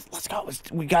 Guys, let's go.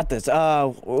 We got this.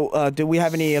 Do we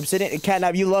have any obsidian?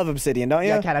 Catnap, you love obsidian, don't you?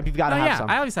 Yeah, Catnap, you've got to Oh, have yeah, some.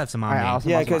 I always have some on All right, me. awesome,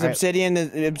 Yeah, awesome. because All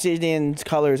right. obsidian's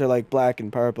colors are like black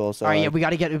and purple. So. All right, yeah, we got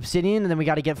to get obsidian, and then we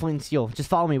got to get flint and steel. Just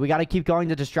follow me. We got to keep going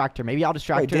to distract her. Maybe I'll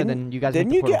distract her, and then you guys. Didn't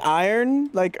make you the get portal. iron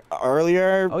like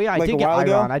earlier? Oh yeah, I like did a get while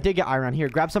ago? iron. I did get iron. Here,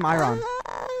 grab some iron.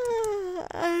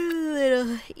 Little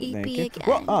Thank eepy you.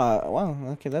 again. Well,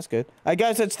 okay, that's good. I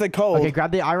guess it's the cold. Okay,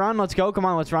 grab the iron. Let's go. Come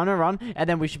on, let's run, and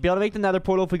then we should be able to make the Nether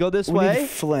portal if we go this we way. need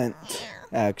flint.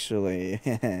 Actually,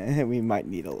 we might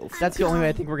need a little. That's the only way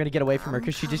I think we're gonna get away from her,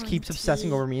 because she just keeps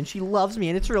obsessing over me, and she loves me,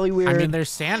 and it's really weird. I mean, there's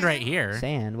sand right here.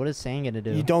 Sand. What is sand gonna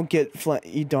do? You don't get flint.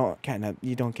 You don't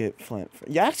get flint.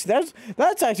 Yeah, actually,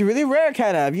 that's actually really rare,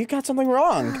 Catnap. You got something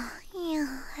wrong.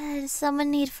 Yeah, does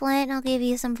someone need flint? I'll give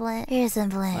you some flint. Here's some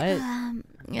flint. What?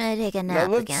 I'm gonna take a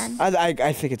nap again.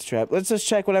 I think it's trapped. Let's just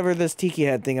check whatever this tiki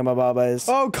head thingamababa is.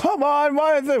 Oh, come on.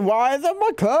 Why are there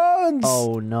my clones?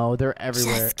 Oh no, they're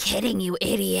everywhere. Just kidding, you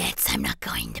idiots. I'm not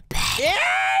going to bed. Yeah,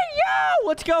 yo,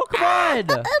 let's go. Come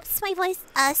on. Oops, my voice.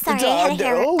 Sorry, I had a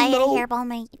hairball in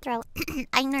my throat.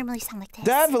 I normally sound like this.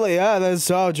 Definitely. Yeah, that's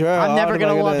so true. I'm never Oh,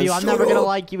 gonna my love you. goodness. I'm never gonna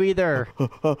like you either.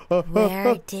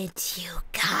 Where did you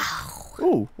go?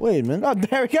 Ooh, wait a minute. Oh,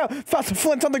 there we go. Found some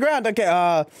flint on the ground. Okay,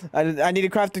 I need a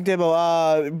crafting table.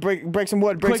 Break some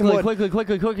wood. Break some wood.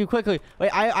 Quickly. Wait,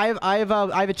 I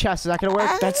have a chest. Is that gonna work?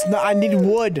 That's not. I need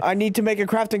wood. I need to make a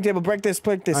crafting table. Break this.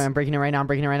 All right, I'm breaking it right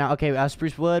now. Okay,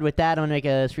 spruce wood. With that, I'm gonna make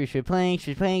a spruce wood planks,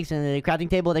 and then a crafting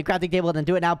table, then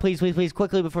do it now, please,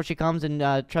 quickly before she comes and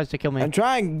tries to kill me. I'm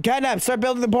trying. Catnap, start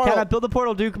building the portal. Catnap, build the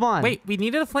portal, dude. Come on. Wait, we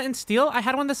needed a flint and steel? I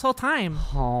had one this whole time.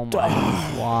 Oh my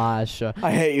gosh.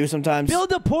 I hate you sometimes. Build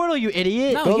the portal, you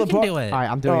idiot. No, Build you a can por- do it. All right,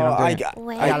 I'm doing it. I I got.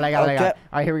 got it. All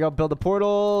right, here we go. Build the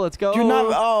portal. Let's go. Do not.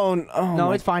 Oh No,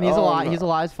 my- it's fine. He's oh, alive. no. He's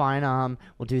alive. It's fine.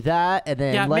 We'll do that, and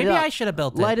then Yeah, light maybe it up. I should have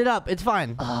built it. Light it up. It's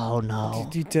fine. Oh no.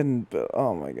 You didn't.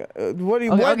 Oh my god. What do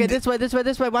you? Okay, what okay,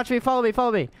 this way. Watch me. Follow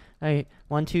me. Hey,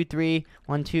 1, 2, 3.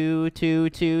 1, 2, 2,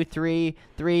 2, 3.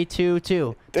 3, 2,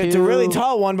 2. It's a really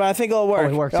tall one, but I think it'll work. Oh,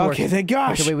 it works. Okay, thank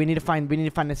gosh. Okay, wait, we need to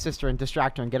find his sister and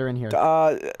distract her and get her in here.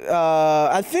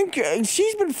 I think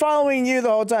she's been following you the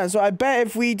whole time, so I bet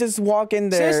if we just walk in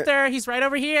there. Sister, he's right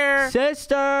over here.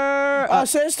 Sister!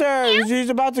 Sister, she's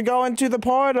about to go into the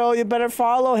portal. You better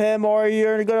follow him, or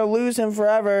you're gonna lose him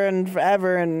forever and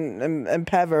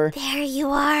pever. There you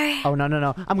are. Oh,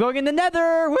 no. I'm going in the nether!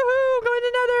 Woohoo! I'm going in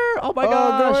the nether! Oh my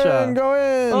gosh! Go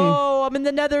in. Oh, I'm in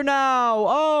the nether now!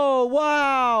 Oh,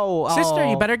 wow! Sister,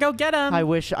 you Oh. better go get him. I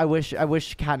wish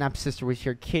CATNAP's sister was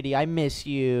here. Kitty, I miss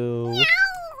you.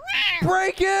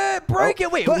 Break it! Break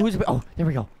it! Wait, who's... Oh, there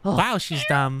we go. Oh. Wow, she's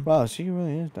dumb. Wow, she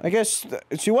really is. I guess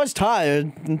she was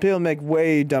tired, and people make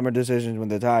way dumber decisions when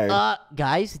they're tired.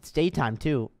 Guys, it's daytime,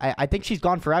 too. I think she's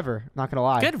gone forever. Not gonna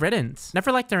lie. Good riddance.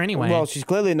 Never liked her anyway. Well, she's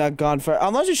clearly not gone for...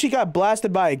 Unless she got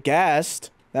blasted by a ghast.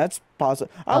 That's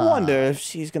possible. I wonder if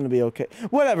she's gonna be okay.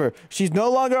 Whatever. She's no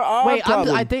longer our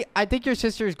problem. I think your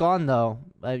sister's gone, though.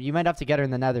 You might have to get her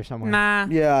in the nether somewhere. Nah.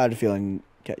 Yeah, I had a feeling...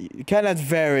 Catnap's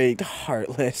very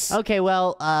heartless. Okay,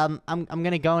 well, I'm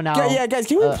gonna go now. Yeah, guys,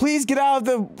 can we please get out of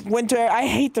the winter? I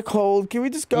hate the cold. Can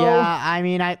we just go? Yeah, I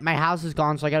mean, my house is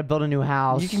gone, so I gotta build a new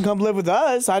house. You can come live with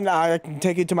us. I can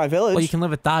take you to my village. Well, you can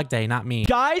live with Dog Day, not me.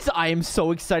 Guys, I am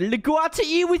so excited to go out to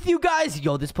eat with you guys.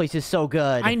 Yo, this place is so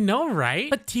good. I know,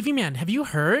 right? But TV Man, have you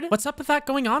heard? What's up with that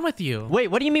going on with you? Wait,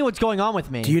 what do you mean what's going on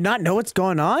with me? Do you not know what's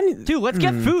going on? Dude, let's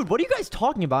get food. What are you guys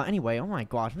talking about anyway? Oh my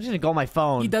gosh, I'm just gonna go on my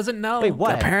phone. He doesn't know. Wait,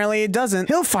 what? Apparently it doesn't.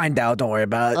 He'll find out. Don't worry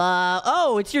about it.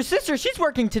 Oh, it's your sister. She's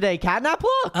working today. CATNAP,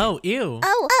 look. Oh, ew.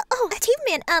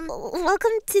 Achievement,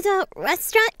 welcome to the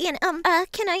restaurant, and,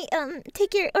 can I,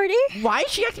 take your order? Why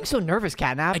is she acting so nervous,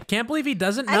 CATNAP? I can't believe he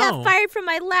doesn't know. I got fired from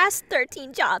my last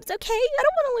 13 jobs, okay? I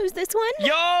don't want to lose this one.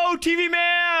 Yo, TV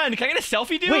man! Can I get a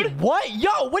selfie, dude? Wait, what?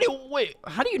 Yo, wait,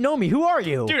 how do you know me? Who are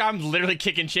you? Dude, I'm literally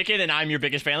kicking chicken, and I'm your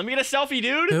biggest fan. Let me get a selfie,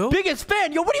 dude. Who? Biggest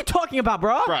fan? Yo, what are you talking about,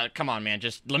 bro? Bruh, come on, man.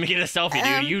 Just let me get a selfie,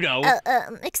 dude. You know.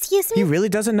 Excuse He me? really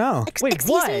doesn't know. Wait,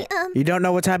 Excuse what? me, You don't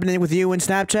know what's happening with you and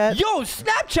Snapchat? Yo,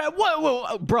 Snapchat?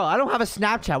 What? Bro, I don't have a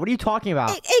Snapchat. What are you talking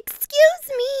about?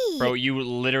 excuse me. Bro, you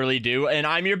literally do, and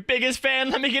I'm your biggest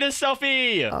fan. Let me get a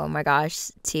selfie. Oh my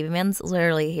gosh, TV Man's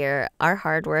literally here. Our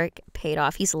hard work paid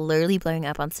off. He's literally blowing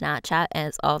up on Snapchat, and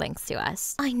it's all thanks to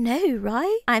us. I know,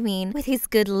 right? I mean, with his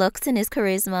good looks and his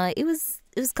charisma, it was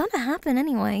gonna happen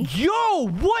anyway. Yo,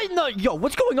 what in the... Yo,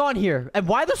 what's going on here? And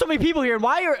why are there so many people here? And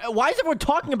why is everyone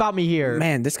talking about me here?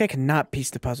 Man, this guy cannot piece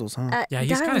the puzzles, huh? Yeah,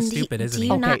 he's kind of stupid, isn't do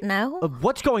he? you not know?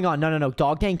 What's going on? No.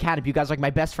 Dog Day and CATNAP, you guys are like my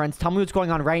best friends. Tell me what's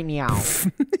going on right now.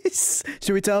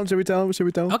 Should we tell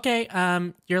him?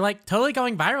 Okay, you're like totally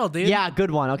going viral, dude. Yeah,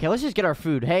 good one. Okay, let's just get our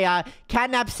food. Hey,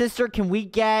 CATNAP's sister, can we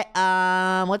get,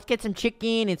 let's get some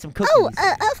chicken and some cookies.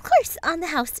 Of course, on the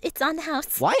house. It's on the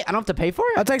house. What? I don't have to pay for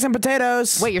it? I'll take some potatoes.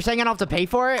 Wait, you're saying I don't have to pay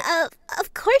for it?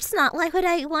 Of course not. Why would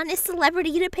I want a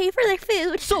celebrity to pay for their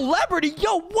food? Celebrity?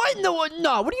 Yo, what in the...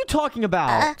 No, what are you talking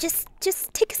about? Just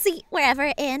take a seat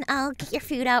wherever, and I'll get your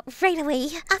food out right away.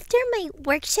 After my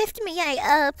work shift, may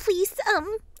I, please,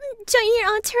 join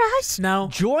your entourage? No.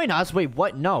 Join us? Wait,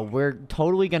 what? No, we're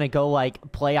totally gonna go, like,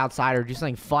 play outside or do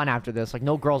something fun after this. Like,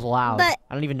 no girls allowed. But,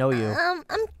 I don't even know you. I'm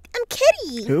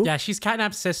Kitty. Who? Yeah, she's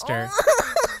CATNAP's sister.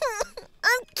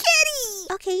 I'm Kitty.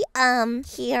 Okay,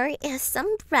 here is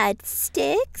some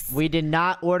breadsticks. We did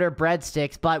not order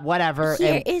breadsticks, but whatever.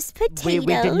 Here is potatoes.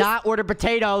 We did not order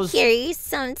potatoes. Here is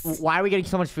some... Why are we getting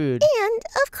so much food? And,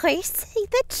 of course,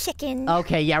 the chicken.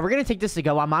 Okay, yeah, we're gonna take this to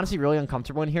go. I'm honestly really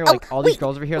uncomfortable in here. Like, all these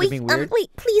girls over here, they're being weird. Wait,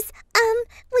 please,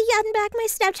 will you add back my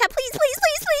Snapchat? Please.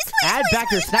 Add back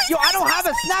your Snap. Yo, I don't have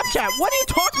a Snapchat. What are you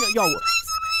talking about? Yo.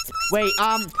 Wait,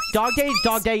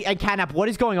 Dog Day, and CATNAP, what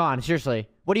is going on? Seriously.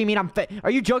 What do you mean are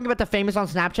you joking about the famous on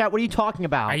Snapchat? What are you talking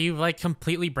about? Are you like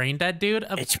completely brain dead, dude?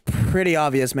 It's pretty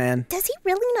obvious, man. Does he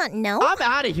really not know? I'm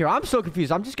out of here. I'm so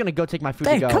confused. I'm just gonna go take my food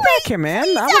to go. Come back here, man.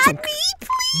 I want some...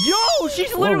 Yo,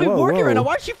 she's literally working right now.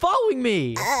 Why is she following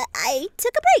me? I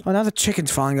took a break. Oh, now the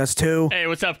chicken's following us, too. Hey,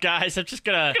 what's up, guys? I'm just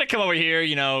gonna come over here,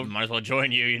 you know. Might as well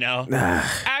join you, you know.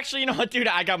 Actually, you know what, dude?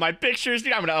 I got my pictures,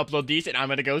 dude. I'm gonna upload these, and I'm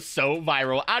gonna go so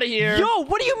viral. Out of here. Yo,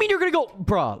 what do you mean you're gonna go,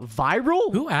 bruh,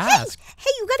 viral? Who asked?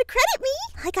 Hey, you gotta credit me.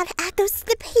 I gotta add those to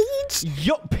the page.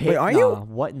 Yo, Wait,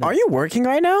 are you working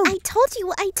right now? I told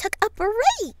you I took a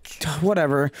break.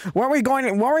 Whatever. Weren't we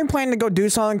planning to go do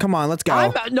something? Come on, let's go.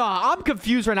 I'm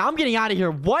confused right now. I'm getting out of here.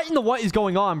 What in the what is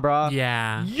going on, bruh?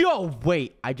 Yeah. Yo, No,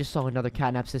 wait. I just saw another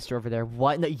catnap sister over there.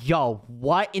 What in the... Yo,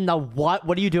 what in the what?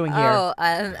 What are you doing here? Oh,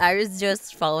 I was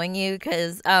just following you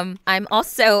because I'm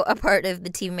also a part of the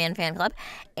TV Man fan club,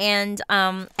 and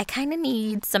I kind of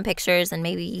need some pictures and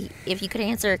maybe if you could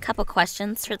answer a couple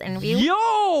questions for the interview.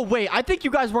 Yo, wait. I think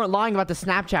you guys weren't lying about the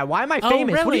Snapchat. Why am I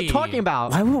famous? Really? What are you talking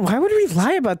about? Why would we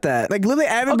lie about that? Like, literally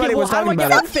everybody was talking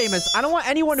about how do I get it. unfamous? I don't want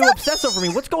anyone to obsess over me.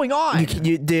 What's going on?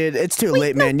 Dude, it's too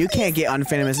late, man. You can't get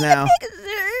unfamous now.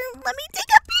 Let me take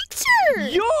a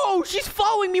picture. Yo, she's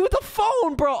following me with a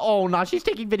phone, bro. Oh, no, she's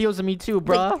taking videos of me too,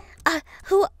 bro.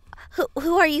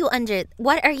 Who are you under?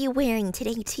 What are you wearing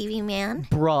today, TV Man?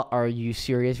 Bruh, are you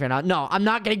serious right now? No, I'm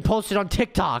not getting posted on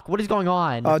TikTok. What is going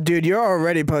on? Oh, dude, you're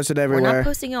already posted We're everywhere. not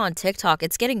posting you on TikTok.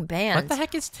 It's getting banned. What the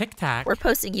heck is TikTok? We're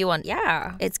posting you on,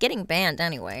 yeah, it's getting banned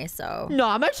anyway, so. No,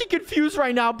 I'm actually confused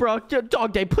right now, bro.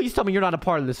 Dog Day, please tell me you're not a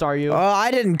part of this, are you? I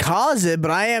didn't cause it,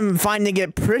 but I am finding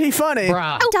it pretty funny.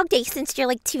 Bruh. Oh, Dog Day, since you're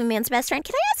like TV Man's best friend,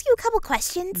 can I ask you a couple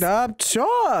questions? Sure.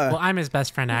 Well, I'm his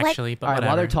best friend actually, but All right, whatever.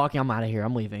 while they're talking, I'm out of here.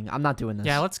 I'm leaving. I'm not doing this.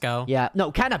 Yeah, let's go. Yeah,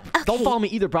 no, Catnap, don't Okay. follow me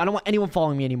either, bro. I don't want anyone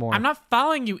following me anymore. I'm not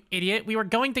following you, idiot. We were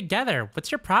going together.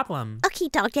 What's your problem? Okay,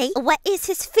 Dog Day, what is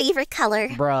his favorite color?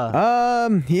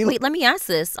 Bruh. He... Wait, let me ask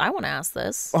this. I want to ask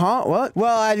this. Huh? What?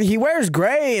 Well, he wears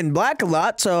gray and black a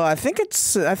lot, so I think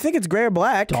it's gray or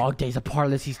black. Dog Day's a part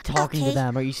of this. He's talking to Okay.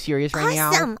 them. Are you serious right now?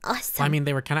 Awesome. Well, I mean,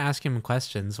 they were kind of asking him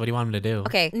questions. What do you want him to do?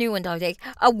 Okay, new one, Dog Day.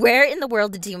 Where in the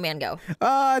world did TV Man go?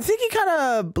 I think he kind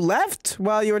of left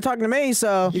while you were talking to me,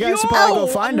 so you guys should probably go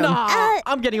find him. Nah,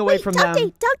 I'm getting away from Dog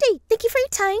them. Dog Day, thank you for your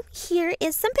time. Here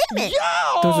is some payment.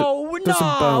 Yo, Those are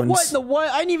nah, bones. what in the what?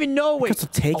 I didn't even know. Wait, Guess I'll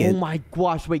take oh it. my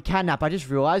gosh, wait, Catnap, I just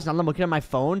realized, now that I'm looking at my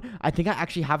phone, I think I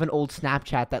actually have an old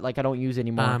Snapchat that, like, I don't use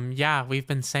anymore. Yeah, we've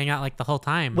been saying out like the whole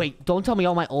time. Wait, don't tell me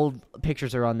all my old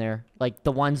pictures are on there. Like,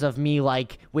 the ones of me,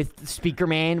 like, with Speaker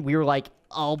Man, we were like,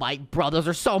 oh my, bro, those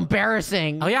are so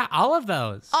embarrassing. Oh yeah, all of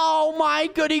those. Oh my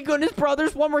goodness, bro.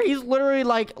 There's one where he's literally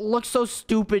like, looks so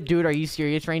stupid, dude. Are you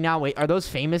serious right now? Wait, are those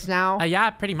famous now? Yeah,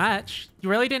 pretty much. You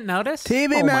really didn't notice? TV Oh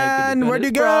my man, where'd you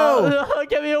goodness, go? bro.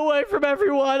 Get me away from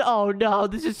everyone. Oh no,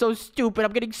 this is so stupid.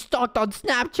 I'm getting stalked on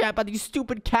Snapchat by these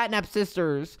stupid Catnap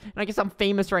sisters. And I guess I'm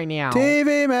famous right now.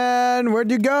 TV man, where'd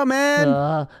you go,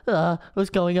 man? What's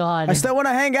going on? I still want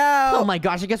to hang out. Oh my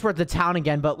gosh, I guess we're at the town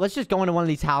again, but let's just go into one of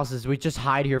these houses. We just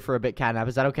hide here for a bit, Catnap.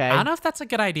 Is that okay? I don't know if that's a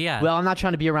good idea. Well, I'm not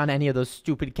trying to be around any of those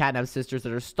stupid Catnap sisters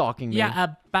that are stalking me. yeah,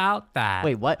 about that.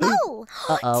 Wait, what? Oh,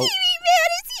 Uh-oh. TV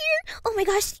Man is here. Oh my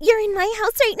gosh, you're in my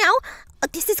house right now.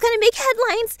 This is gonna make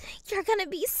headlines. You're gonna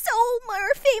be so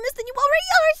more famous than you already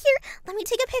are here. Let me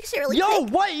take a picture really Yo, quick.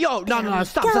 what? Yo, no,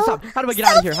 stop. go. How do I get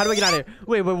out of here? How do I get out of here?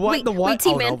 Wait, what? Wait, The what? wait,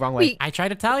 Oh, no, T-Man, wrong way. wait. I tried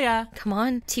to tell ya. Come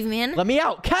on, TV Man. Let me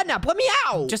out. Catnap, let me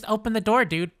out. Just open the door,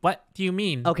 dude. What do you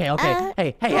mean? Okay.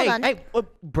 Hey, hold on.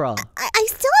 bruh. I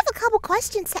still have a couple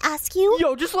questions to ask you.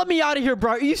 Yo, just let me out of here,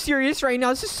 bro. Are you serious right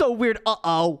now? This is so weird.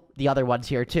 Uh-oh. The other one's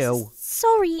here, too.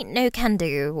 Sorry, no can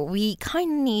do. We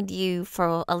kind of need you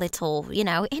for a little,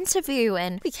 interview,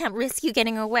 and we can't risk you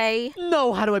getting away.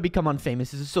 No, how do I become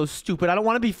unfamous? This is so stupid. I don't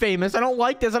want to be famous. I don't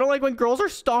like this. I don't like when girls are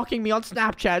stalking me on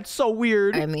Snapchat. It's so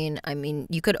weird. I mean,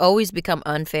 you could always become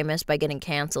unfamous by getting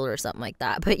canceled or something like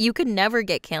that, but you could never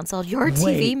get canceled. You're a TV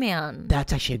Wait. man.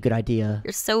 That's actually a good idea.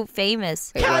 You're so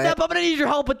famous. Catnap, I'm gonna need your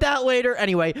help with that later.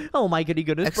 Anyway, oh my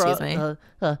goodness, bro. Excuse me.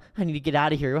 I need to get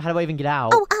out of here. How do I even get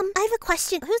out? Oh, I have a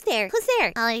question. Who's there? Who's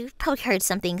there? I've probably heard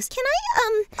some things. Can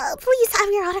I, please have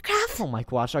your autograph? Oh my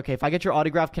gosh. Okay, if I get your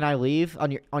autograph, can I leave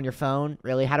on your phone?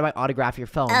 Really? How do I autograph your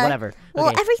phone? Whatever. Well,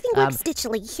 Okay, everything works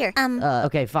digitally. Here.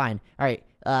 Okay, fine. All right.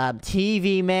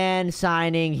 TV man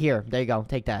signing here. There you go.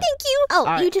 Take that. Thank you. Oh,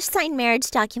 right. you just signed marriage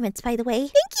documents, by the way.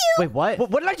 Thank you. Wait, what?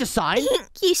 What did I just sign?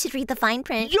 You should read the fine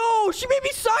print. Yo, she made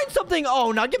me sign something.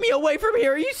 Oh, now get me away from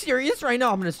here. Are you serious right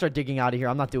now? I'm gonna start digging out of here.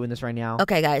 I'm not doing this right now.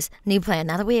 Okay, guys, new plan.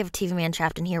 Now that we have TV Man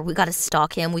trapped in here, we gotta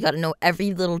stalk him. We gotta know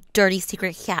every little dirty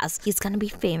secret he has. He's gonna be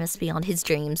famous beyond his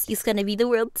dreams. He's gonna be the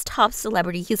world's top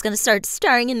celebrity. He's gonna start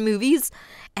starring in movies,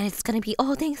 and it's gonna be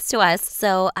all thanks to us.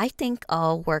 So I think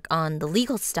I'll work on the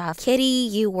legal stuff. Kitty,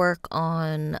 you work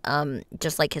on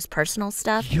just like his personal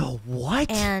stuff. Yo, what?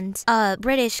 And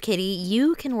British Kitty,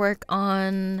 you can work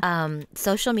on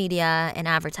social media and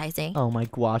advertising. Oh my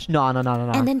gosh. No.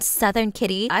 And then Southern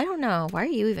Kitty, I don't know. Why are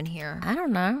you even here? I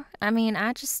don't know. I mean,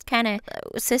 I just kind of,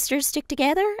 sisters stick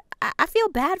together. I feel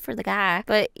bad for the guy,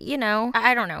 but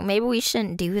I don't know. Maybe we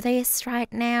shouldn't do this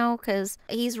right now because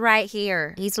he's right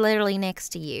here. He's literally next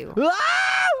to you.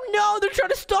 Ah, no, they're trying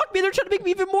to stalk me. They're trying to make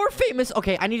me even more famous.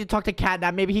 Okay, I need to talk to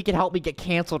CATNAP. Maybe he can help me get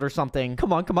canceled or something.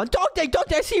 Come on. Dog Day,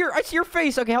 I see your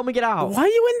face. Okay, help me get out. Why are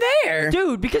you in there?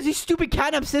 Dude, because these stupid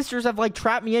CATNAP sisters have, like,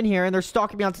 trapped me in here, and they're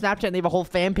stalking me on Snapchat, and they have a whole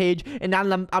fan page, and now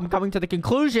I'm coming to the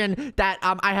conclusion that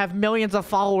I have millions of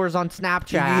followers on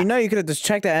Snapchat. You know, you could have just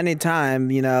checked at any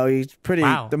time. You know, he's pretty...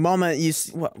 Wow. The moment you...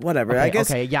 Whatever, Okay, I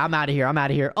guess... Okay, yeah, I'm out of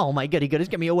here. Oh, my goody goodness,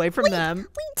 get me away from them. Wait,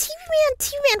 TV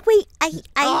Man, wait, I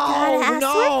gotta ask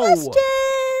more questions.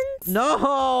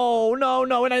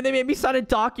 No, and they made me sign a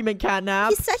document, CATNAP.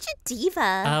 He's such a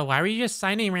diva. Why were you just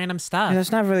signing random stuff? Yeah,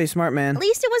 that's not really smart, man. At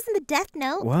least it wasn't the death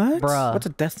note. What? Bruh. What's a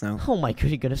death note? Oh my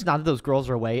goodness, now that those girls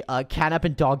are away, CATNAP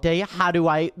and Dog Day, how do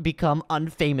I become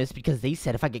unfamous? Because they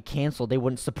said if I get canceled, they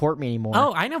wouldn't support me anymore.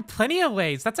 Oh, I know plenty of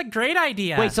ways. That's a great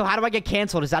idea. Wait, so how do I get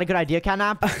canceled? Is that a good idea,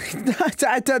 CATNAP?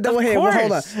 Wait,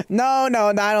 hold on.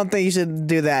 No, I don't think you should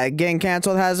do that. Getting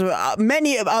canceled has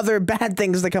many other bad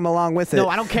things that come along with it. No,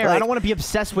 I don't care. I don't want to be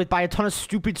obsessed with by a ton of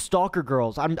stupid stalker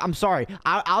girls. I'm sorry.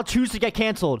 I'll choose to get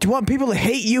canceled. Do you want people to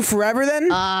hate you forever then?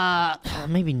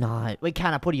 Maybe not. Wait,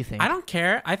 CATNAP, what do you think? I don't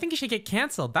care. I think you should get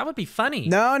canceled. That would be funny.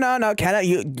 No,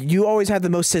 CATNAP, you always have the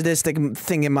most sadistic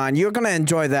thing in mind. You're gonna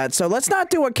enjoy that. So let's not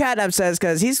do what CATNAP says,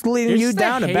 because he's leading you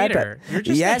down a bad path. You're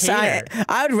just a hater.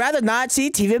 I would rather not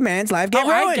see TV Man's life get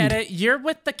ruined. I get it. You're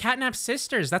with the CATNAP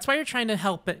sisters. That's why you're trying to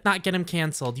help it not get him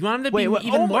canceled. You want him to be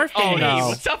even more famous. Hey,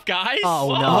 what's up, guys?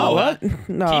 Oh, no. Oh, what?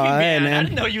 No, TV hey, man, I man.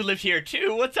 didn't know you lived here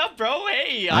too. What's up, bro?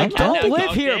 Hey, I don't CATNAP live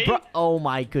Dog here, Day. bro. Oh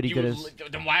my goodness.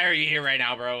 Then why are you here right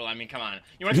now, bro? I mean, come on.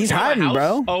 You want He's to come to my hiding,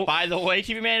 house? bro. Oh, by the way,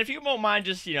 TV man, if you won't mind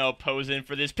just, posing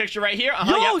for this picture right here.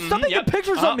 Yo, stop taking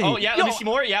pictures of me. Oh, yeah, Yo, let me see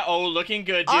more. Yeah, oh, looking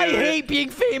good, dude. I hate being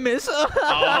famous.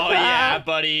 Oh, yeah,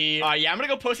 buddy. Yeah, I'm gonna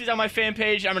go post these on my fan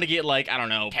page. I'm gonna get, like, I don't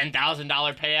know,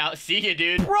 $10,000 payout. See you,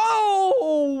 dude. Bro!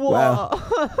 Wow.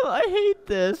 I hate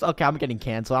this. Okay, I'm getting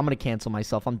canceled. I'm gonna cancel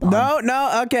myself. I'm done.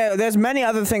 No, okay. There's many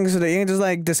other things to do. You can just,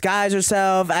 like, disguise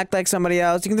yourself, act like somebody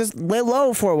else. You can just lay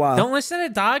low for a while. Don't listen to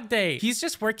Dog Day. He's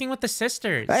just working with the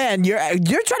sisters. And you're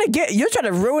trying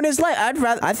to ruin his life.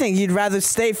 I think he'd rather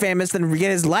stay famous than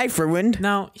get his life ruined.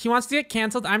 No, he wants to get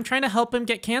canceled. I'm trying to help him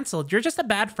get canceled. You're just a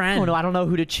bad friend. Oh no, I don't know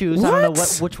who to choose. I don't know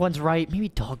which one's right. Maybe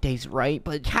Dog Day's right,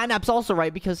 but CATNAP's also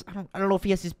right because I don't know if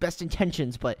he has his best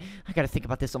intentions, but I gotta think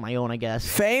about this on my own, I guess.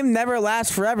 Fame never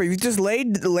lasts forever. You just lay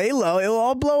low, it will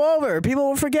all blow over. People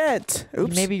will forget.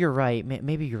 Oops. Maybe you're right.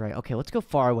 Maybe you're right. Okay, let's go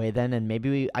far away then, and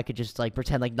maybe I could just like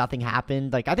pretend like nothing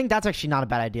happened. Like I think that's actually not a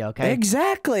bad idea. Okay.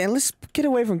 Exactly, and let's get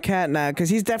away from CATNAP because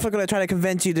he's definitely gonna try to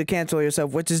convince you to cancel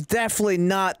yourself, which is definitely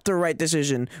not the right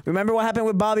decision. Remember what happened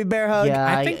with Bobby Bear Hug?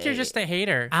 Yeah, I think you're just a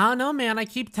hater. I don't know, man. I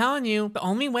keep telling you, the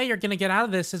only way you're gonna get out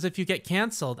of this is if you get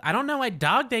canceled. I don't know why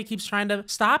Dog Day keeps trying to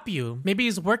stop you. Maybe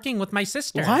he's working with my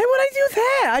sister. Why would I do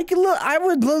that? I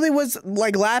literally was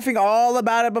like laughing all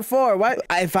about it before. Why?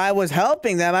 If I was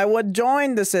helping them, I would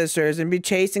join the sisters and be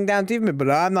chasing down TV, but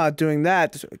I'm not doing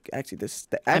that. Actually,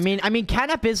 I mean,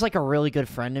 CATNAP is like a really good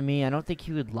friend to me. I don't think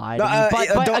he would lie to me.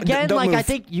 But again, don't like move. I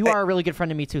think you are a really good friend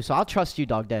to me too. So I'll trust you,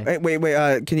 Dog Day.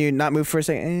 Wait. Can you not move for a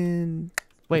second?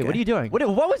 Wait, okay. What are you doing? What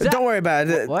was that? Don't worry about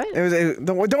it. What?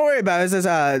 Don't worry about it. It's just,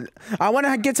 I want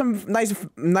to get some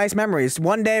nice memories.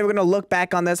 One day we're gonna look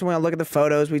back on this. We're gonna look at the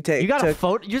photos we take. You got a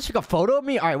photo? You just took a photo of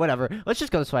me? All right, whatever. Let's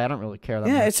just go this way. I don't really care that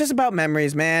much. Yeah, it's just about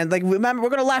memories, man. Like remember, we're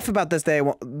gonna laugh about this day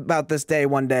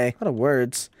one day. What are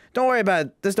words? Don't worry about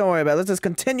it. Just don't worry about it. Let's just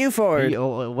continue forward.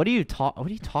 What are you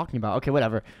talking about? Okay,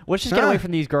 whatever. Let's just get away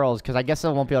from these girls because I guess they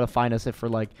won't be able to find us if we're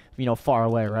like, far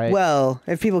away, right? Well,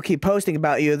 if people keep posting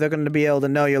about you, they're going to be able to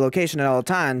know your location at all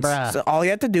times. Bruh. So all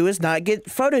you have to do is not get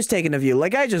photos taken of you,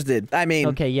 like I just did. I mean,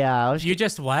 okay, yeah. You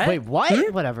just what? Wait,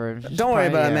 what? Whatever. Don't worry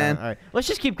about it, man. All right, let's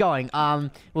just keep going.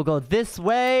 We'll go this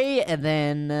way, and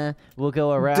then we'll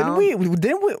go around.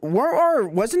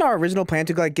 Wasn't our original plan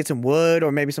to like get some wood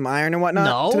or maybe some iron and whatnot?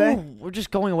 No, today? we're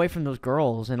just going away from those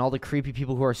girls and all the creepy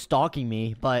people who are stalking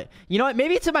me. But you know what?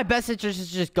 Maybe it's in my best interest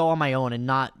to just go on my own and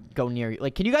not go near you.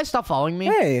 Like, can you guys stop following me?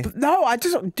 Hey, no,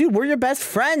 dude, we're your best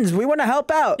friends. We want to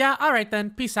help out. Yeah, all right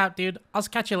then. Peace out, dude. I'll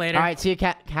catch you later. All right, see you,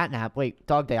 CATNAP. Wait,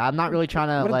 Dog Day. I'm not really trying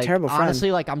to, What a like, terrible friend.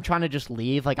 honestly, like, I'm trying to just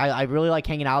leave. Like, I really like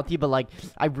hanging out with you, but, like,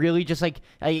 I really just, like,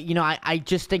 I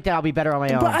just think that I'll be better on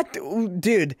my own. But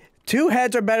dude, two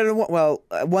heads are better than one. Well,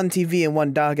 one TV and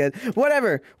one dog head.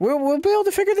 Whatever. We'll be able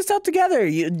to figure this out together.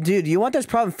 Dude, you want this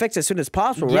problem fixed as soon as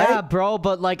possible, right? Yeah, bro,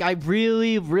 but, like, I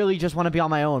really, really just want to be on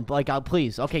my own. Like,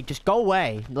 please. Okay, just go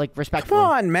away. Like, respectfully. Come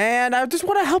on, man. I just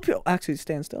want to help you. Actually,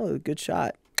 stand still. Good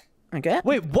shot. Okay.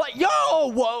 Wait, what? Yo,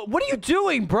 what are you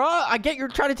doing, bro? I get you're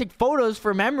trying to take photos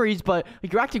for memories, but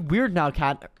you're acting weird now,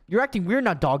 Cat. You're acting weird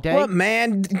now, Dog Day. What,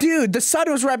 man? Dude, the sun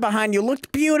was right behind you.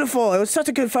 Looked beautiful. It was such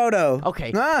a good photo.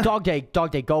 Okay, Dog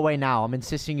Day, go away now. I'm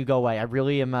insisting you go away. I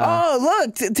really am. Oh,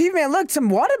 look, TV Man, look, some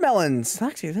watermelons.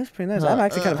 Actually, that's pretty nice. I'm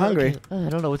actually kind of hungry. Okay. I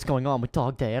don't know what's going on with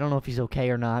Dog Day. I don't know if he's okay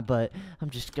or not, but I'm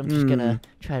just gonna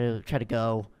try to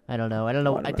go. I don't know.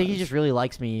 I think he just really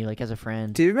likes me, like, as a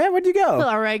friend. TV Man, where'd you go?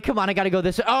 All right, come on. I gotta go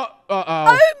this way. Oh,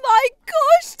 Oh my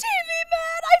gosh, TV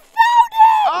Man, I found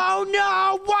him! Oh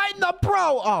no! What in the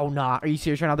bro? Oh nah. Are you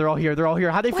serious right now? They're all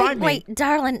here. How'd they find me? Wait,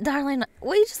 darling,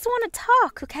 we just want to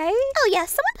talk, okay? Oh yeah,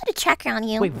 someone put a tracker on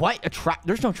you. Wait, what?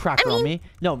 There's no tracker on me.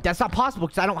 No, that's not possible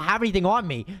because I don't have anything on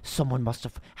me. Someone must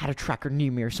have had a tracker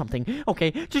near me or something.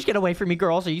 Okay, just get away from me,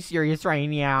 girls. Are you serious right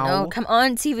now? Oh, come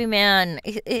on, TV Man.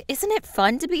 Isn't it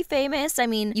fun to be famous? I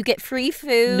mean, you get free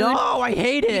food. No, I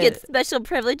hate it. You get special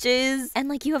privileges. And,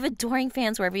 like, you have adoring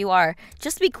fans wherever you are.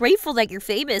 Just be grateful that you're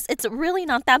famous. It's really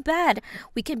not that bad.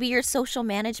 We can be your social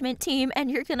management team, and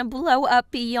you're gonna blow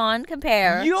up beyond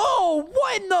compare. Yo,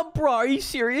 what in the bro? Are you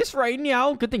serious right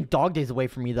now? Good thing Dog Day's away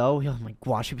from me, though. Oh my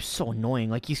gosh, he was so annoying.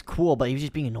 Like, he's cool, but he was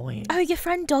just being annoying. Oh, your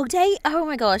friend Dog Day? Oh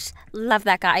my gosh, love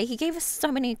that guy. He gave us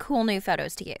so many cool new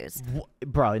photos to use.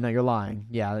 Bro, no, you're lying.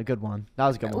 Yeah, a good one. That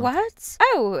was a good one. What?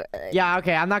 Oh. Yeah,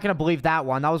 okay, I'm not gonna believe that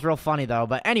one. That was real funny, though.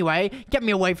 But anyway, get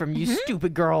me away from you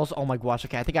stupid girls. Oh my gosh,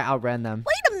 okay, I think I outran them.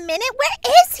 Wait a minute, where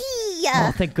is he?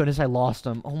 Oh, thank goodness I lost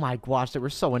them. Oh my gosh, they were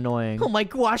so annoying. Oh my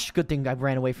gosh, good thing I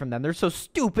ran away from them. They're so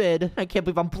stupid. I can't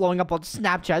believe I'm blowing up on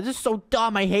Snapchat. This is so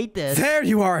dumb. I hate this. There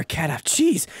you are, CATNAP.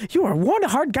 Jeez, you are one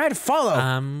hard guy to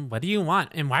follow. What do you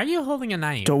want? And why are you holding a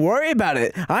knife? Don't worry about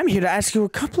it. I'm here to ask you a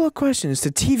couple of questions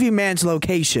to TV Man's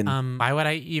location. Why would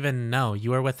I even know?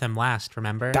 You were with him last,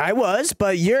 remember? I was,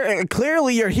 but you're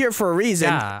clearly here for a reason.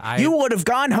 Yeah, You would have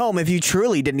gone home if you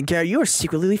truly didn't care. You were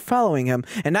secretly following him,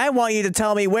 and I want you to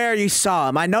tell me where you saw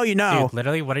him. I know you know. Dude,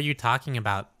 literally, what are you talking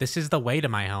about? This is the way to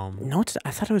my home. No,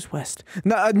 I thought it was west.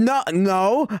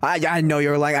 No. I know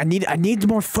you're like, I need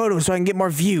more photos so I can get more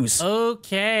views.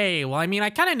 Okay, well, I mean, I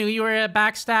kind of knew you were a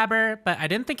backstabber, but I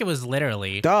didn't think it was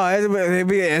literally. Duh,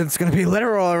 it's gonna be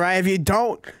literal, right? If you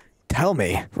don't, tell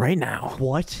me right now.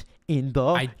 What in the?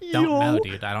 I don't know,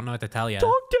 dude. I don't know what to tell you.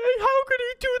 Dog Day, how could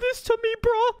he do this to me,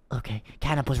 bro? Okay,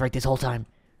 CATNAP was right this whole time.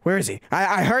 Where is he?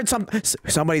 I heard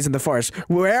somebody's in the forest.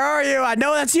 Where are you? I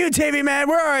know that's you, TV Man.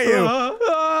 Where are you?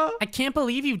 I can't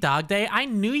believe you, Dog Day. I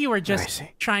knew you were just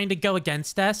trying to go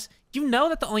against us. You know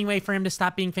that the only way for him to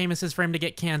stop being famous is for him to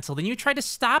get canceled, and you tried to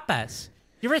stop us.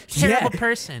 You're a terrible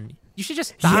person. You should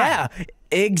just die. Yeah,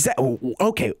 exactly.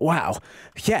 Okay, wow.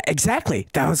 Yeah, exactly.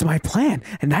 That was my plan.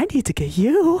 And I need to get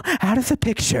you out of the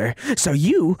picture. So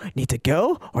you need to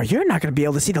go, or you're not going to be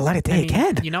able to see the light of day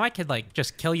again. You know, I could, like,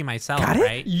 just kill you myself, Got it?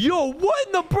 right? Yo, what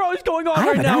in the bro is going on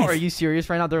right now? Knife. Are you serious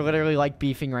right now? They're literally, like,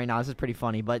 beefing right now. This is pretty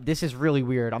funny, but this is really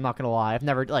weird. I'm not going to lie. I've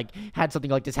never, like, had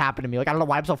something like this happen to me. Like, I don't know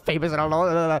why I'm so famous. I don't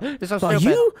know. This is so stupid.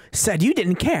 You said you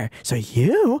didn't care, so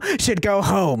you should go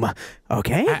home,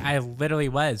 okay? I literally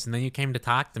was, and then you came to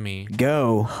talk to me.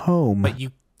 Go home. But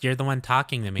you're the one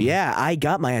talking to me. Yeah, I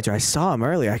got my answer. I saw him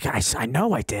earlier. I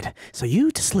know I did. So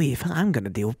you just leave. I'm gonna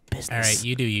deal with business. All right,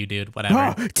 you do you, dude. Whatever.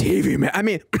 Oh, TV Man. I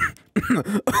mean,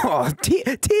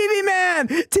 TV Man.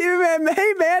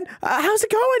 Hey, man. How's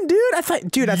it going, dude? I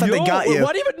thought they got you.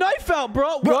 What even knife out,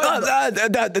 bro? No,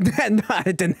 I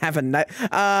didn't have a knife.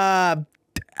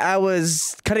 I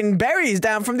was cutting berries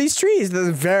down from these trees.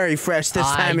 They're very fresh this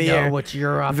time of year. I know what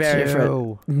you're up Very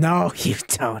to. No, you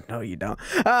don't. No, you don't.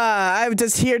 I'm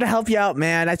just here to help you out,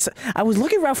 man. I was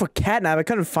looking around for CATNAP. I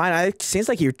couldn't find it. It seems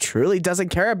like he truly doesn't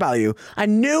care about you. I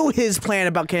knew his plan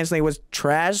about canceling was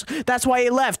trash. That's why he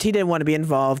left. He didn't want to be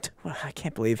involved. Well, I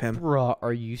can't believe him. Bruh,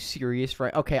 are you serious?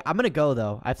 Right? Okay, I'm gonna go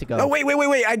though. I have to go. Oh wait!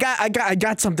 I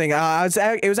got something.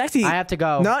 It was actually. I have to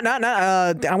go. No.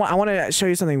 I want to show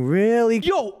you something really.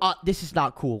 Yo, this is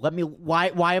not cool. Let me. Why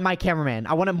am I cameraman?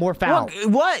 I want to morph out.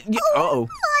 What? Oh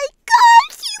my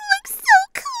gosh, you look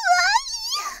so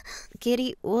cool.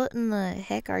 Kitty, what in the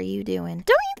heck are you doing? Don't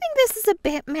you think this is a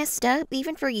bit messed up,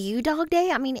 even for you, Dog Day?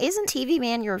 I mean, isn't TV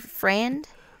Man your friend?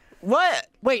 What?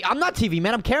 Wait, I'm not TV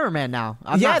man. I'm cameraman now.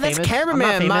 Yeah, that's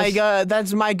cameraman.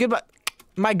 That's my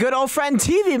good old friend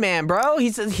TV Man, bro.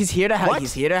 He's here to help.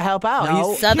 He's here to help out.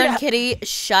 No. Southern Kitty,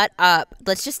 shut up.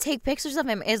 Let's just take pictures of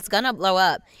him. It's gonna blow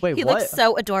up. Wait, he what? looks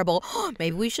so adorable.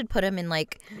 Maybe we should put him in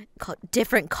like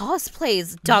different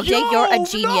cosplays. Dog Day, you're a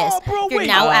genius. No, bro, you're wait.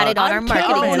 now added on our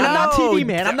marketing I'm team. not TV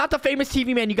man. I'm not the famous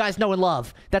TV man you guys know and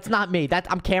love. That's not me.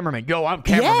 I'm cameraman. Yo, I'm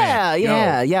cameraman.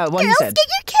 Yeah. What he Girls, said. get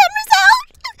your cameras out.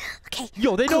 Okay.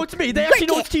 Yo, they know it's me. They actually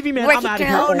know it's TV Man. Work I'm it, out of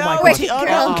here. girl. Oh my Work gosh. it, Oh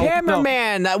girl. no,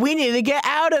 cameraman! We need to get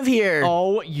out of here.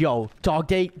 Oh, yo, Dog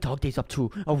Day's up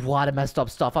to a lot of messed up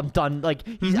stuff. I'm done. Like,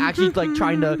 he's actually like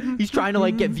trying to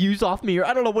like get views off me, or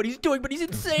I don't know what he's doing, but he's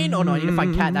insane. Oh no, I need to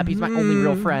find Catnap. He's my only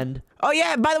real friend. Oh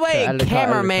yeah, by the way,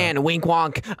 cameraman, wink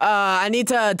wonk. I need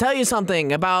to tell you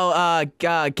something about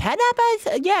Catnap.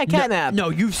 Yeah, Catnap. No,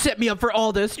 you've set me up for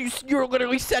all this. You're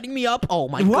literally setting me up. Oh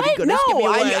my What? goodness, No,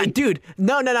 get me away. dude.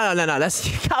 No. That's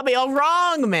you got me all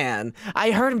wrong, man.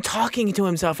 I heard him talking to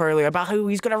himself earlier about how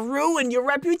he's gonna ruin your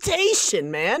reputation,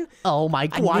 man. Oh my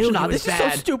gosh, knew no, he was this is so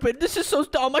bad. stupid. This is so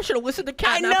dumb. I should have listened to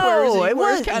Catnap. I know. Where is he? It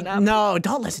Where's was Catnap? No,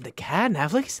 don't listen to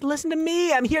Catnap. Listen to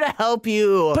me. I'm here to help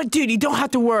you. But dude, you don't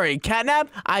have to worry. Catnap,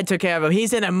 I took care of him.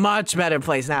 He's in a much better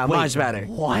place now. Wait, much better.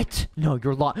 What? No,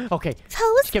 you're okay.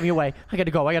 Pose. Just get me away. I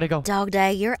gotta go. Dog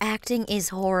Day, your acting is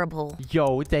horrible.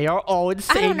 Yo, they are all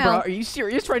insane, don't know. bro. Are you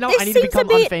serious right now? This I need to seems a become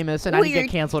bit unfamous and I need to get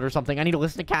weird. canceled or something. I need to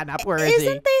listen to Catnap. Where is he?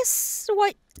 Isn't this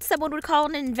what someone would call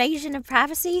an invasion of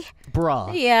privacy?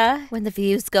 Bruh. Yeah. When the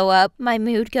views go up, my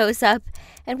mood goes up.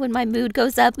 And when my mood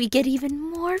goes up, we get even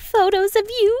more photos of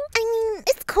you. I mean,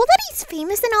 it's cool that he's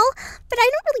famous and all, but I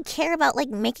don't really care about, like,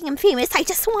 making him famous. I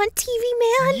just want TV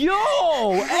Man.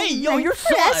 Yo, hey, yo, you're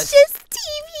sus. Precious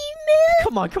TV Man.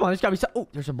 Come on. There's gotta be oh,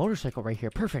 there's a motorcycle right here.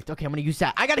 Perfect. Okay, I'm gonna use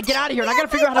that. I gotta get out of here and I gotta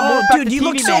figure out how to move back Dude, to you TV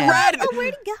look so Man. rad. Oh,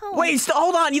 where'd he go? Wait,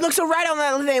 hold on. You look so rad on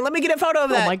that thing. Let me get a photo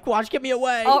of that. Oh my gosh, get me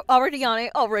away. Oh, already on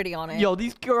it. Yo,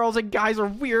 these girls and guys are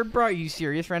weird, bro. Are you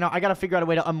serious right now? I gotta figure out a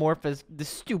way to unmorph as this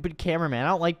stupid cameraman. I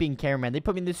don't like being cameraman. They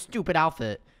put me in this stupid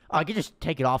outfit. Oh, I could just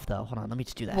take it off though. Hold on, let me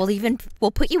just do that.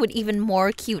 We'll put you in even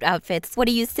more cute outfits. What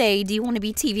do you say? Do you want to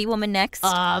be TV woman next?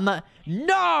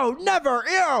 No, never.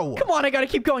 Ew. Come on, I gotta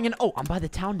keep going. And oh, I'm by the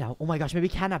town now. Oh my gosh, maybe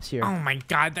Catnap's here. Oh my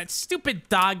god, that stupid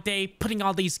Dog Day putting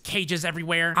all these cages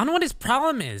everywhere. I don't know what his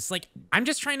problem is. Like, I'm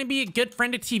just trying to be a good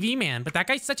friend to TV Man, but that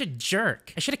guy's such a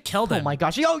jerk. I should have killed him. Oh my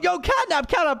gosh. Yo,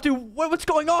 Catnap, dude. What's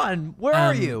going on? Where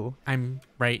are you? I'm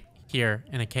right here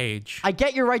in a cage. I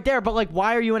get you're right there, but like,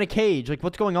 why are you in a cage? Like,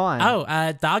 what's going on?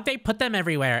 Oh, Dog Day put them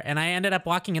everywhere, and I ended up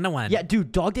walking into one. Yeah,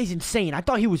 dude, Dog Day's insane. I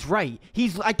thought he was right.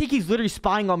 I think he's literally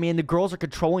spying on me, and the girls are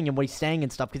controlling him what he's saying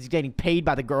and stuff because he's getting paid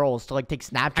by the girls to like take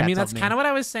Snapchats. I mean, that's kind of what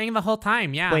I was saying the whole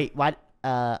time. Yeah. Wait, what?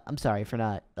 I'm sorry for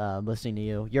not listening to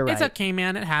you. You're right. It's okay,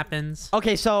 man. It happens.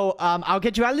 Okay, so I'll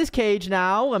get you out of this cage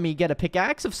now. Let me get a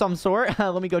pickaxe of some sort.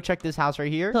 Let me go check this house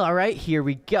right here. All right, here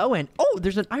we go. And oh,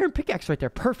 there's an iron pickaxe right there.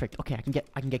 Perfect. Okay, I can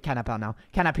get Catnap out now.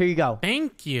 Catnap, here you go.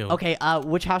 Thank you. Okay,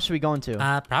 which house should we go into?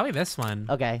 Probably this one.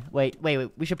 Okay, wait.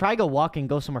 We should probably go walk and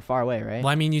go somewhere far away, right?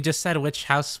 Well, I mean, you just said which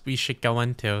house we should go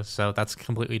into, so that's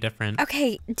completely different.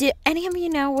 Okay, do any of you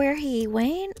know where he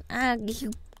went? He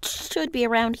should be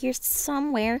around here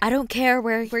somewhere. I don't care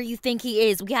where you think he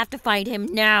is. We have to find him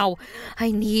now. I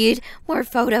need more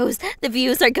photos. The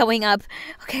views are going up.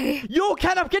 Okay. Yo,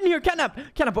 Catnap, get in here, Catnap.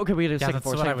 Okay, we got a second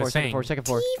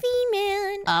floor. TV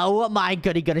Man. Oh my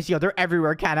goodness, yo, they're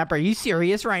everywhere, Catnap. Are you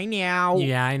serious right now?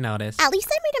 Yeah, I noticed. At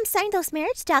least I made him sign those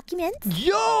marriage documents.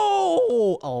 Yo!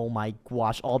 Oh my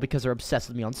gosh, all because they're obsessed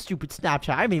with me on stupid Snapchat.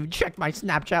 I haven't even checked my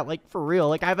Snapchat, like, for real.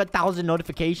 Like, I have 1,000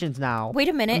 notifications now. Wait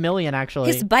a minute. 1 million,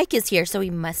 actually. His bike is here, so he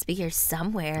must be here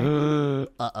somewhere.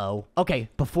 Uh-oh. Okay,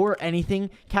 before anything,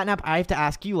 Catnap, I have to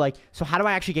ask you, like, so how do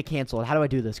I actually get canceled? How do I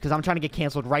do this? Because I'm trying to get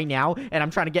canceled right now, and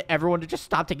I'm trying to get everyone to just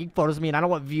stop taking photos of me, and I don't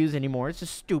want views anymore. It's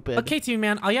just stupid. Okay, TV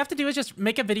Man, all you have to do is just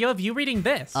make a video of you reading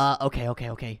this.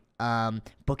 Okay.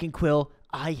 Book and Quill,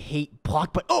 I hate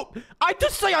block buddies. Oh, I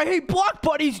just say I hate block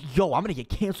buddies. Yo, I'm gonna get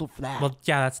canceled for that. Well,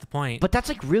 yeah, that's the point. But that's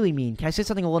like really mean. Can I say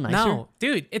something a little nicer? No,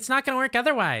 dude, it's not gonna work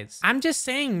otherwise. I'm just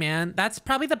saying, man, that's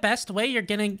probably the best way you're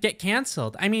gonna get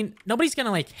canceled. I mean, nobody's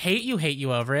gonna like hate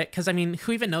you over it, because I mean,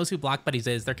 who even knows who Block Buddies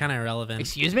is? They're kind of irrelevant.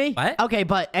 Excuse me? What? Okay,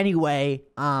 but anyway,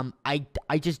 I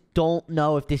just don't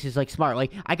know if this is like smart.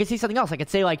 Like, I could say something else. I could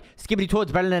say like Skibbity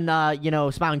Toad's better than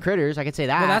Smiling Critters. I could say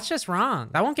that. Well, that's just wrong.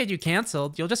 That won't get you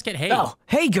canceled. You'll just get hate. Oh,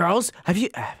 hey girls, have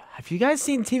you guys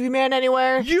seen TV Man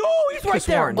anywhere? Yo, he's right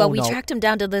there. Well, we tracked him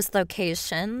down to this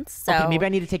location, so... Okay, maybe I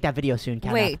need to take that video soon,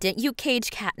 Catnap. Wait, didn't you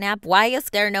cage Catnap? Why is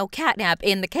there no Catnap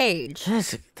in the cage?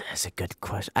 That's a good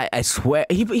question. I swear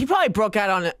he probably broke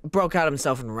out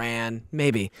himself and ran.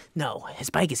 Maybe. No, his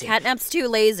bike is here. Catnap's too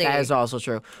lazy. That is also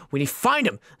true. We need to find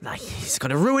him. He's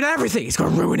gonna ruin everything.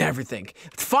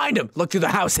 Find him. Look through the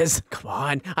houses. Come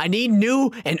on. I need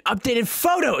new and updated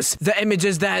photos. The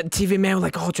images that TV Man was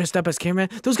like all dressed up as cameraman,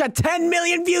 those got 10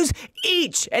 million views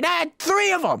each, and I had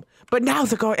 3 of them. But now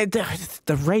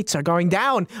the rates are going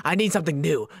down. I need something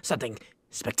new, something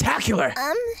spectacular.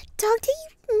 Dog Day,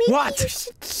 maybe What? you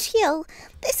should chill.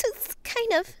 This is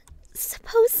kind of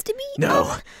supposed to be?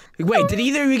 No. Wait, did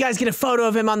either of you guys get a photo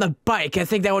of him on the bike? I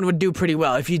think that one would do pretty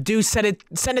well. If you do, send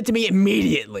it to me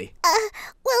immediately.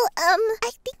 Well,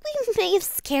 I think we may have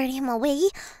scared him away,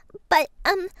 but,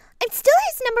 I'm still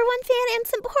his #1 fan and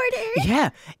supporter. Yeah,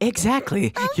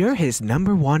 exactly. You're his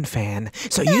 #1 fan.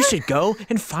 So you should go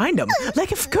and find him.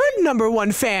 Like a good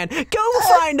 #1 fan. Go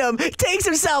find him. Take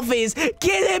some selfies.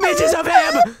 Get images of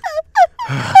him.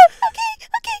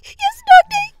 Okay, yes, Dog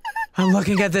Day. I'm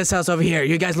looking at this house over here.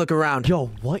 You guys look around. Yo,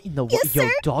 what in the world? Yes, Yo,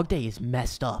 sir? Dog Day is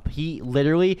messed up. He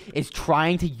literally is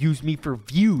trying to use me for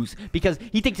views because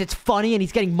he thinks it's funny and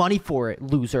he's getting money for it,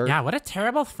 loser. Yeah, what a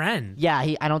terrible friend. Yeah,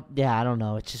 I don't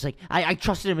know. It's just like, I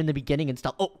trusted him in the beginning and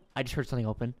stuff. Oh, I just heard something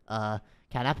open.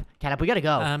 CATNAP, we gotta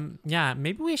go. Yeah,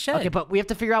 maybe we should. Okay, but we have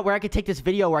to figure out where I could take this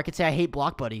video where I could say I hate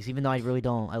block buddies, even though I really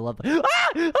don't. I love them.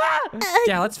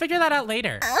 Yeah, let's figure that out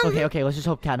later. Okay, let's just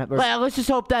hope CATNAP. Let's just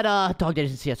hope that Dog Day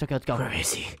doesn't see us. Okay, let's go. Where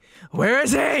is he? Where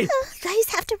is he? You guys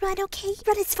have to run, okay?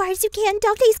 Run as far as you can.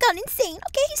 Dog Day's gone insane,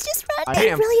 okay? He's just run. I I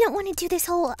am. really don't want to do this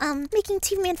whole, making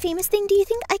TV Man famous thing. Do you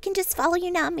think I can just follow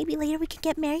you now? Maybe later we can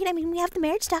get married? I mean, we have the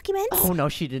marriage documents. Oh no,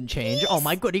 she didn't change. Oh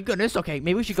my goodness. Okay,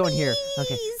 maybe we should go in here.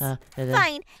 Okay.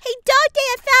 Fine. Hey, Dog Day,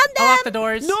 I found them! I'll lock the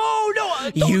doors. No.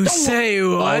 You say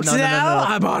what no. now?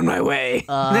 I'm on my way.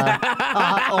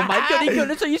 Oh my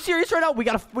goodness. Are you serious right now? We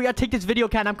gotta take this video,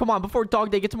 CATNAP. Come on, before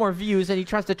Dog Day gets more views and he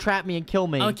tries to trap me and kill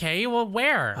me. Okay, well,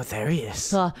 where? Oh, there he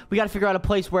is. We gotta figure out a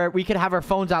place where we can have our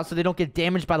phones out so they don't get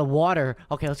damaged by the water.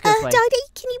 Okay, let's go this way. Dog Day,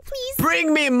 can you please?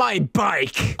 Bring me my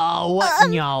bike. Oh, what?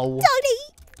 No. Dog Day,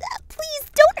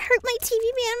 please don't hurt my TV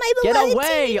Man, my Get beloved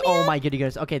away! TV Man. Oh my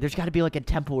goodness. Okay, there's gotta be like a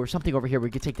temple or something over here where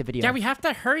we can take the video. Yeah, we have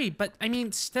to hurry, but I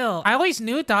mean, still. I always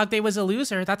knew Dog Day was a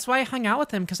loser. That's why I hung out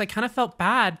with him, because I kind of felt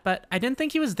bad, but I didn't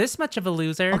think he was this much of a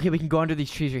loser. Okay, we can go under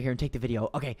these trees right here and take the video.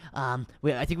 Okay,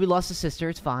 I think we lost a sister.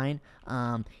 It's fine.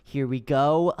 Here we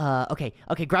go.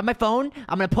 Okay, grab my phone.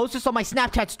 I'm gonna post this on my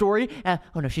Snapchat story.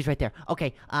 Oh no, she's right there.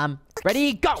 Okay,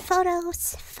 ready, go!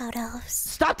 Photos.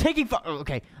 Stop taking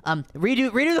okay,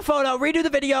 redo the photo, redo the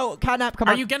video. CATNAP, come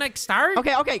on. Are you gonna start?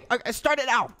 Okay, start it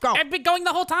out. Go. I've been going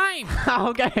the whole time.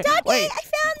 Okay, I wait.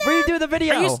 found them. Redo the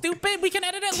video. Are you stupid? We can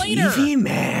edit it later. TV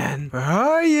Man, where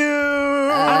are you?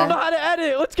 I don't know how to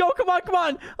edit. Let's go. Come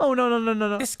on. Oh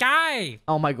no. This guy.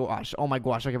 Oh my gosh.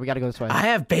 Okay, we gotta go this way.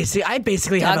 I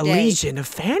basically have a Dog Day. legion of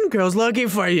fangirls looking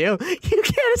for you. You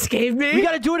can't escape me. We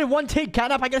gotta do it in one take,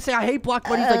 CATNAP. I gotta say I hate block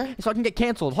buddies, like, so I can get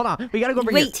canceled. Hold on. We gotta go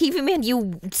over here. Wait, TV Man,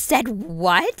 you said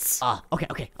what?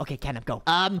 Okay, CATNAP, go.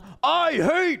 I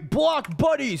hate block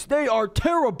buddies. They are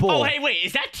terrible. Oh, hey, wait,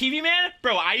 is that TV Man?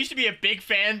 Bro, I used to be a big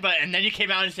fan, and then you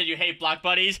came out and said you hate block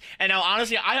buddies, and now,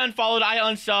 honestly, I unfollowed, I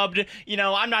unsubbed, you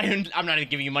know, I'm not even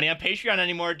giving you money on Patreon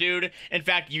anymore, dude. In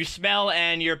fact, you smell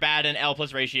and you're bad in L+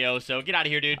 ratio, so get out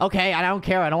of here, dude. Okay, I don't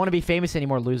care. I don't want to be famous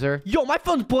anymore, loser. Yo, my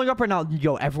phone's blowing up right now.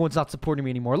 Yo, everyone's not supporting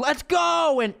me anymore. Let's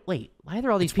go! And wait, why are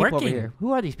there all these people over here?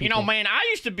 Who are these people? You know, man, I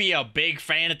used to be a big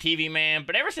fan of TV Man,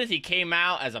 but ever since he came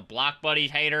out as a Block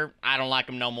Buddies hater, I don't like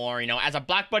him no more. You know, as a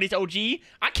Block Buddies OG,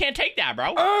 I can't take that,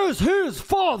 bro. As his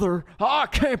father, I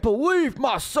can't believe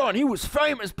my son. He was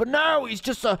famous, but now he's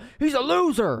a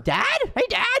loser. Dad? Hey,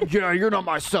 Dad? Yeah, you're not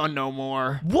my son no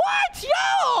more. What? Yo!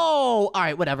 All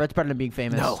right, whatever. It's better than being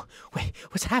famous. No, wait,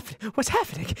 what's happening?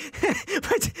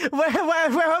 Where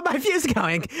are my views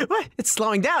going? What? It's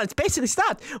slowing down. It's basically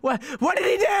stopped. What did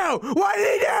he do? I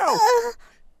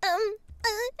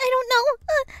don't know.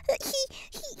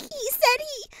 He said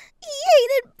he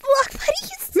hated block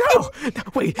buddies. No,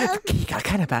 wait, he got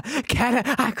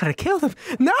I could have killed him.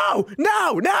 No,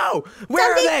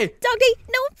 where are they? Dog Day,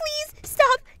 no, please,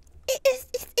 stop.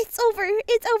 It's over.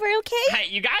 It's over, okay? Hey,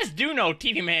 you guys do know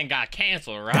TV Man got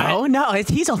canceled, right? No,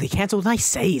 he's only canceled when I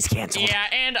say he's canceled. Yeah,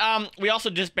 and we also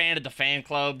disbanded the fan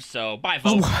club, so bye,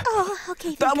 folks. Oh,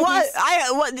 okay. But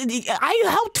I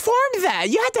helped form that.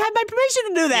 You had to have my permission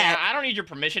to do Yeah, that. I don't need your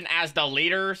permission as the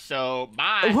leader, so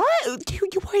bye. What? You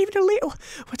weren't even a leader.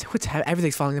 What's happening?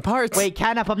 Everything's falling apart. Wait,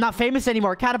 CATNAP, I'm not famous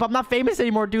anymore. CATNAP, I'm not famous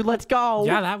anymore, dude. Let's go.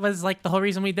 Yeah, that was like the whole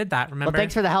reason we did that, remember? Well,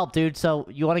 thanks for the help, dude. So,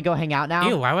 you want to go hang out now?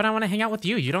 Ew, why would I want to hang out with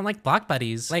you? You don't like block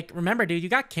buddies. Like, remember, dude, you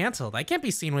got canceled. I can't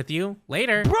be seen with you.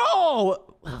 Later. Bro!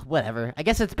 Whatever. I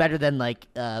guess it's better than, like,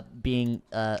 being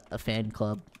a fan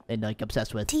club and, like,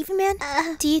 obsessed with. TV Man,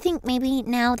 do you think maybe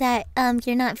now that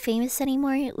you're not famous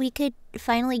anymore, we could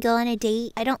finally go on a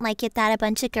date? I don't like it that a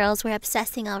bunch of girls were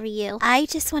obsessing over you. I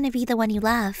just want to be the one you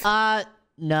love.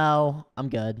 No. I'm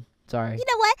good. Sorry. You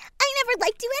know what? I never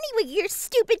liked you anyway, you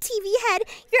stupid TV head.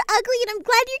 You're ugly and I'm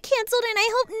glad you're canceled and I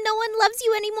hope no one loves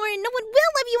you anymore and no one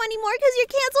will love you anymore because you're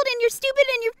canceled and you're stupid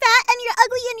and you're fat and you're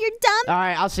ugly and you're dumb. All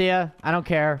right, I'll see ya. I don't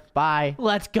care. Bye.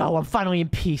 Let's go. I'm finally in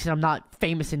peace and I'm not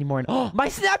famous anymore. And my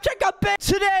Snapchat got banned.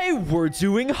 Today, we're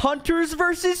doing Hunters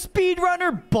versus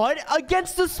Speedrunner, but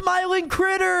against the Smiling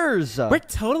Critters. We're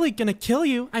totally gonna kill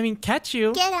you. I mean, catch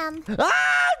you. Get him.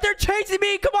 Ah, they're chasing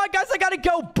me. Come on, guys, I gotta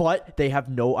go. But they have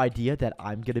no idea that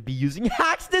I'm gonna be using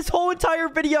hacks this whole entire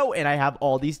video, and I have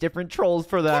all these different trolls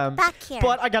for them. Get back here.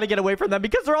 But I gotta get away from them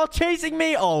because they're all chasing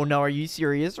me. Oh, no, are you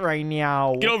serious right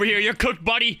now? Get over here. You're cooked,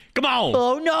 buddy. Come on.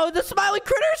 Oh, no, the Smiling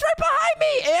Critter's right behind me.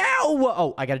 Ew.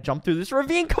 Oh, I gotta jump through this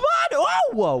ravine. Come on. Oh,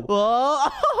 whoa.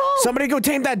 Oh. Somebody go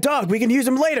tame that dog. We can use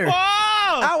him later. Whoa!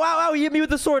 Ow, ow, ow. He hit me with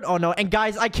the sword. Oh, no. And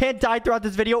guys, I can't die throughout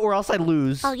this video or else I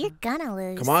lose. Oh, you're gonna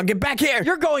lose. Come on, get back here.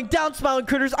 You're going down, Smiling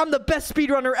Critters. I'm the best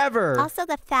speedrunner ever. Also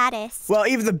the fattest. Well,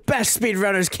 even the best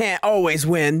speedrunners can't always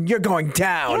win. You're going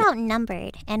down. You're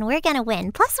outnumbered, and we're gonna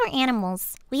win. Plus, we're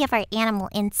animals. We have our animal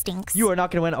instincts. You are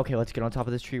not gonna win. Okay, let's get on top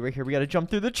of this tree right here. We gotta jump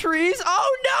through the trees.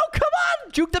 Oh, no. Come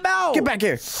on. Juke them out. Get back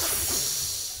here.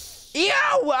 Ew!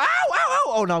 Ow! Ow! Ow!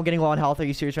 Oh no, I'm getting low on health. Are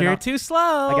you serious right now? You're too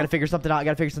slow. I gotta figure something out.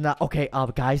 Okay,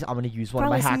 guys, I'm gonna use one of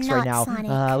my hacks right now. Sonic.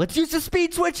 Let's use the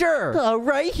speed switcher. All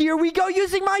right, here we go.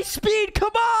 Using my speed.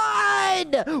 Come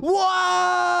on!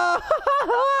 Whoa!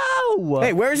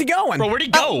 Hey, where is he going? Bro, where'd he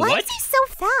go? Why What? is he so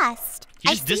fast? He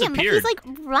I just see him, but disappeared. he's like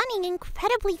running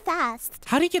incredibly fast.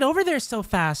 How do you get over there so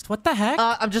fast? What the heck?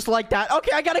 I'm just like that. Okay,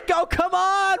 I gotta go. Come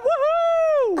on!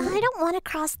 Woohoo! I don't want to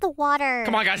cross the water.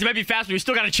 Come on, guys. He might be fast, but we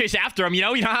still gotta chase after him, you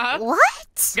know?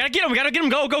 What? Gotta get him. Gotta get him.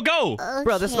 Go, go, go.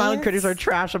 Bro, the Smiling Okay. Critters are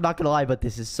trash. I'm not gonna lie, but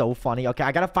this is so funny. Okay,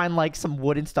 I gotta find like some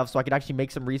wood and stuff so I can actually make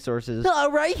some resources.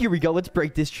 All right, here we go. Let's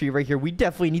break this tree right here. We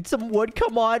definitely need some wood.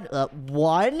 Come on.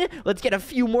 One. Let's get a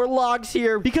few more logs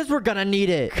here because we're gonna need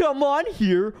it. Come on,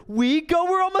 here we go.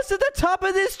 We're almost at the top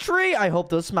of this tree. I hope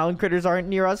those Smiling Critters aren't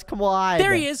near us. Come on.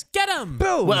 There he is. Get him.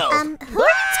 Boom. Who are you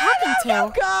talking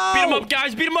to? Go. Beat him up,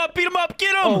 guys. Beat him up. Beat him up. Get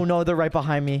him. Oh no, they're right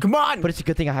behind me. Come on. But it's a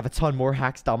good thing I have a ton more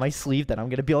hacks down my sleeve that I'm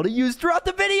gonna be able to use throughout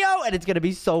the video, and it's gonna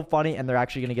be so funny, and they're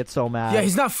actually gonna get so mad. Yeah,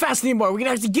 he's not fast anymore. We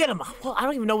can actually get him. Well, I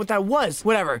don't even know what that was.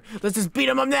 Whatever. Let's just beat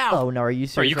him up now. Oh no, are you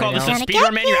Bro, serious you call right this now? a Gonna speedrun,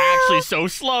 get man? You're you. actually so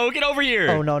slow. Get over here.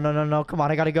 Oh no. Come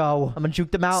on, I gotta go. I'm gonna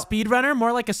juke them out. Speedrunner,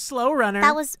 more like a slow runner.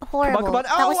 That was horrible. Come on.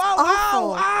 That was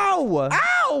awful.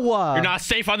 Ow! You're not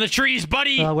safe on the trees,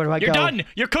 buddy. Where do I You're go? done.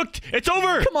 You're cooked. It's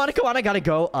over. Come on, I gotta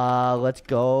go. Let's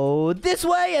go this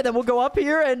way, and then we'll go up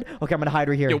here, and... Okay, I'm gonna hide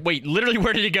right here. Yo, wait, literally,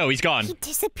 where did he go? He's gone. He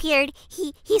disappeared.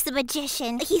 He's a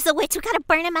magician. He's a witch. We gotta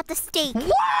burn him at the stake.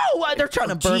 Whoa! They're trying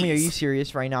to burn me. Are jeez. you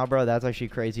serious right now, bro? That's actually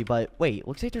crazy. But wait,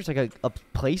 looks like there's like a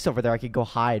place over there I could go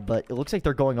hide, but it looks like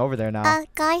they're going over there now.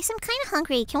 Guys, I'm kind of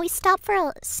hungry. Can we stop for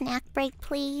a snack break,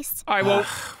 please? All right, well,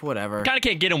 Whatever. kind of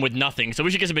can't get him with nothing, so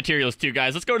we should get some materials too,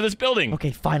 guys. Let's go to this building.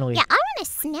 Okay, finally. Yeah, I want a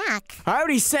snack. I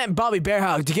already sent Bobby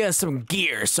Bearhug to get us some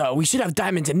gear, so we should have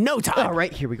diamonds in no time. All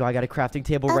right, here we go. I got a crafting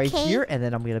table right Okay. here, and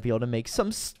then I'm gonna be able to make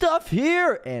some stuff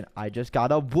here. And I just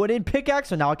got a wooden pickaxe,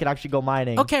 so now I can actually go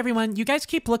mining. Okay, everyone, you guys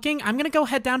keep looking. I'm gonna go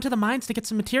head down to the mines to get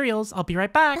some materials. I'll be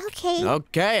right back. Okay.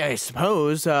 Okay, I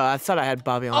suppose. I thought I had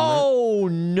Bobby on Oh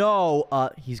no!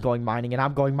 He's going mining, and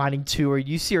I'm going mining too. Are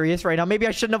you serious right now? Maybe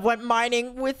I shouldn't have went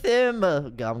mining with him.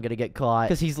 I'm gonna get caught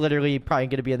because he's literally probably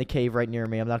gonna be in the cave right near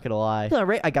me. I'm not gonna lie. All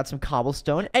right, I got some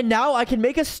cobblestone, and now I can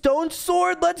make a stone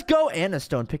sword. Let's go, and a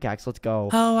stone pickaxe. Let's go.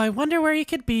 Oh, I wonder where he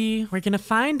could be. We're gonna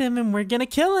find him and we're gonna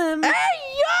kill him. Hey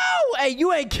yo! Hey,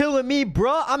 you ain't killing me,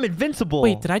 bruh. I'm invincible.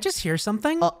 Wait, did I just hear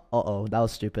something? Uh-oh, that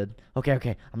was stupid. Okay.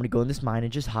 I'm gonna go in this mine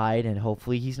and just hide, and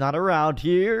hopefully he's not around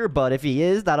here. But if he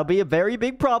is, that'll be a very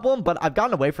big problem. But I've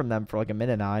gotten away from them for like a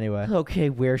minute now anyway. Okay,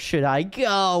 where should I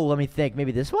go? Let me think.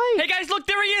 Maybe this way? Hey, guys, look,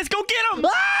 there he is. Go get him.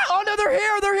 Ah! Oh, no, they're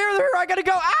here. I gotta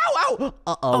go. Ow! Oh,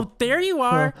 Uh-oh. there you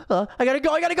are. I gotta go.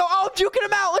 Oh, I'm juking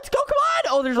him out. Let's go. Come on.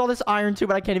 Oh, there's all this iron too,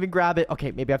 but I can't even grab it.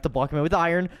 Okay, maybe I have to block him in with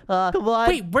iron. Come on.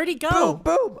 Wait, where'd he go?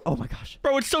 Boom. Oh, my gosh.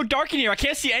 Bro, it's so dark in here. I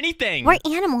can't see anything. We're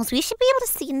animals. We should be able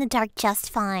to see in the dark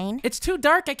just fine. It's too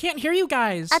dark. I can't hear you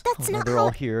guys. That's No, not they're how. all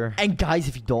here. And guys,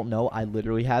 if you don't know, I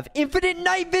literally have infinite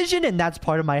night vision, and that's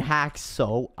part of my hacks.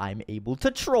 So I'm able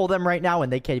to troll them right now,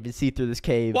 and they can't even see through this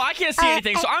cave. Well, I can't see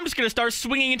anything, so I'm just going to start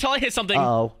swinging until I hit something.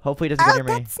 Uh-oh. Hopefully it doesn't get Oh,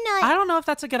 near me. that's not I don't know if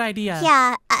that's a good idea.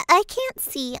 Yeah, I can't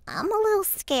see. I'm a little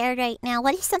scared right now.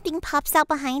 What if something pops out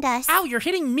behind us? Ow, you're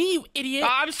hitting me, you idiot.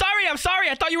 I'm sorry.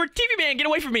 I thought you were TV Man. Get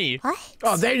away from me. What?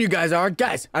 Oh, there you guys are.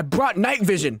 Guys, I brought night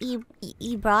vision.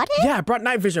 You brought it? Yeah, I brought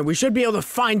night vision. We should be able to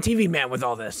find TV Man with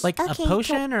all this. Like Okay, a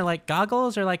potion or like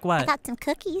goggles or like I what? got some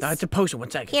cookies. It's a potion. One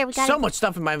second. Here, we got so much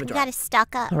stuff in my We inventory. gotta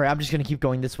stock up. All right, I'm just gonna keep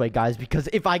going this way, guys, because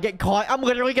if I get caught, I'm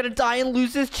literally gonna die and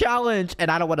lose this challenge.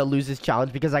 And I don't want to lose this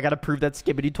challenge because I gotta prove that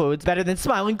Skibbity Toilet's better than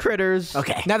Smiling Critters.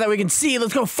 Okay, now that we can see,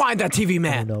 let's go find that TV Oh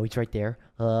Man. no, he's right there.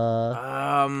 Could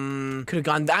have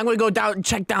gone. I'm gonna go down,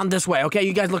 check down this way. Okay,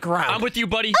 you guys look around. I'm with you,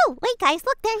 buddy. Oh, wait, guys,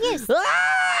 look, there he is.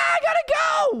 I gotta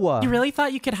go. You really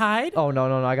thought you could hide? Oh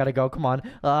no, I gotta go. Come on.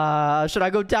 Should I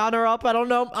go down or up? I don't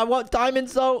know. I want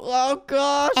diamonds though. Oh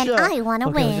gosh. And I wanna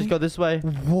okay, let's win. just go this way.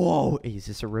 Whoa, is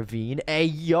this a ravine? Hey,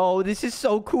 yo, this is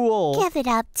so cool. Give it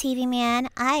up, TV Man.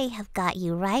 I have got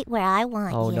you right where I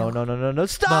want Oh you. no!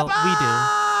 Stop! Well, we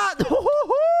do.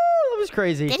 That was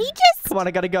crazy. Did he just? Come on,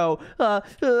 I gotta go. I'm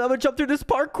gonna jump through this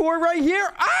parkour right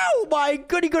here. Ow, my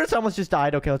goody goodness! I almost just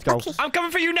died. Okay, let's go. Okay. I'm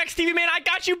coming for you next, TV Man. I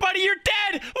got you, buddy. You're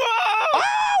dead. Whoa!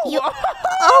 Ow!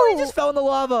 Oh. He just fell in the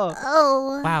lava.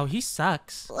 Oh. Wow, he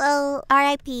sucks. Well,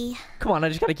 R.I.P. Come on, I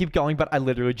just gotta keep going, but I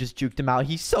literally just juked him out.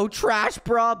 He's so trash,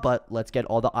 bruh. But let's get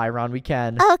all the iron we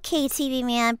can. Okay, TV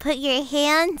Man, put your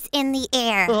hands in the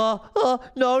air.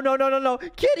 No.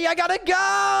 Kitty, I gotta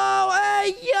go.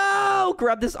 Hey, yo.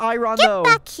 Grab this iron, Get though.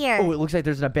 back here. Oh, it looks like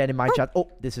there's an abandoned mine shaft. Oh,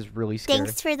 this is really scary.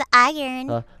 Thanks for the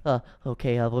iron.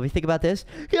 Okay, let me think about this.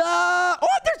 Oh,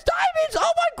 there's diamonds.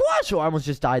 Oh, my gosh. Oh, I almost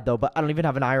just died, though, but I don't even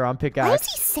have an iron Why pickaxe.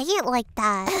 does he say it like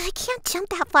that? I can't jump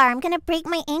that far. I'm gonna break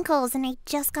my ankles, and I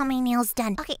just got my nails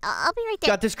done. Okay, I'll be right there.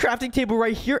 Got this crafting table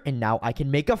right here, and now I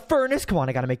can make a furnace. Come on,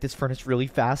 I gotta make this furnace really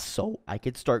fast so I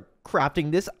can start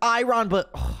crafting this iron,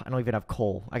 but I don't even have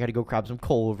coal. I gotta go grab some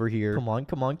coal over here. Come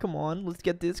on. Let's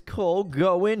get this coal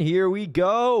going. Here we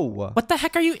go. What the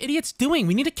heck are you idiots doing?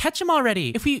 We need to catch him already.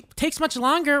 If he takes much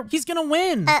longer, he's gonna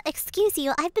win. Excuse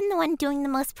you. I've been the one doing the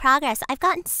most progress. I've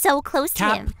gotten so close to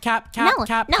him. Cap. No.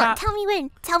 Tell me when.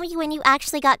 Tell me when you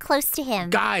actually got close to him.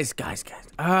 Guys. Guys,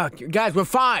 we're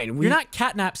fine. You're not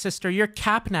CATNAP sister, you're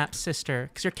CAPNAP sister,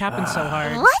 because you're capping so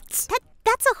hard. What?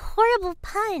 That's a horrible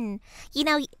pun. You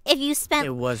know, if you spent...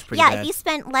 It was pretty Yeah, bad. if you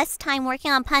spent less time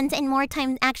working on puns and more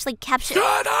time actually capturing...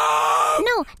 Shut up!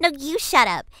 No, you shut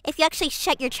up. If you actually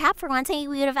shut your trap for once, we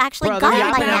would have actually Bro, got they're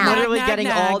it by yapping. I'm now. literally getting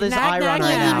all this iron right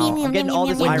now. I'm getting all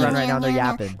this iron right now. They're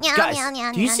yapping.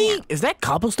 Guys, do you see? Is that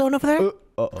cobblestone over there?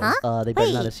 Huh? They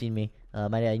better not Wait. have seen me. I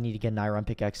need to get an iron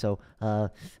pickaxe, so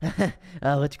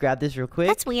let's grab this real quick.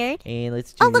 That's weird. And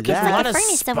let's do Oh, look, it's that. like a lot a of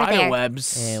furnace over spider there.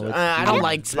 webs. And let's I do don't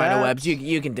like spider that. webs.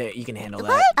 You can handle that.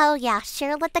 What? Oh, yeah,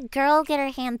 sure. Let the girl get her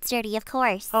hands dirty, of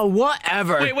course. Oh,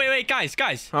 whatever. Wait, guys.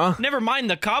 Huh? Never mind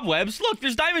the cobwebs. Look,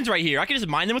 there's diamonds right here. I can just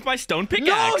mine them with my stone No,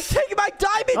 pickaxe. he's taking my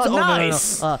diamonds. Oh, no.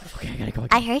 nice. Okay, I gotta go.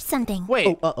 I heard something.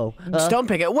 Wait. Uh-oh. Stone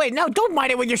pickaxe. Wait, no, don't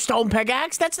mine it with your stone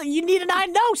pickaxe. You need an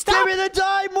iron. No, Give stop. me the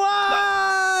diamond!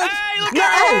 Hey, look No!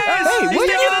 at this! Hey, He's what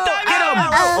taking are you- the diamond! Get him!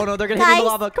 Oh no, they're gonna hit me in the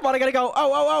Guys. lava. Come on, I gotta go.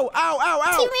 Ow.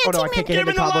 Oh no, I can't get Get in him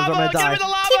the in the cobwebs. I'm lava! gonna Get him die. in the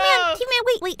lava!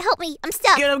 T-Man, wait, help me. I'm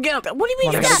stuck. Get him. What do you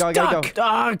mean Come on, you're I gotta stuck? go.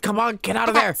 Oh, come on, get out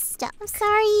of I there. got stuck. I'm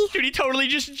sorry. Dude, he totally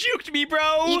just juked me,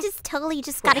 bro. You just totally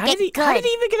gotta How get did he good.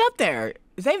 even get up there?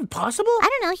 Is that even possible? I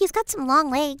don't know. He's got some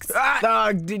long legs.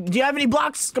 Do you have any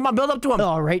blocks? Come on, build up to him.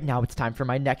 All right, now it's time for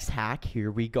my next hack. Here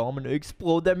we go. I'm gonna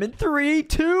explode them in 3,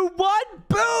 2, 1.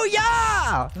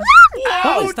 Booyah!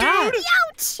 Whoa, was that? dude!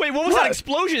 Ouch! Wait, what was that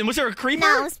explosion? Was there a creeper?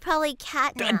 No, it's probably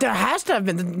catnap. There has to have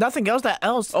been nothing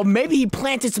else. Oh, maybe he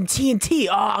planted some TNT.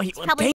 Oh, Probably